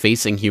question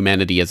facing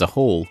humanity as a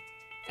whole,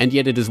 and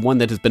yet it is one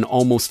that has been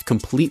almost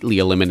completely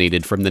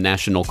eliminated from the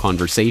national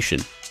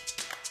conversation.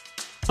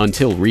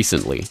 Until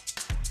recently.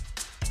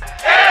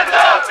 End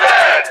the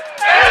Fed!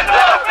 End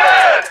the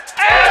Fed!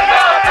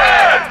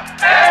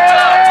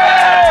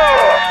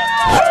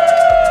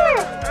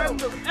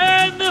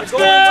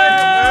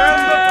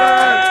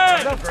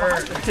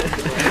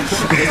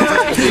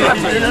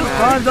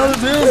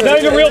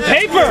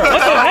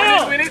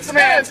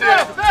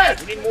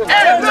 Fed!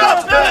 And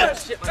the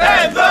Fed!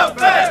 And the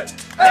Fed!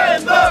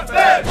 And the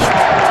Fed!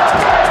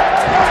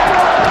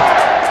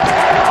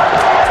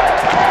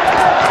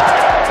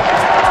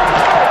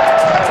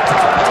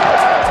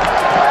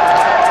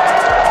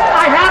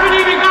 I haven't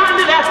even gotten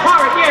to that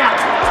part yet.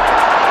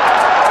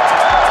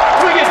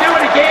 We can do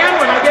it again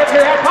when I get to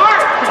that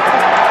part.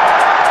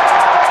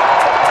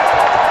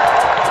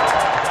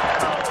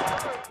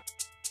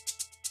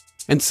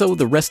 And so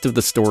the rest of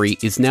the story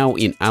is now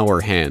in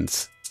our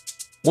hands.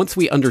 Once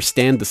we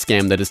understand the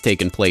scam that has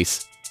taken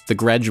place, the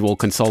gradual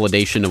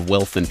consolidation of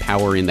wealth and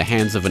power in the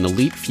hands of an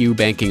elite few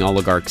banking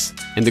oligarchs,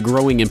 and the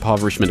growing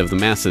impoverishment of the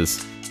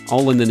masses,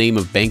 all in the name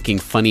of banking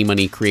funny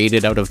money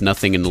created out of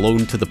nothing and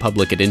loaned to the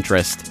public at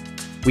interest,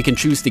 we can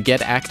choose to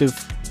get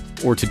active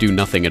or to do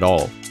nothing at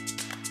all.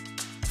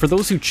 For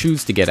those who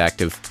choose to get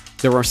active,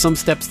 there are some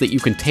steps that you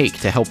can take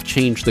to help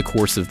change the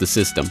course of the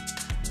system.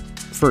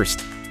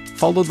 First,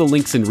 follow the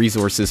links and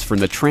resources from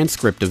the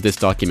transcript of this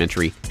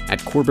documentary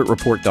at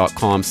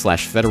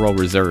corbettreport.com/Federal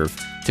Reserve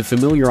to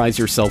familiarize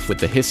yourself with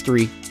the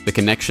history, the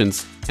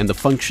connections, and the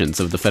functions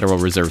of the Federal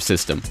Reserve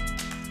System.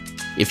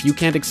 If you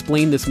can't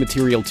explain this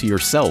material to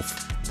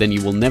yourself, then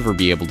you will never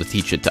be able to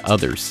teach it to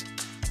others.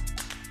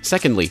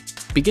 Secondly,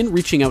 begin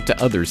reaching out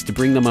to others to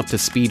bring them up to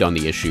speed on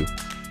the issue.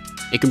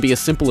 It can be as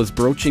simple as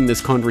broaching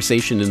this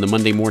conversation in the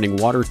Monday morning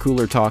water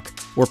cooler talk,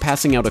 or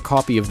passing out a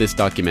copy of this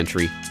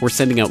documentary, or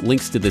sending out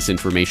links to this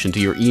information to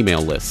your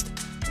email list.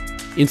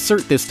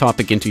 Insert this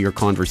topic into your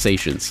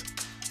conversations.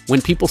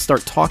 When people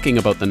start talking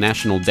about the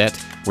national debt,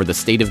 or the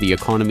state of the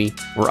economy,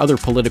 or other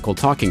political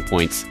talking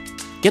points,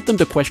 get them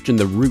to question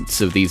the roots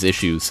of these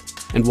issues,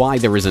 and why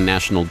there is a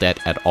national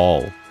debt at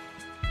all.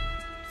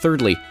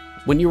 Thirdly,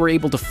 when you are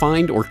able to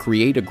find or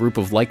create a group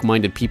of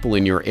like-minded people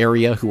in your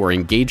area who are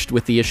engaged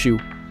with the issue,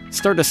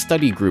 start a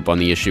study group on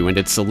the issue and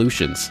its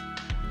solutions.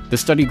 The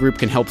study group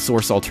can help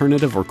source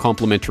alternative or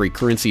complementary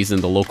currencies in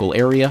the local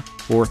area,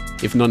 or,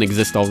 if none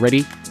exist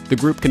already, the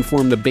group can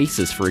form the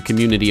basis for a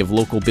community of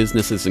local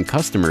businesses and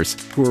customers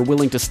who are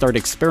willing to start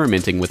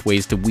experimenting with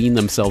ways to wean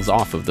themselves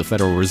off of the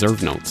Federal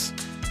Reserve notes.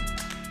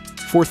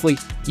 Fourthly,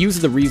 use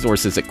the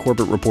resources at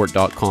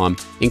corbettreport.com,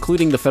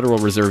 including the Federal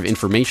Reserve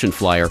information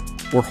flyer,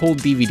 or hold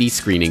DVD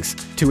screenings,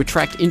 to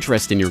attract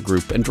interest in your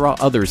group and draw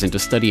others into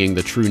studying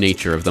the true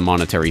nature of the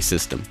monetary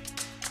system.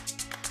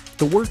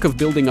 The work of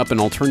building up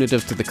an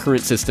alternative to the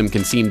current system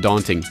can seem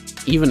daunting,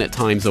 even at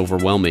times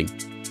overwhelming.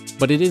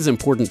 But it is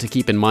important to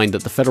keep in mind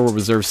that the Federal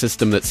Reserve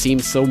System that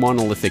seems so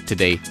monolithic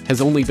today has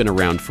only been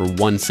around for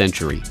 1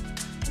 century.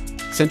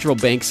 Central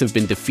banks have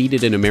been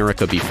defeated in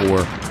America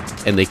before,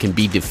 and they can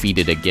be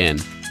defeated again.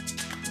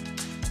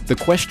 The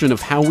question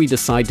of how we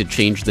decide to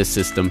change this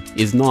system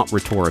is not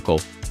rhetorical.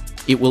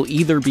 It will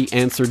either be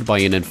answered by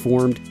an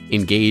informed,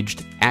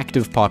 engaged,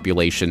 active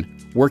population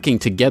working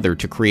together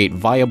to create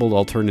viable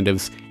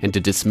alternatives and to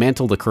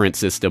dismantle the current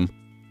system,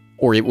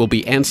 or it will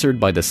be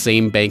answered by the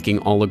same banking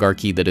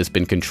oligarchy that has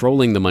been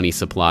controlling the money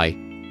supply,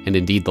 and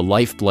indeed the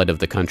lifeblood of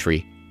the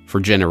country,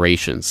 for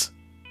generations.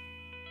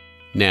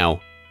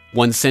 Now,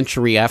 1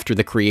 century after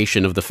the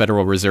creation of the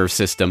Federal Reserve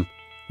System,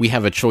 we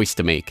have a choice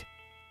to make.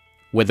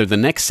 Whether the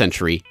next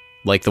century,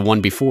 like the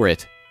one before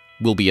it,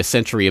 will be a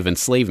century of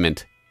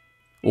enslavement,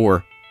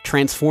 or,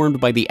 transformed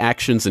by the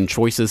actions and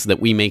choices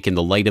that we make in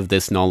the light of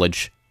this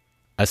knowledge,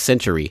 a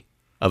century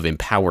of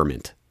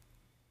empowerment.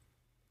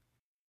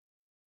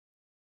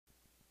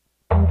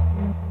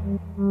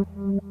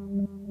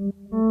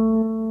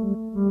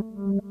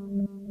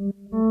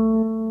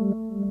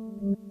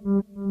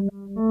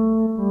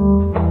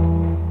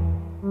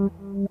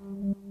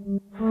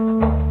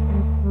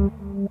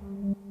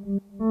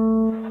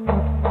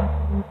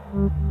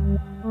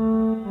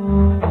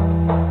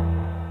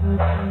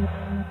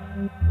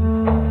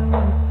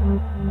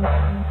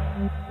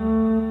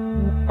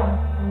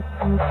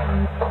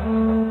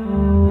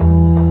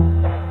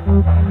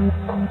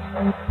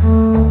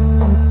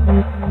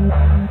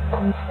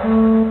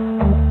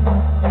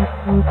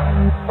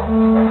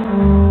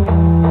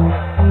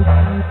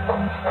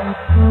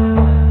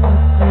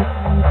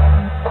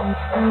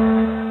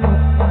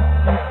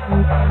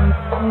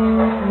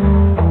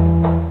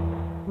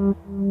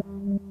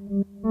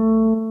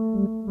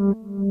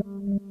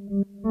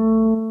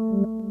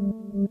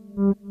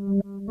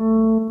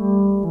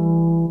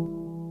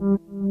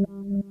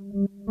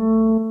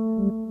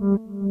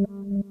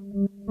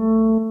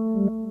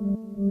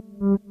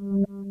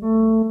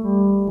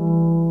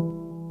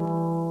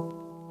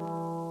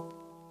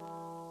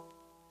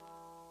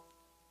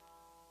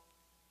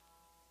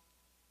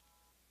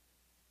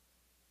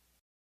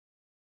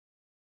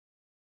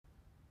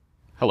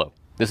 Hello,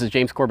 this is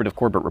James Corbett of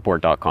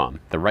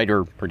CorbettReport.com, the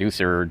writer,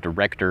 producer,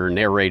 director,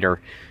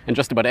 narrator, and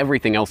just about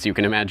everything else you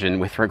can imagine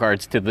with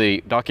regards to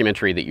the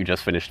documentary that you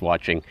just finished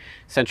watching,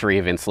 Century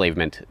of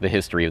Enslavement, The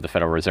History of the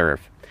Federal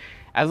Reserve.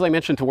 As I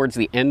mentioned towards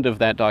the end of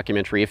that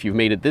documentary, if you've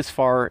made it this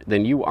far,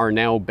 then you are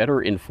now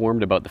better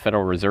informed about the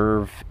Federal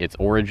Reserve, its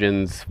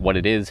origins, what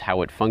it is,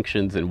 how it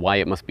functions, and why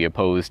it must be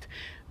opposed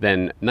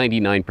than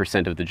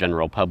 99% of the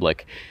general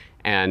public.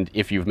 And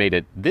if you've made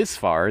it this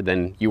far,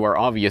 then you are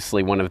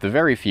obviously one of the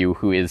very few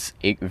who is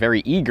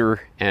very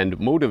eager and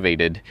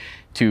motivated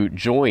to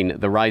join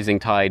the rising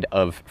tide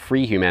of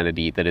free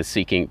humanity that is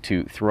seeking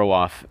to throw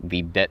off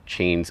the debt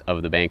chains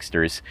of the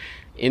banksters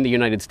in the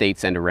United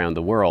States and around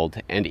the world.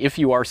 And if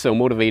you are so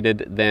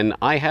motivated, then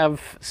I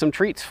have some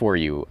treats for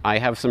you. I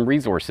have some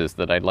resources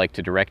that I'd like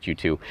to direct you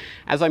to.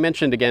 As I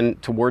mentioned again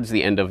towards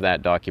the end of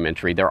that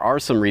documentary, there are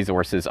some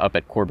resources up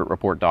at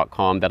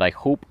corbettreport.com that I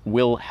hope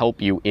will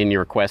help you in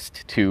your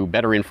quest to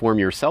better inform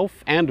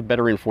yourself and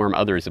better inform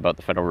others about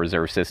the Federal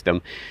Reserve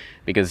System.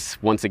 Because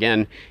once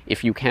again,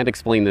 if you can't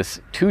explain this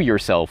to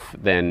yourself,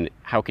 then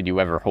how could you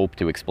ever hope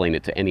to explain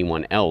it to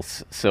anyone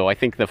else? So I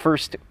think the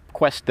first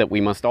quest that we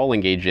must all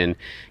engage in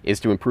is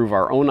to improve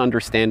our own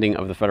understanding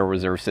of the Federal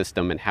Reserve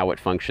System and how it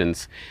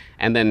functions,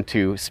 and then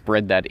to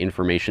spread that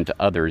information to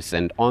others.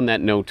 And on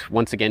that note,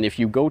 once again, if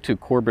you go to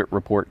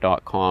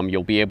corbettreport.com,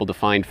 you'll be able to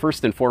find,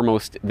 first and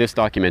foremost, this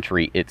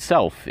documentary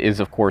itself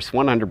is, of course,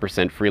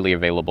 100% freely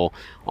available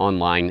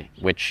online,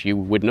 which you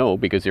would know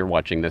because you're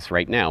watching this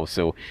right now.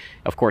 So,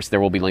 of course, there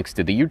will be links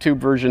to the YouTube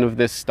version of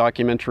this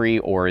documentary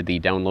or the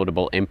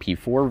downloadable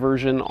MP4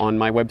 version on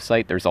my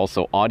website. There's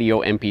also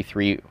audio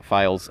MP3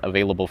 files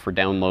available for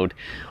download.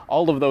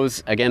 All of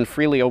those, again,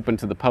 freely open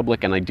to the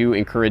public, and I do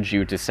encourage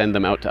you to send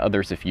them out to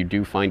others if you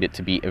do find it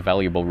to be a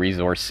valuable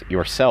resource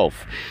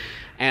yourself.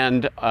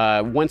 And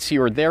once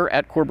you're there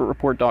at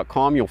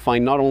corbettreport.com, you'll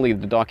find not only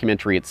the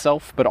documentary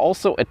itself, but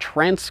also a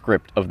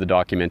transcript of the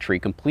documentary,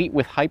 complete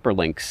with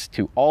hyperlinks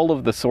to all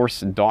of the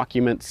source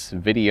documents,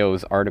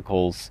 videos,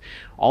 articles,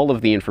 all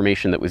of the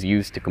information that was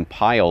used to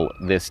compile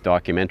this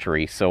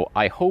documentary. So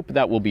I hope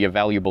that will be a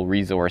valuable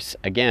resource,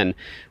 again,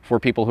 for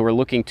people who are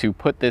looking to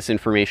put this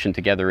information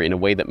together in a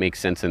way that makes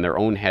sense in their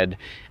own head,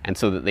 and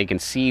so that they can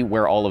see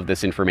where all of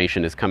this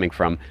information is coming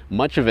from,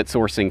 much of it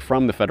sourcing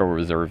from the Federal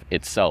Reserve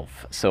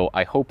itself. So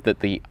I hope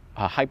that the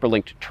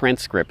hyperlinked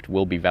transcript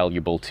will be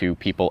valuable to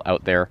people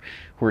out there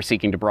who are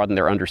seeking to broaden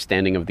their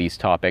understanding of these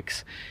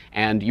topics.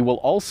 And you will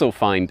also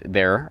find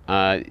there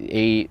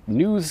a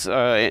news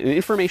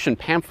information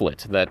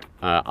pamphlet that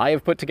I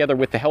have put together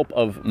with the help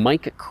of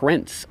Mike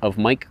Krentz of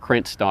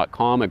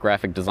MikeKrentz.com, a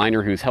graphic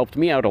designer who's helped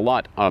me out a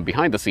lot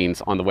behind the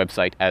scenes on the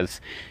website.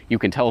 As you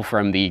can tell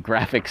from the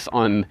graphics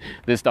on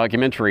this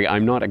documentary,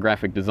 I'm not a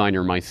graphic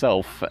designer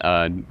myself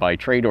by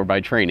trade or by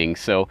training.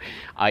 So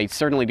I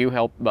certainly do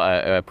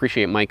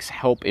appreciate Mike's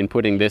help in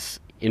putting this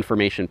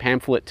information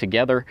pamphlet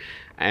together.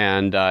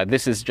 And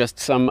this is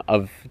just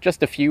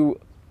a few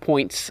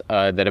points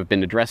that have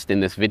been addressed in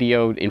this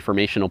video,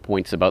 informational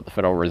points about the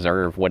Federal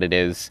Reserve, what it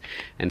is,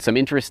 and some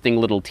interesting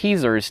little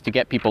teasers to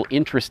get people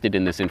interested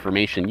in this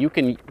information. You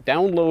can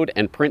download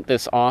and print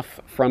this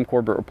off from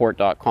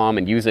corbettreport.com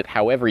and use it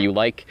however you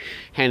like,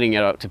 handing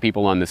it out to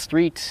people on the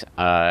street,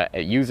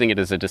 using it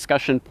as a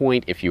discussion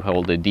point if you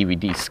hold a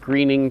DVD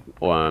screening,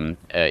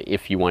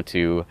 if you want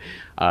to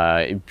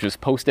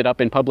just post it up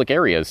in public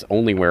areas,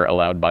 only where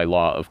allowed by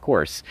law, of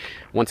course.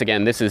 Once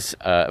again, this is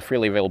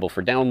freely available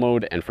for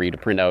download and for you to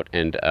print out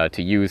and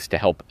to use to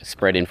help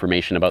spread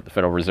information about the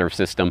Federal Reserve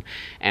System.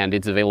 And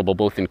it's available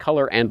both in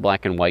color and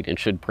black and white and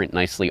should print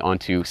nicely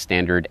onto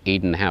standard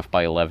 8.5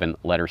 by 11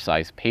 letter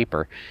size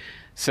paper.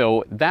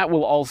 So that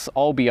will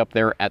all be up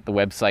there at the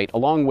website,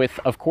 along with,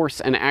 of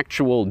course, an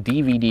actual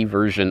DVD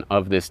version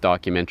of this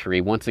documentary.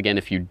 Once again,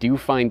 if you do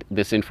find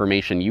this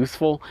information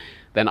useful,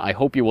 then I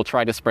hope you will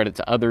try to spread it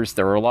to others.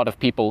 There are a lot of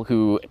people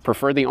who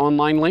prefer the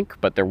online link,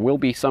 but there will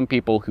be some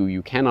people who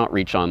you cannot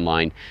reach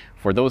online.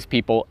 For those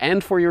people,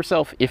 and for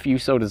yourself, if you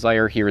so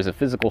desire, here is a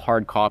physical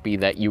hard copy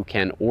that you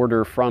can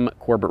order from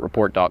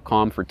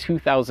corbettreport.com for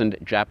 2,000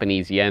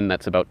 Japanese yen.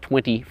 That's about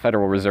 20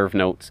 Federal Reserve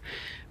notes.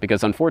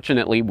 Because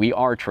unfortunately, we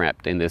are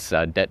trapped in this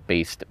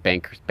debt-based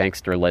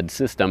bankster-led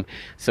system,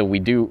 so we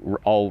do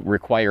all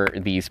require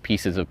these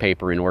pieces of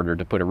paper in order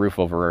to put a roof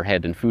over our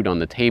head and food on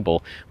the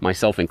table,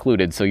 myself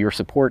included. So your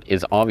support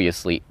is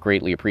obviously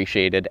greatly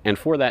appreciated. And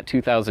for that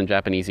 2,000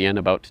 Japanese yen,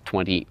 about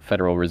 20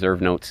 Federal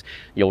Reserve notes,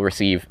 you'll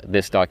receive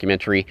this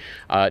documentary.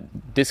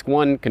 Disc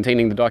 1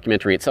 containing the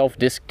documentary itself.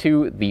 Disc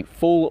 2, the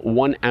full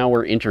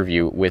 1-hour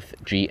interview with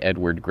G.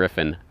 Edward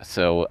Griffin.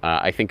 So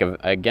I think,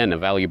 again, a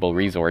valuable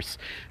resource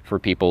for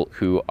people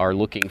who are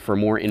looking for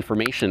more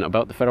information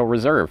about the Federal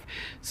Reserve.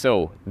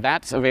 So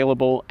that's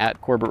available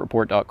at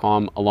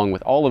corbettreport.com, along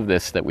with all of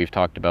this that we've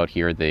talked about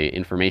here, the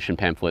information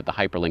pamphlet, the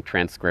hyperlink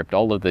transcript,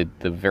 all of the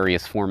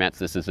various formats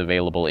this is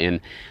available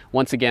in.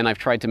 Once again, I've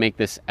tried to make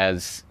this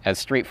as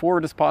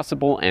straightforward as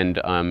possible and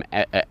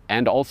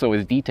also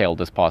as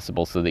detailed as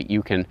possible so that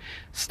you can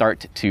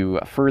start to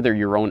further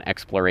your own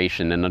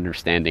exploration and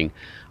understanding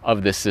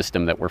of this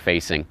system that we're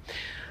facing.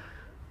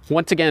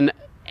 Once again,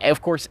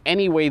 of course,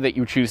 any way that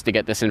you choose to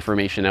get this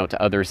information out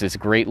to others is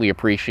greatly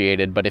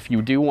appreciated, but if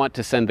you do want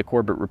to send the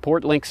Corbett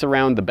Report links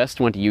around, the best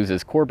one to use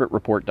is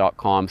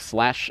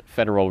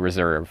corbettreport.com/Federal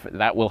Reserve.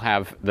 That will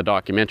have the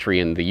documentary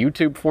in the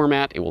YouTube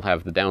format, it will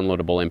have the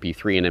downloadable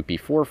MP3 and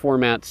MP4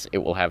 formats, it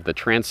will have the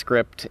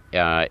transcript,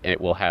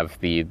 it will have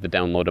the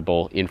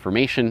downloadable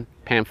information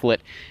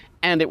pamphlet,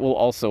 and it will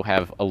also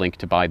have a link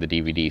to buy the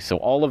DVD. So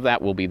all of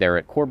that will be there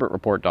at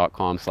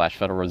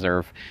corbettreport.com/Federal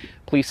Reserve.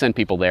 Please send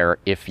people there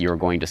if you're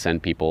going to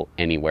send people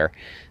anywhere.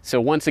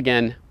 So once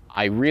again,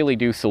 I really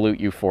do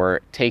salute you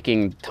for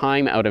taking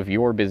time out of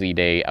your busy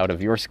day, out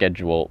of your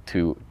schedule,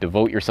 to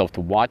devote yourself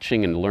to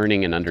watching and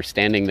learning and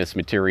understanding this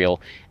material,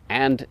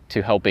 and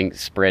to helping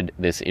spread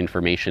this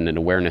information and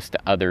awareness to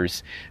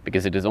others,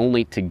 because it is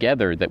only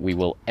together that we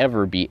will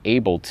ever be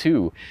able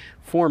to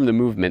form the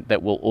movement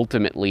that will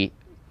ultimately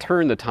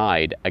turn the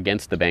tide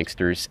against the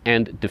banksters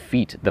and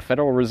defeat the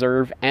Federal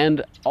Reserve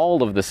and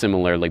all of the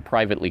similarly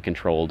privately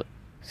controlled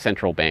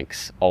central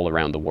banks all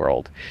around the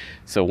world.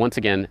 So once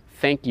again,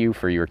 thank you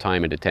for your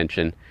time and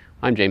attention.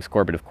 I'm James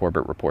Corbett of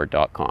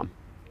CorbettReport.com.